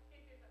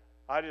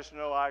 I just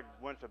know I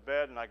went to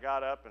bed and I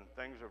got up and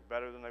things are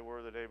better than they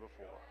were the day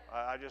before.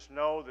 I just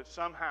know that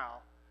somehow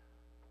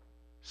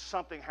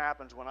something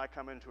happens when I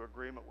come into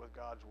agreement with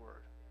God's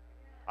Word.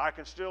 I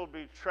can still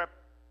be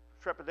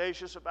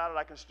trepidatious about it.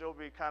 I can still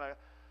be kind of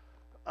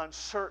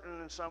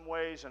uncertain in some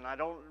ways, and I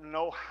don't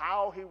know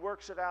how He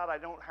works it out. I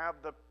don't have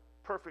the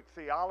perfect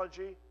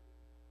theology.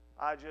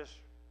 I just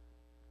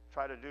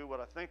try to do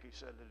what I think He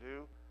said to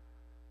do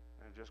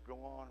and just go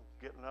on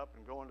getting up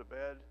and going to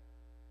bed,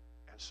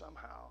 and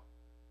somehow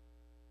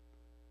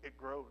it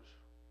grows.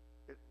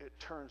 It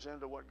turns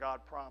into what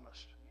God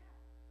promised.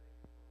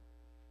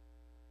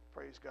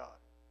 Praise God.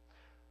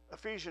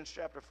 Ephesians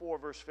chapter 4,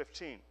 verse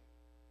 15.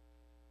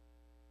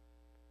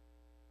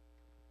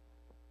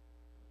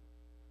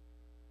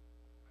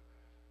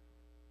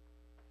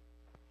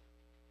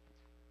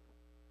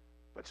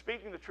 But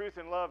speaking the truth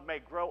in love may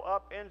grow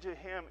up into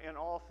Him in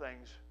all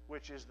things,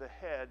 which is the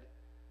head,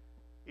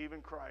 even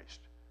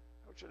Christ.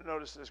 I want you to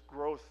notice this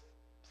growth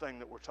thing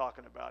that we're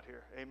talking about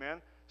here.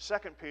 Amen? 2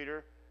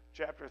 Peter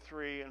chapter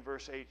 3 and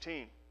verse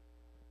 18.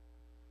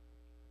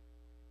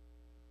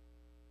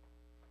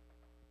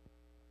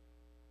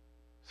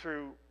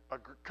 Through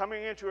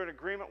coming into an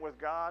agreement with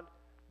God,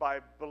 by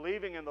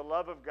believing in the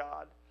love of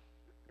God,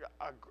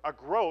 a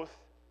growth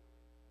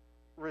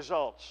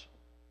results.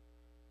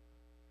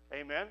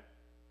 Amen?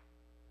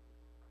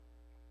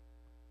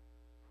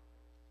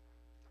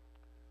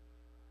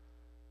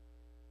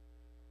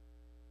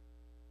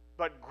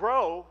 But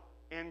grow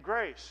in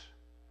grace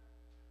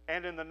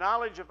and in the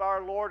knowledge of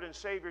our Lord and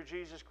Savior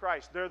Jesus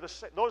Christ.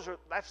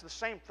 That's the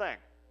same thing.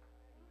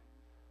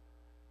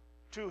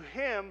 To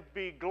Him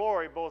be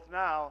glory both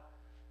now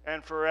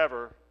and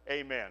forever.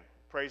 Amen.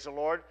 Praise the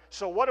Lord.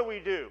 So what do we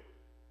do?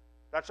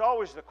 That's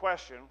always the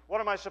question.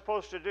 What am I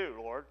supposed to do,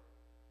 Lord?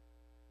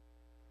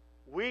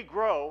 We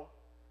grow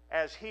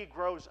as He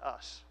grows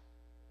us.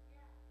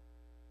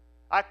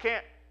 I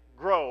can't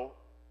grow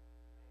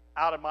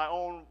out of my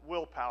own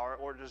willpower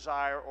or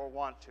desire or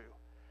want to.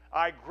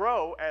 I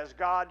grow as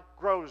God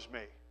grows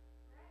me.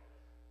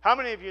 How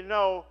many of you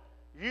know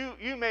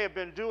you may have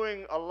been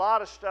doing a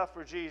lot of stuff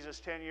for Jesus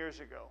 10 years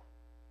ago,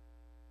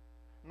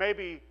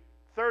 maybe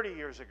 30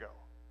 years ago,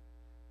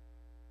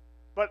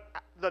 but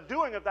the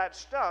doing of that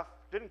stuff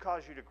didn't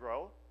cause you to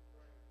grow?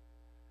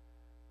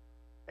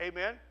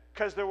 Amen?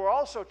 Because there were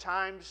also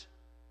times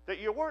that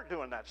you weren't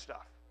doing that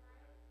stuff.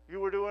 You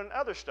were doing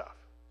other stuff.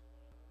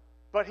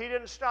 But He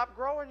didn't stop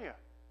growing you.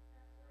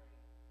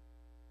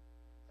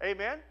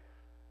 Amen?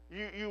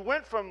 You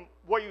went from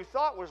what you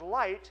thought was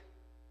light,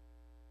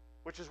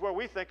 which is where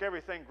we think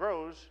everything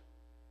grows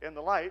in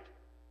the light.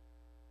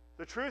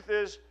 The truth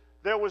is,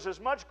 there was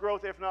as much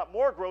growth, if not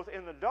more growth,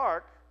 in the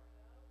dark.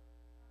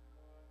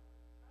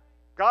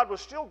 God was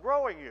still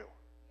growing you,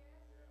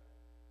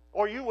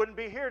 or you wouldn't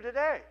be here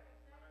today.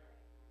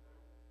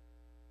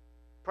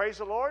 Praise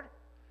the Lord.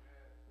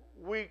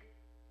 We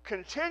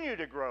continue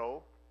to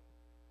grow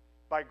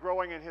by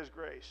growing in His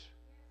grace,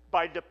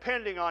 by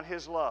depending on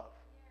His love,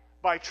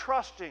 by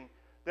trusting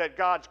that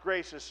God's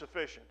grace is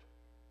sufficient,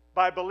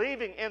 by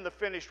believing in the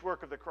finished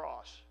work of the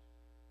cross.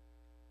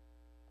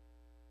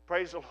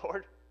 Praise the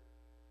Lord.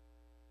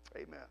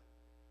 Amen.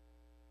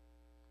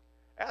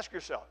 Ask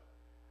yourself,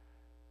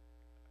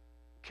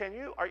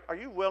 are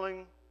you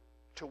willing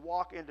to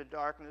walk into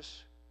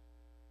darkness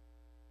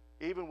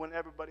even when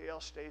everybody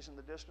else stays in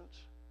the distance?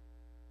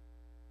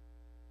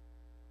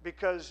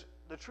 Because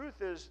the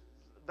truth is,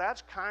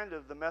 that's kind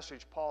of the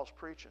message Paul's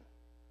preaching.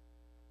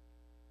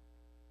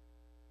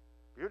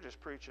 You're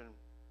just preaching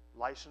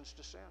license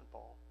to sin,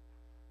 Paul.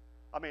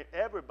 I mean,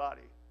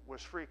 everybody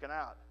was freaking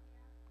out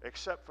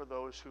except for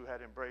those who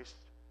had embraced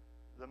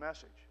the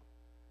message.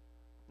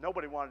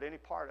 Nobody wanted any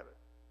part of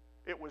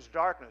it. It was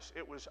darkness.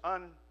 It was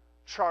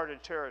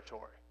uncharted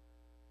territory.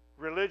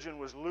 Religion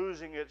was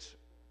losing its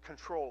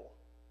control.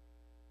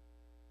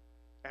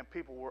 And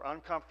people were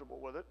uncomfortable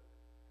with it,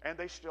 and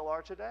they still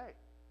are today.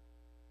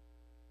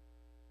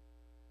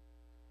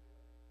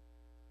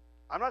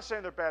 I'm not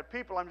saying they're bad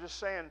people. I'm just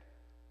saying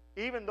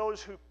even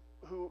those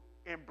who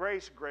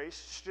embrace grace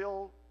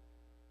still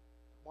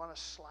want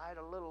to slide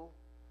a little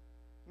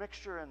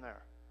mixture in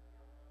there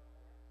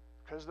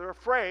because they're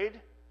afraid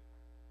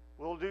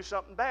we'll do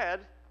something bad,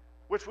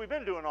 which we've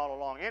been doing all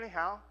along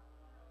anyhow,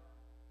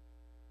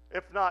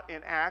 if not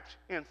in act,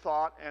 in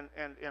thought,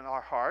 and in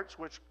our hearts,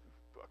 which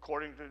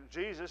according to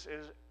Jesus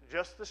is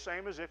just the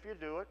same as if you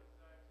do it.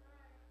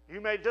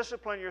 You may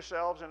discipline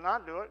yourselves and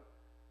not do it,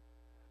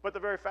 but the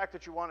very fact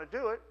that you want to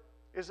do it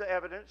is the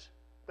evidence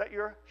that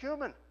you're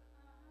human.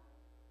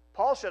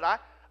 Paul said, I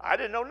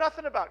didn't know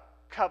nothing about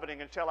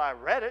coveting until I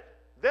read it.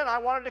 Then I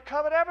wanted to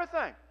covet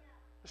everything.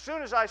 As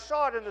soon as I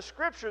saw it in the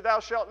Scripture, thou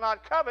shalt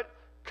not covet,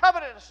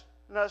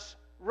 covetousness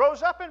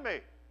rose up in me.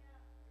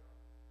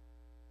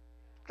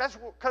 That's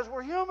because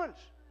we're humans.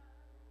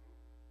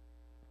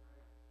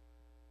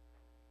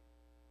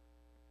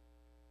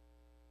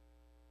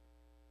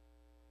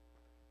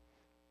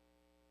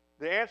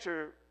 The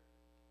answer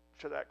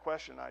to that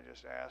question I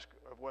just asked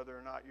of whether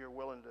or not you're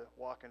willing to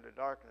walk into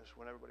darkness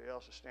when everybody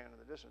else is standing in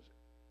the distance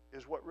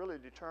is what really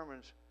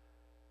determines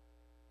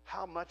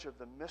how much of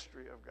the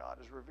mystery of God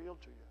is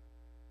revealed to you.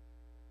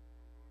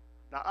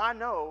 Now, I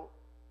know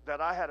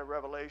that I had a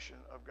revelation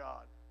of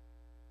God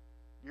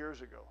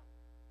years ago.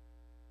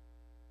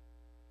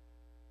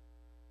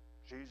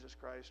 Jesus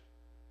Christ,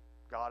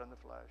 God in the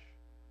flesh,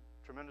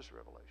 tremendous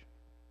revelation.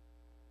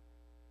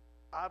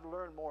 I've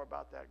learned more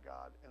about that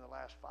God in the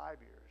last 5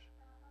 years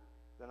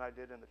than I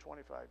did in the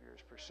 25 years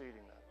preceding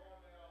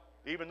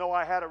that. Even though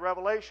I had a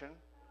revelation,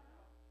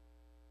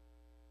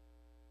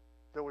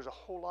 there was a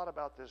whole lot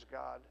about this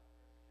God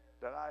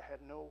that I had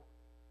no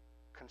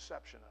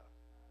conception of.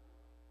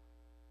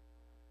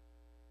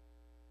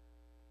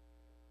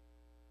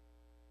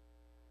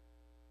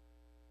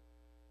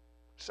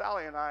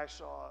 Sally and I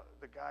saw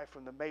the guy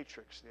from The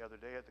Matrix the other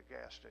day at the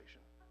gas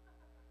station.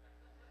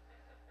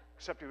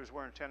 Except he was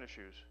wearing tennis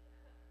shoes.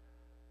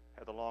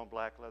 Had the long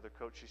black leather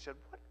coat. She said,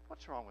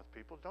 what's wrong with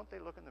people? Don't they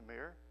look in the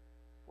mirror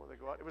before they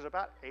go out? It was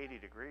about 80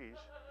 degrees.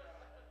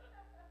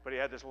 But he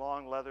had this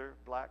long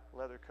black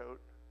leather coat.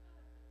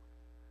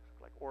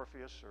 like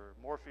Orpheus or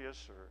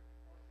Morpheus or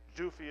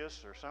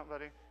Doofius or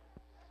somebody.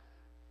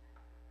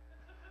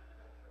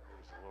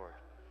 Praise the Lord.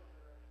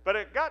 But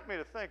it got me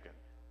to thinking.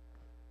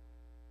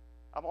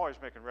 I'm always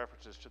making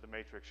references to the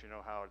Matrix, you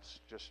know, how it's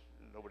just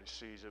nobody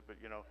sees it, but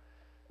you know.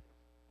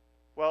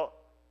 Well,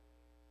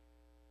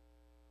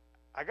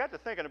 I got to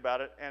thinking about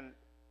it, and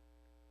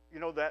you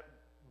know, that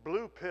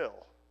blue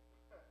pill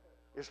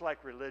is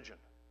like religion.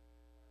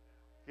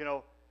 You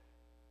know,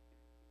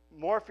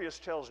 Morpheus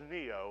tells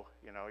Neo,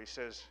 you know, he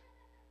says,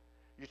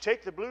 you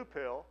take the blue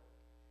pill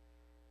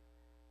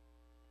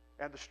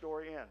and the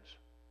story ends.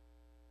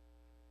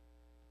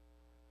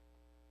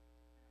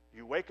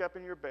 You wake up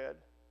in your bed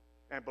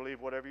and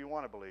believe whatever you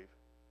want to believe.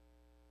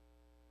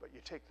 But you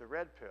take the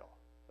red pill,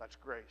 that's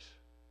grace.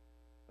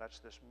 That's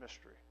this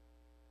mystery.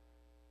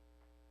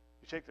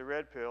 You take the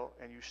red pill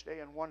and you stay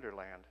in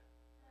Wonderland,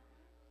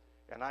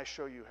 and I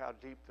show you how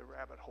deep the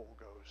rabbit hole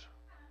goes.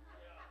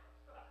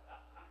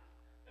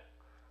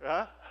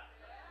 Huh?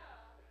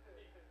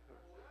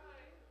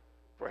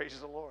 Praise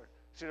the Lord.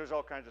 See, there's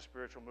all kinds of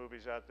spiritual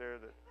movies out there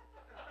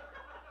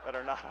that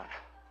are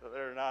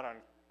not on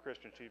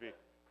Christian TV.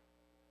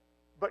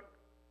 But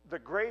the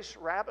grace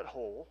rabbit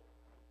hole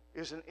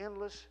is an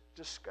endless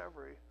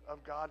discovery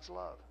of God's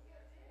love.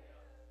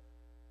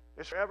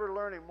 It's forever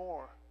learning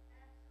more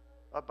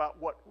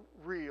about what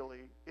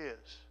really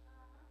is,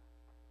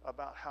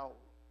 about how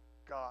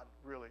God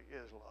really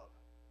is love.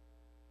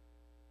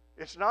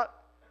 It's not,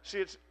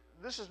 see,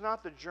 this is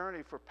not the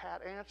journey for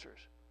pat answers,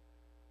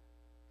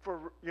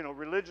 for, you know,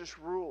 religious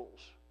rules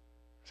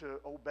to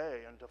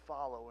obey and to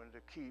follow and to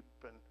keep.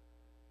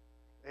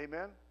 And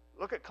amen?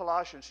 Look at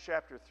Colossians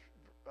chapter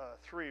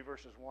 3,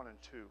 verses 1 and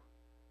 2.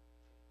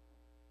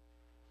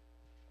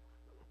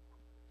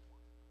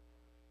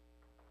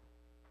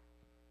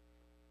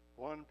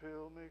 One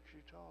pill makes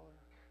you taller.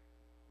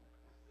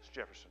 It's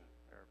Jefferson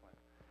airplane.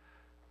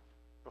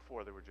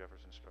 Before there were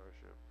Jefferson Starship.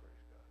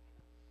 Praise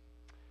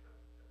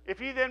God. If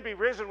ye then be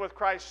risen with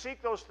Christ,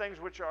 seek those things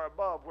which are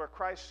above, where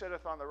Christ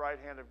sitteth on the right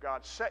hand of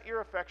God. Set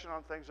your affection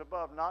on things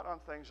above, not on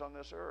things on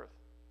this earth.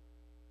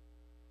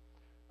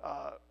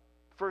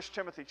 1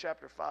 Timothy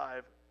chapter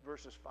 5,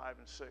 verses 5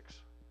 and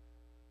 6.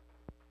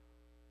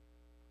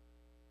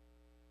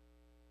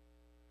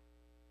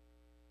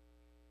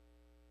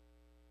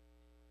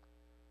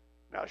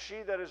 Now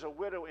she that is a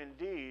widow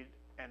indeed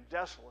and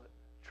desolate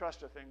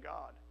trusteth in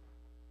God,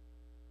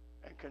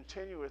 and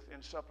continueth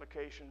in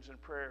supplications and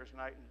prayers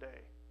night and day.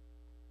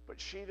 But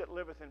she that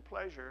liveth in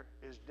pleasure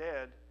is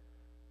dead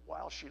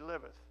while she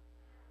liveth.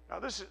 Now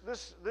this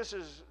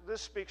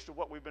speaks to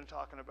what we've been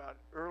talking about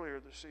earlier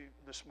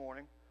this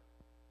morning,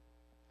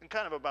 and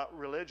kind of about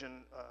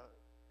religion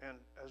and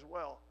as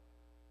well.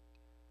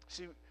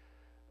 See,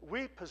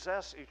 we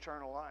possess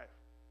eternal life.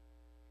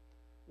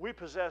 We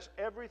possess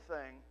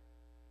everything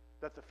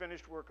that the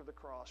finished work of the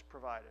cross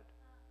provided.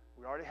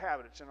 We already have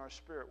it. It's in our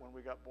spirit when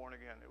we got born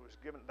again. It was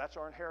given. That's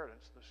our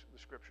inheritance, the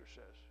Scripture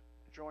says.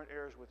 Joint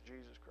heirs with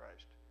Jesus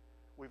Christ.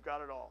 We've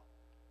got it all.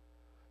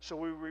 So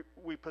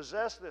we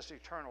possess this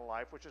eternal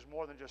life, which is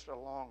more than just a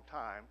long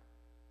time.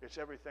 It's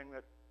everything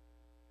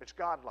it's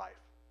God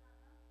life.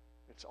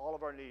 It's all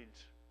of our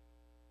needs,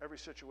 every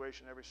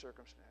situation, every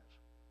circumstance.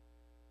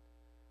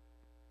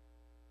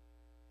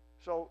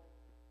 So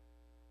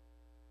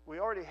we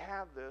already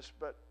have this,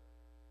 but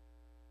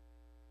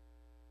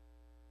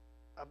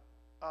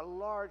a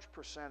large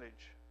percentage,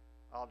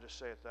 I'll just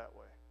say it that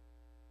way,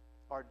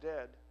 are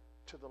dead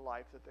to the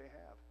life that they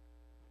have.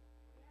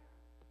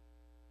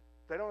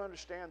 They don't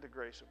understand the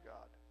grace of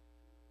God.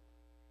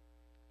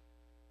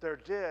 They're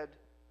dead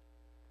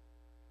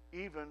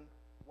even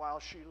while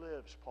she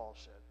lives, Paul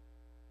said.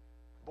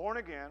 Born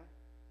again,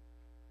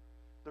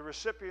 the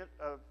recipient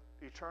of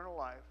eternal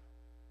life,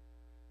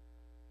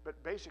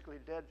 but basically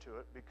dead to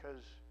it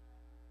because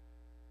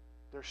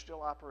they're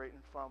still operating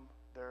from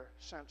their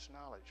sense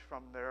knowledge,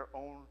 from their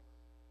own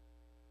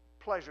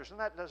pleasures. And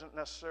that doesn't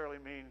necessarily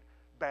mean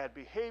bad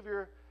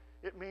behavior.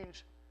 It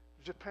means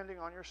depending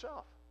on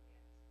yourself.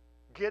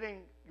 Getting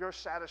your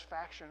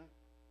satisfaction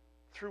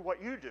through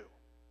what you do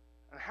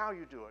and how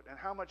you do it and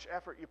how much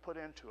effort you put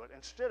into it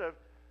instead of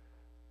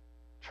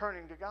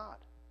turning to God.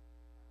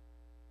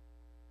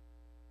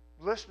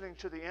 Listening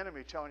to the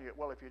enemy telling you,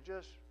 well, if you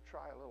just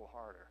try a little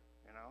harder,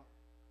 you know,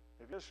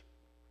 if you just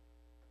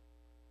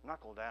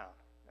knuckle down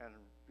and,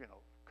 you know,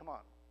 come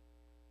on.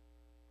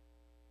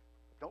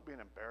 Don't be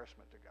an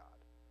embarrassment to God.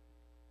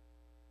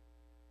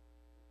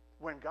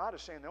 When God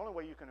is saying the only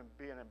way you can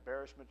be an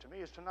embarrassment to me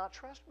is to not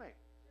trust me,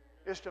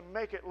 is to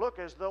make it look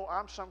as though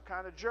I'm some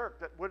kind of jerk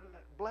that wouldn't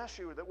bless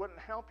you, that wouldn't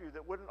help you,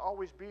 that wouldn't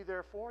always be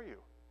there for you.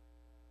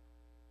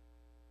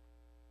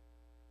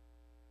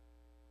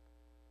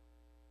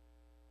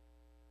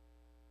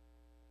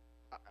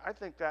 I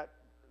think that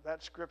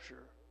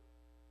scripture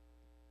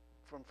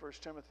from 1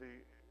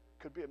 Timothy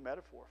could be a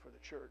metaphor for the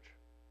church.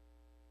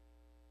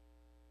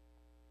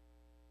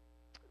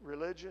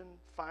 Religion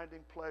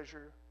finding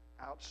pleasure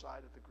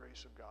outside of the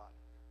grace of God.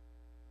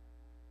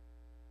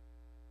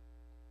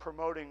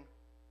 Promoting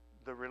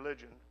the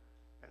religion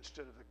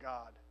instead of the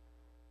God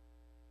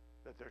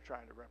that they're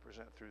trying to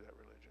represent through that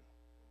religion.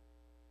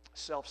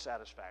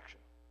 Self-satisfaction.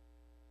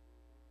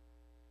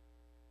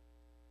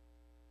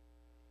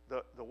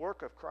 The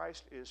work of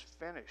Christ is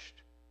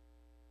finished,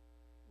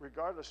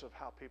 regardless of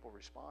how people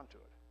respond to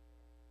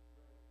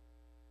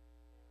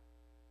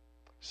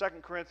it.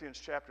 2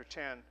 Corinthians chapter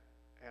 10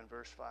 and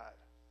verse 5.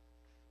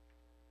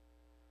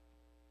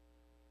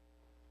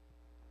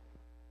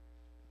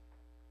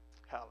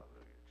 Hallelujah,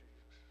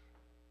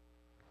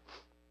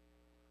 Jesus.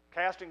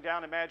 Casting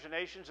down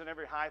imaginations and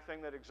every high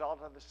thing that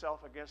exalteth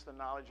itself against the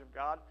knowledge of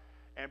God,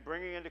 and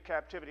bringing into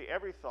captivity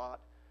every thought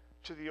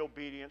to the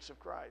obedience of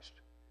Christ.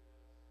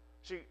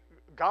 See,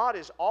 God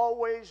is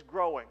always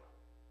growing.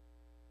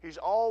 He's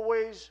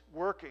always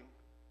working.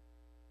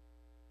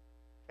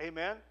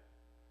 Amen?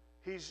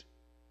 He's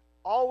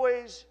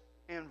always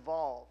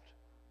involved.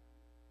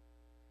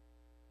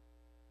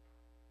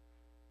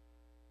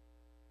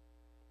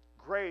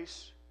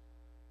 Grace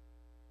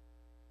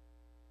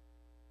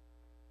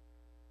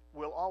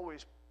will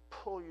always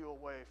pull you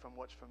away from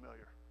what's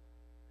familiar.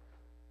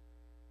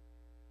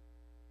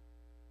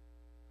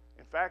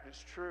 In fact,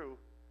 it's true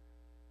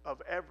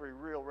of every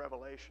real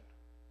revelation.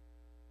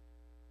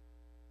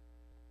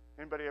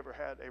 Anybody ever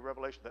had a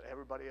revelation that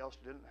everybody else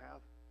didn't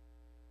have?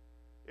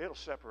 It'll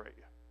separate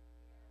you.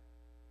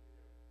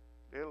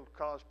 It'll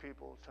cause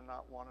people to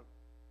not want to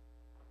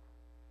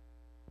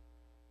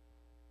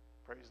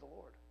praise the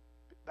Lord.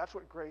 That's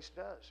what grace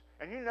does.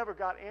 And you never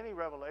got any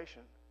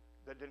revelation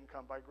that didn't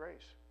come by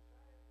grace,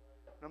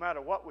 no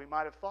matter what we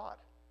might have thought.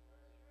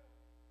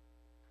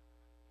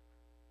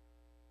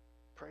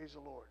 Praise the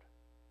Lord.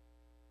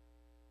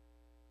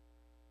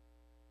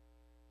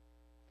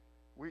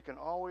 We can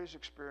always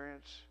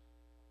experience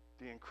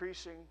the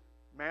increasing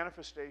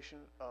manifestation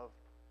of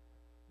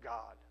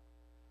God,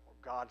 or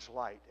God's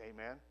light.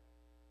 Amen?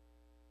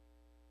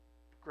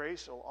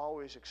 Grace will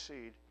always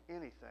exceed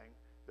anything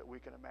that we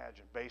can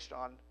imagine based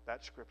on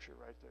that scripture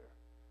right there.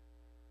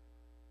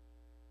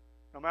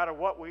 No matter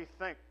what we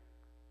think,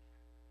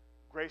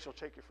 grace will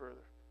take you further.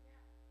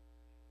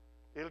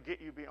 It'll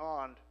get you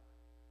beyond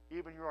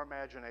even your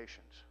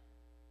imaginations,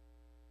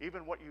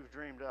 even what you've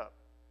dreamed up.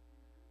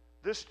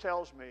 This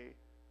tells me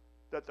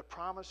that the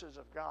promises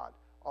of God,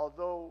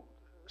 although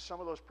some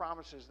of those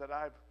promises that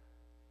I've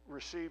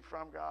received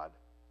from God,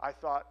 I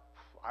thought,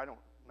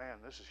 man,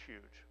 this is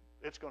huge.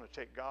 It's going to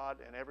take God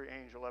and every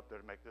angel up there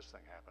to make this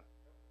thing happen.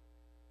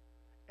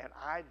 And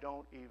I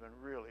don't even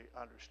really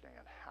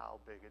understand how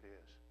big it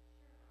is.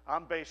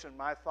 I'm basing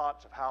my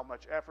thoughts of how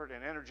much effort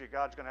and energy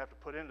God's going to have to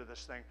put into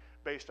this thing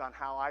based on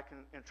how I can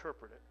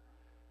interpret it.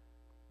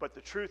 But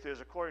the truth is,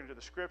 according to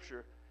the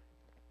Scripture,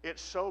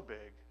 it's so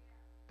big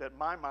that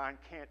my mind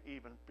can't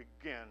even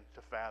begin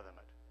to fathom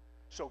it.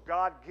 So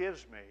God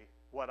gives me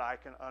what I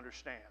can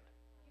understand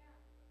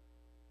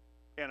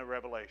in a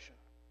revelation.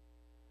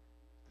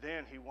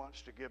 Then He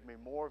wants to give me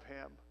more of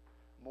Him,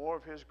 more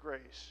of His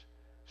grace,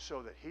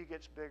 so that He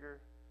gets bigger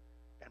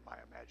and my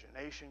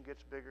imagination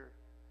gets bigger,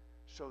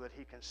 so that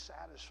He can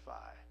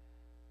satisfy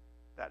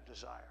that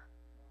desire.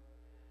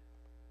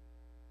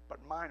 But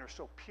mine are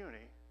so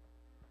puny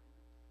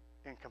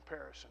in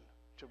comparison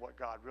to what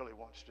God really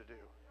wants to do.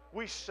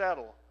 We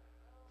settle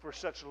for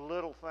such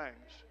little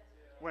things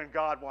when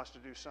God wants to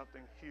do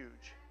something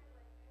huge,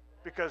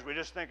 because we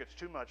just think it's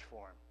too much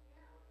for Him.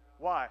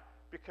 Why?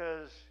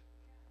 Because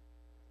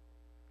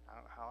I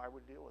don't know how I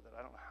would deal with it.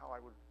 I don't know how I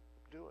would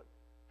do it.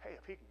 Hey,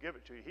 if He can give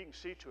it to you, He can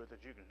see to it that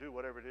you can do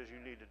whatever it is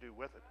you need to do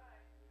with it.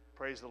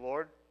 Praise the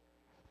Lord.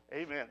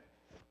 Amen.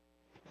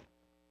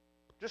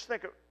 Just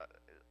think,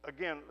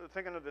 again,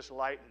 thinking of this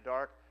light and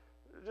dark,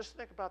 just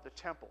think about the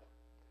temple.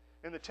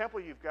 In the temple,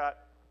 you've got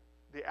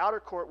the outer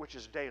court, which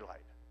is daylight.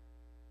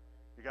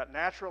 You got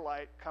natural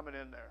light coming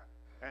in there,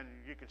 and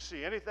you can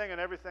see anything and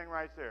everything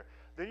right there.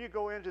 Then you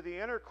go into the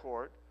inner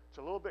court. It's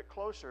a little bit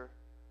closer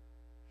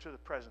to the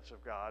presence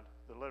of God,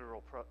 the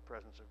literal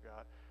presence of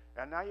God.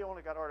 And now you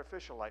only got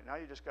artificial light. Now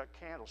you just got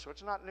candles. So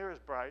it's not near as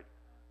bright,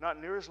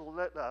 not near as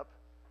lit up,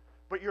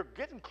 but you're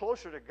getting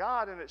closer to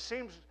God, and it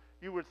seems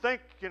you would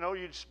think,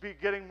 you'd be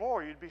getting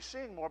more, you'd be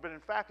seeing more, but in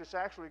fact it's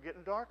actually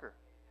getting darker.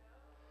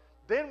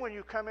 Then when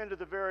you come into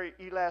the very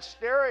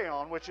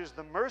elasterion, which is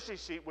the mercy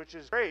seat, which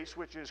is grace,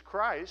 which is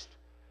Christ,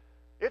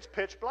 it's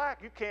pitch black.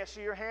 You can't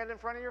see your hand in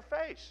front of your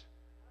face.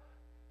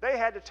 They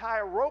had to tie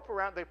a rope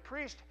around. The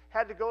priest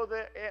had to go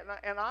there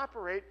and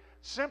operate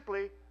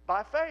simply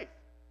by faith.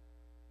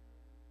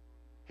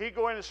 He'd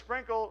go in and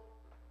sprinkle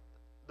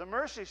the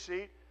mercy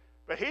seat,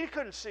 but he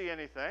couldn't see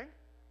anything.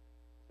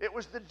 It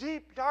was the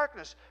deep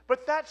darkness.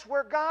 But that's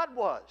where God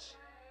was.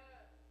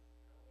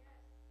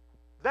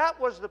 That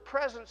was the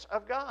presence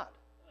of God.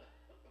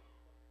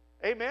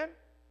 Amen?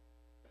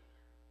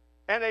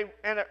 And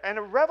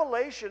a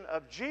revelation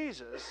of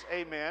Jesus,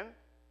 amen,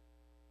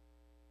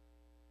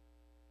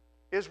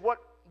 is what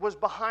was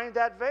behind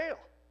that veil.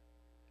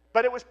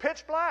 But it was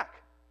pitch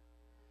black.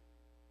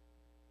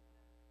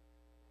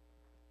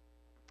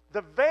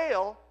 The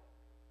veil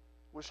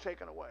was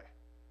taken away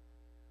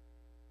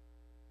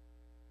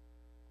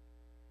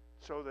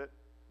so that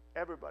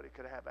everybody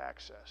could have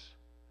access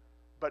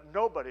But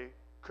nobody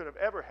could have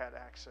ever had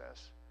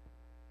access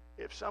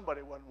if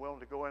somebody wasn't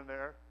willing to go in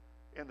there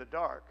in the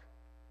dark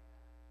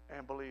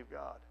and believe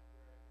God.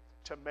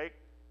 To make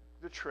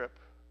the trip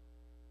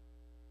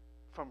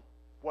from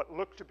what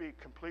looked to be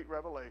complete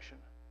revelation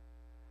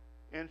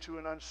into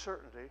an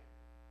uncertainty,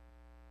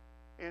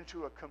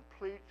 into a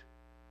complete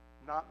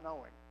not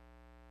knowing,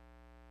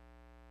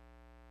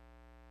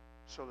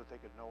 so that they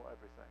could know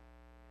everything.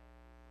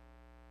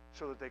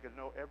 So that they could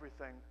know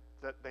everything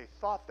that they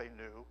thought they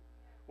knew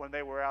when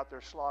they were out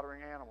there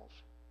slaughtering animals,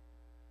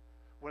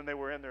 when they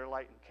were in there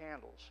lighting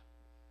candles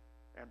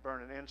and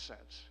burning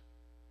incense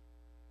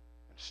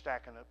and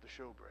stacking up the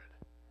showbread,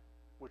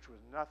 which was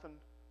nothing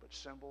but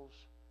symbols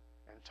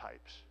and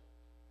types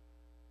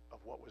of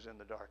what was in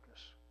the darkness.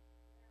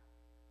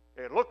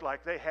 It looked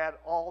like they had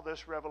all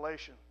this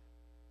revelation.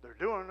 They're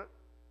doing it.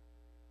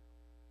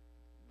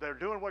 They're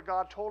doing what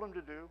God told them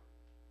to do.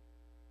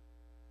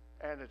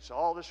 And it's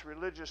all this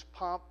religious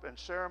pomp and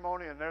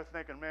ceremony, and they're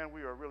thinking, man,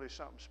 we are really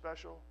something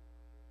special.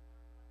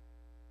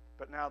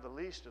 But now the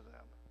least of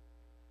them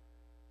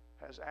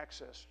has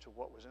access to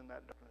what was in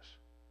that darkness.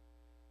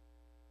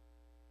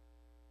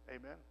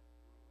 Amen.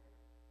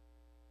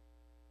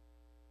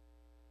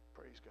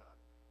 Praise God.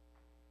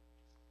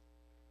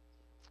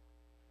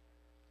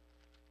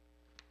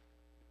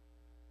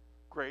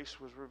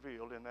 Grace was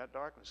revealed in that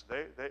darkness.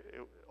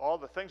 All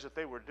the things that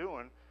they were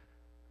doing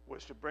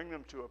was to bring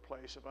them to a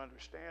place of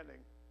understanding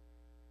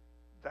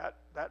that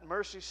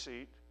mercy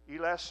seat,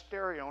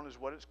 elasterion is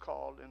what it's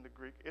called in the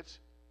Greek. It's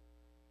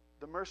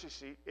the mercy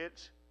seat.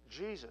 It's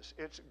Jesus.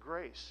 It's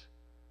grace.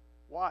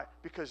 Why?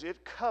 Because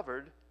it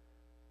covered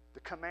the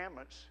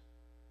commandments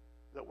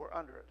that were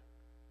under it,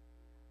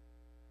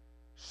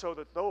 so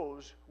that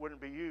those wouldn't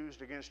be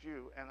used against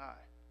you and I.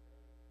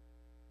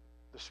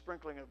 The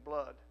sprinkling of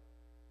blood,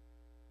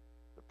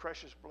 the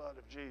precious blood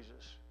of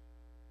Jesus,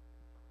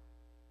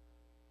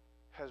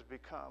 has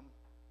become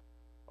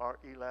our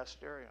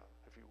elasterion,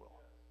 if you will,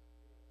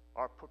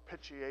 our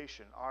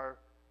propitiation, our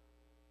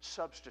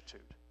substitute.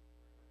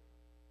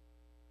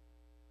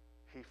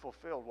 He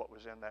fulfilled what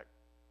was in that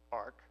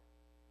ark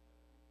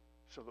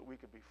so that we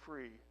could be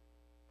free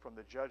from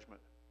the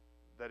judgment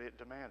that it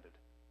demanded.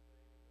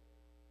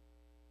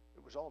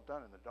 It was all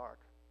done in the dark.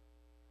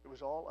 It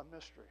was all a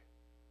mystery.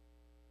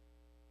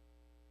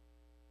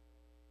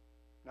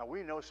 Now,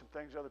 we know some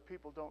things other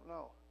people don't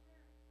know.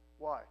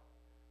 Why?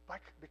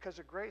 Because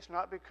of grace,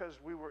 not because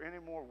we were any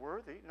more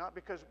worthy, not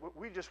because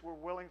we just were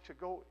willing to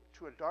go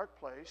to a dark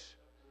place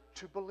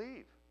to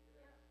believe.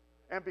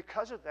 And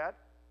because of that,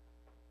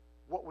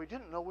 what we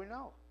didn't know, we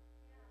know.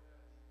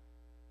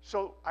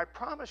 So I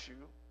promise you,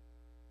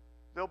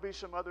 there'll be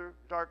some other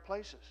dark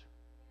places.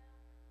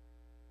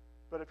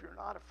 But if you're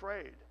not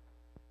afraid,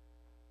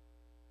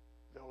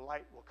 the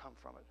light will come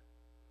from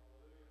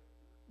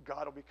it.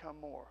 God will become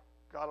more.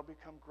 God will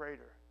become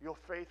greater. Your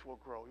faith will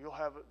grow. You'll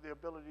have the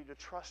ability to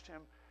trust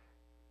Him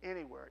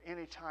anywhere,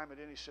 anytime, at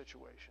any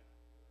situation.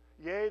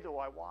 Yea, though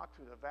I walk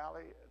through the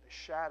valley of the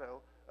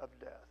shadow of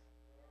death,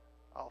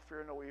 I'll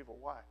fear no evil.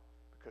 Why?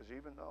 Because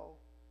even though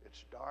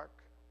it's dark,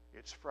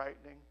 it's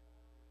frightening,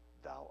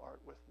 Thou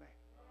art with me.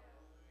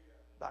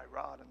 Thy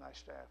rod and Thy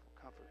staff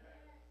will comfort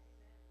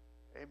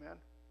me. Amen.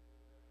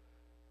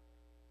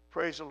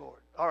 Praise the Lord.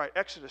 All right,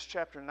 Exodus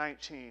chapter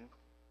 19,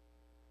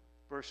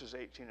 verses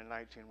 18 and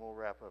 19. We'll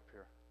wrap up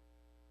here.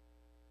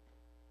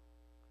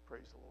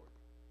 Praise the Lord.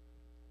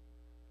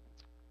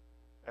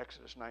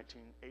 Exodus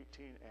 19, 18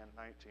 and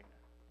 19.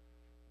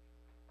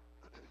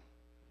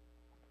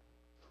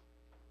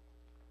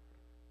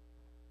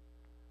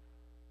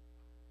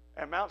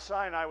 And Mount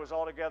Sinai was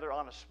altogether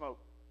on a smoke,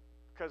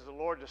 because the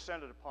Lord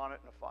descended upon it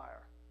in a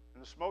fire.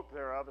 And the smoke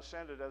thereof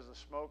ascended as the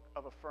smoke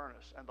of a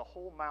furnace, and the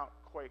whole mount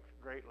quaked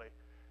greatly.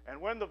 And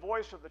when the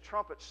voice of the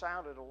trumpet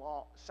sounded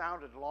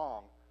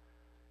long,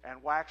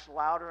 and waxed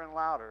louder and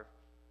louder,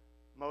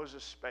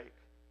 Moses spake,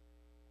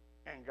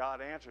 and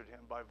God answered him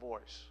by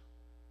voice.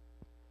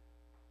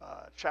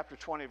 Chapter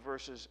 20,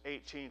 verses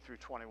 18 through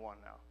 21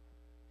 now.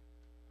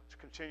 It's a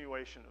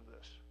continuation of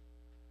this.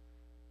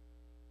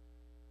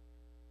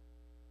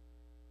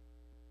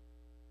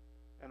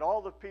 And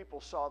all the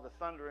people saw the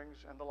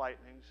thunderings and the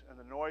lightnings and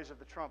the noise of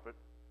the trumpet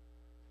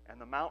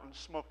and the mountain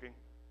smoking.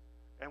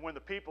 And when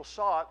the people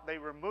saw it, they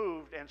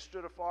removed and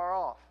stood afar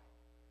off.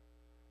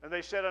 And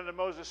they said unto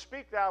Moses,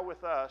 Speak thou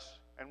with us,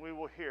 and we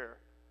will hear.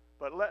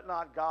 But let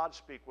not God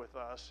speak with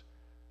us,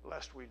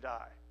 lest we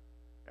die.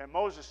 And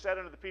Moses said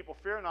unto the people,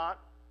 Fear not,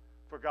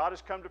 for God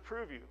has come to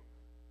prove you,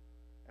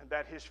 and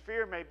that his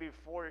fear may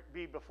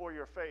be before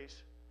your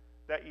face,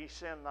 that ye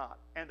sin not.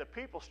 And the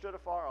people stood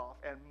afar off,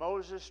 and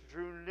Moses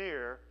drew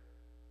near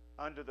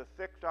unto the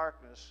thick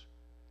darkness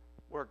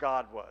where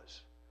God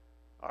was.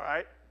 All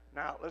right?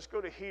 Now, let's go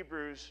to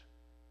Hebrews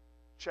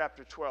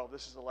chapter 12.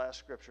 This is the last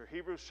scripture.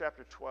 Hebrews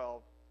chapter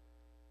 12,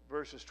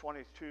 verses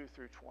 22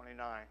 through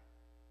 29.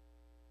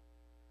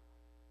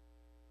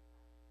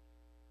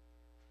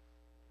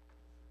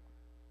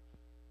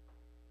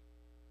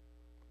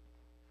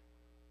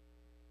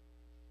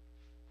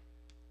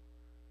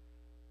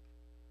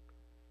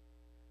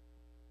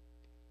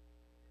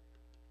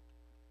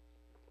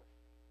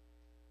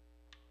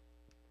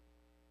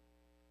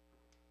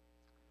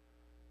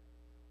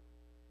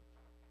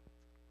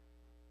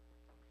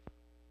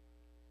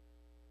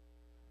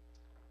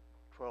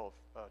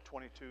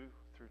 22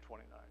 through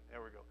 29.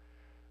 There we go.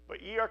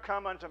 But ye are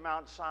come unto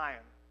Mount Zion,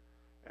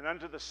 and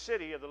unto the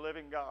city of the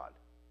living God,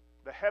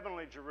 the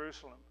heavenly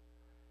Jerusalem,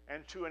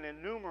 and to an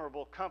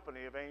innumerable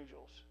company of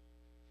angels,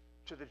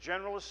 to the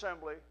general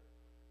assembly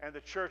and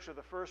the church of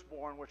the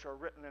firstborn which are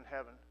written in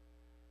heaven,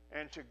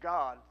 and to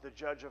God, the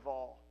judge of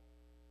all,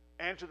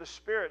 and to the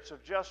spirits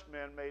of just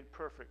men made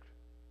perfect,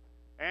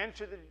 and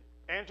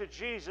to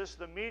Jesus,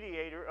 the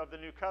mediator of the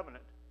new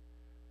covenant,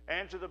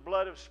 and to the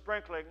blood of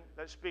sprinkling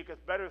that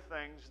speaketh better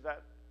things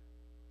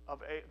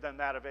than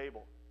that of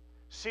Abel.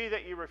 See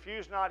that ye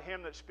refuse not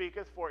him that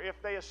speaketh, for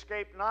if they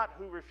escape not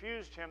who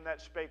refused him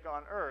that spake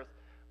on earth,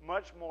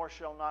 much more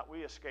shall not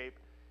we escape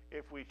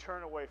if we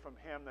turn away from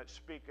him that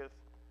speaketh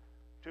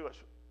to us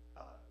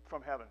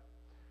from heaven.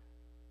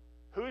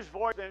 Whose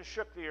voice then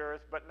shook the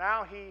earth, but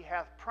now he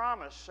hath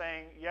promised,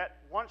 saying, Yet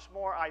once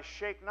more I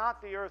shake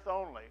not the earth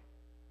only,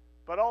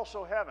 but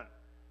also heaven.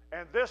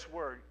 And this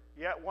word,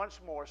 yet once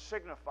more,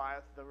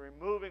 signifieth the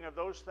removing of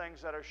those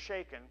things that are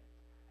shaken,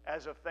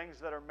 as of things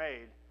that are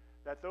made,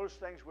 that those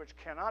things which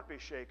cannot be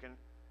shaken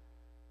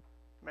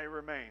may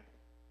remain.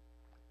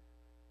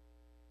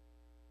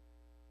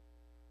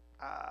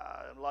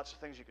 Lots of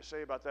things you could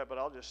say about that, but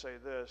I'll just say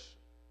this.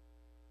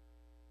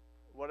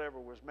 Whatever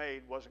was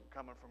made wasn't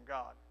coming from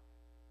God.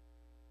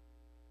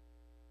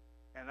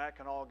 And that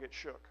can all get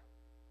shook.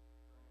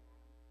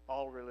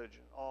 All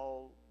religion,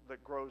 all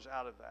that grows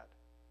out of that.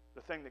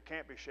 The thing that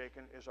can't be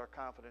shaken is our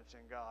confidence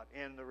in God,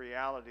 in the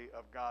reality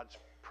of God's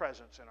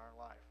presence in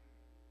our life.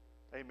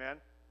 Amen?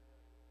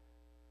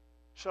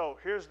 So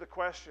here's the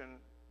question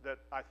that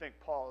I think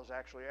Paul is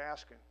actually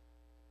asking.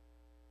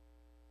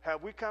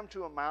 Have we come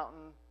to a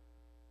mountain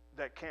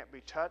that can't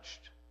be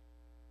touched?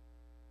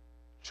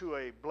 To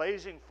a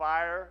blazing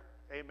fire,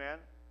 amen,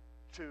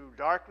 to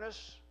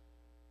darkness?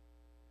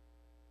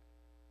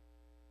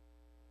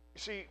 You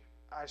see,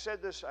 I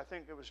said this, I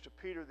think it was to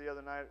Peter the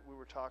other night, we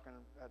were talking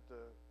at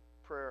the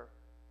prayer.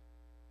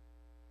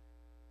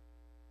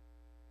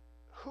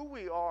 Who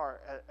we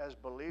are as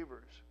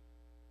believers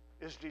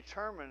is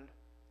determined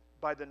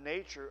by the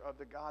nature of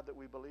the God that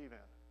we believe in.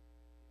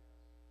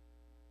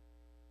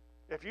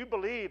 If you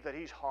believe that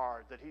he's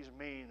hard, that he's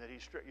mean, that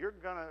he's strict, your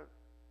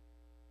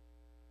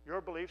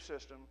belief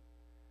system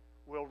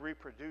will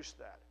reproduce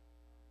that.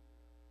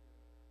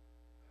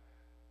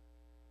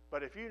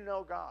 But if you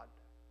know God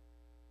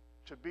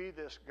to be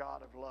this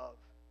God of love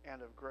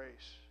and of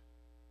grace,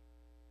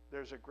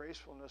 there's a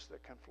gracefulness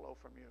that can flow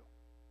from you.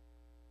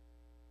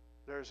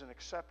 There's an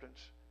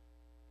acceptance,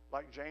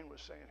 like Jane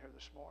was saying here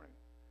this morning,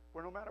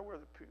 where no matter where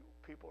the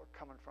people are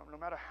coming from, no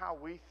matter how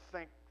we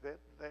think that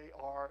they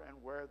are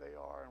and where they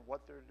are and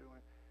what they're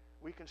doing,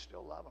 we can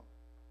still love them.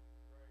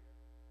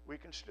 We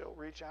can still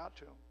reach out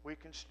to them. We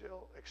can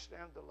still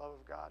extend the love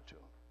of God to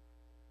them.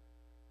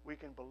 We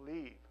can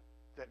believe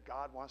that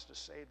God wants to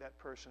save that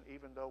person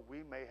even though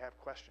we may have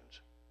questions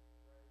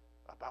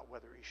about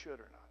whether he should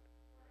or not.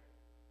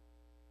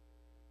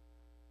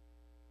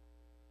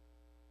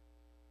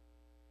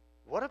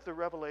 What if the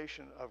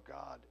revelation of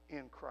God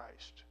in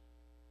Christ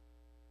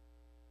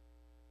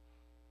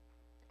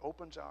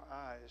opens our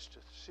eyes to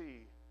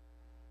see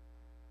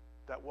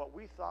that what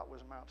we thought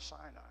was Mount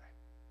Sinai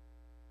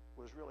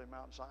was really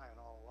Mount Zion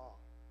all along?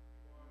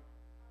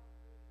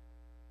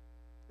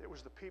 It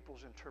was the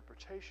people's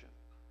interpretation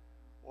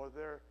or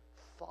their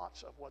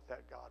thoughts of what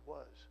that God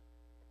was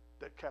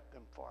that kept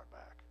them far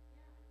back,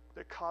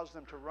 that caused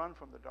them to run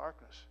from the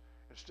darkness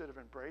instead of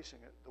embracing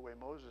it the way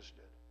Moses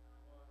did.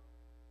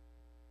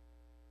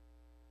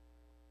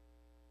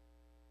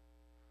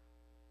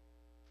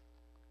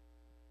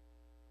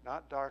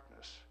 Not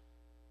darkness,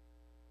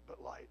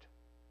 but light.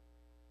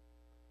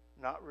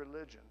 Not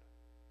religion,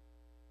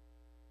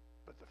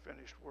 but the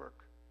finished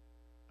work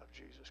of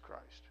Jesus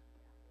Christ.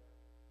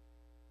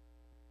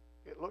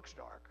 It looks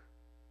dark,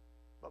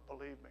 but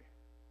believe me,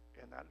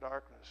 in that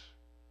darkness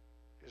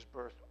is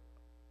birthed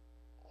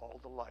all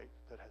the light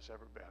that has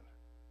ever been.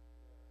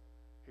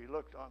 He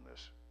looked on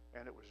this,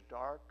 and it was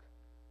dark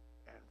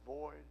and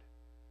void,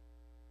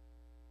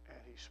 and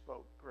he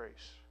spoke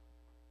grace.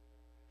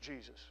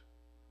 Jesus,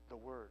 the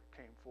Word,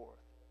 came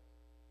forth.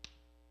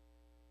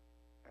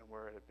 And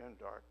where it had been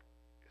dark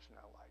is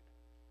now light.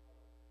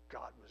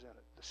 God was in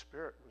it. The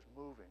Spirit was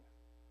moving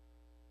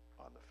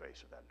on the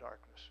face of that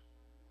darkness.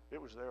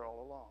 It was there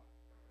all along.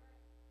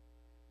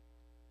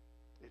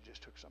 It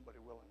just took somebody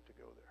willing to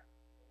go there,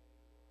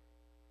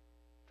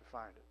 to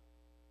find it,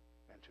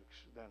 and to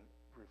then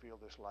reveal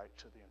this light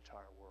to the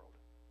entire world,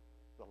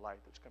 the light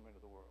that's come into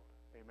the world.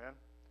 Amen?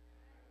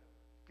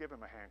 Give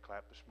him a hand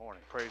clap this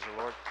morning. Praise the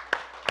Lord.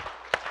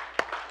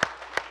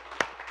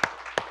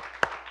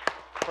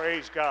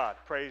 Praise God.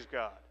 Praise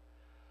God.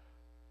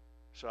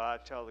 So I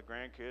tell the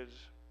grandkids,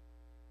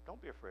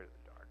 don't be afraid of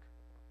the dark.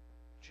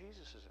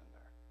 Jesus is in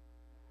there.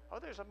 Oh,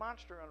 there's a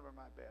monster under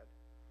my bed.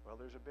 Well,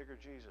 there's a bigger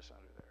Jesus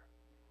under there.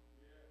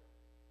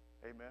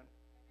 Amen.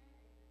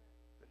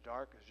 The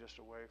dark is just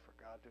a way for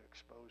God to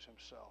expose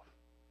himself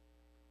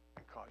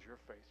and cause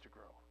your faith to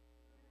grow.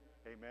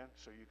 Amen.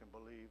 So you can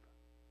believe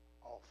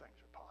all things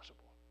are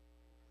possible.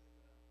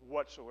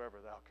 whatsoever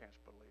thou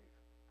canst believe,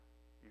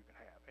 you can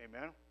have.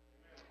 Amen?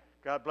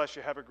 God bless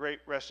you. Have a great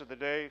rest of the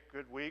day.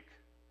 Good week.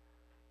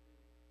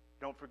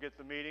 Don't forget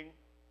the meeting.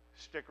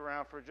 Stick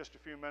around for just a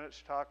few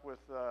minutes. Talk with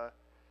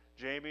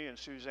Jamie and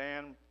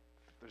Suzanne.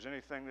 If there's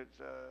anything that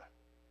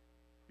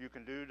you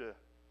can do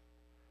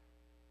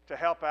to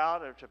help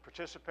out or to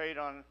participate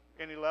on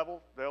any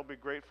level, they'll be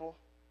grateful.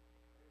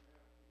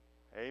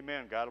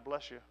 Amen. God will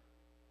bless you.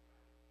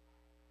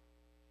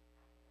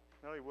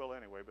 No, He will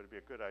anyway, but it'd be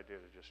a good idea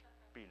to just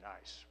be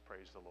nice.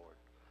 Praise the Lord.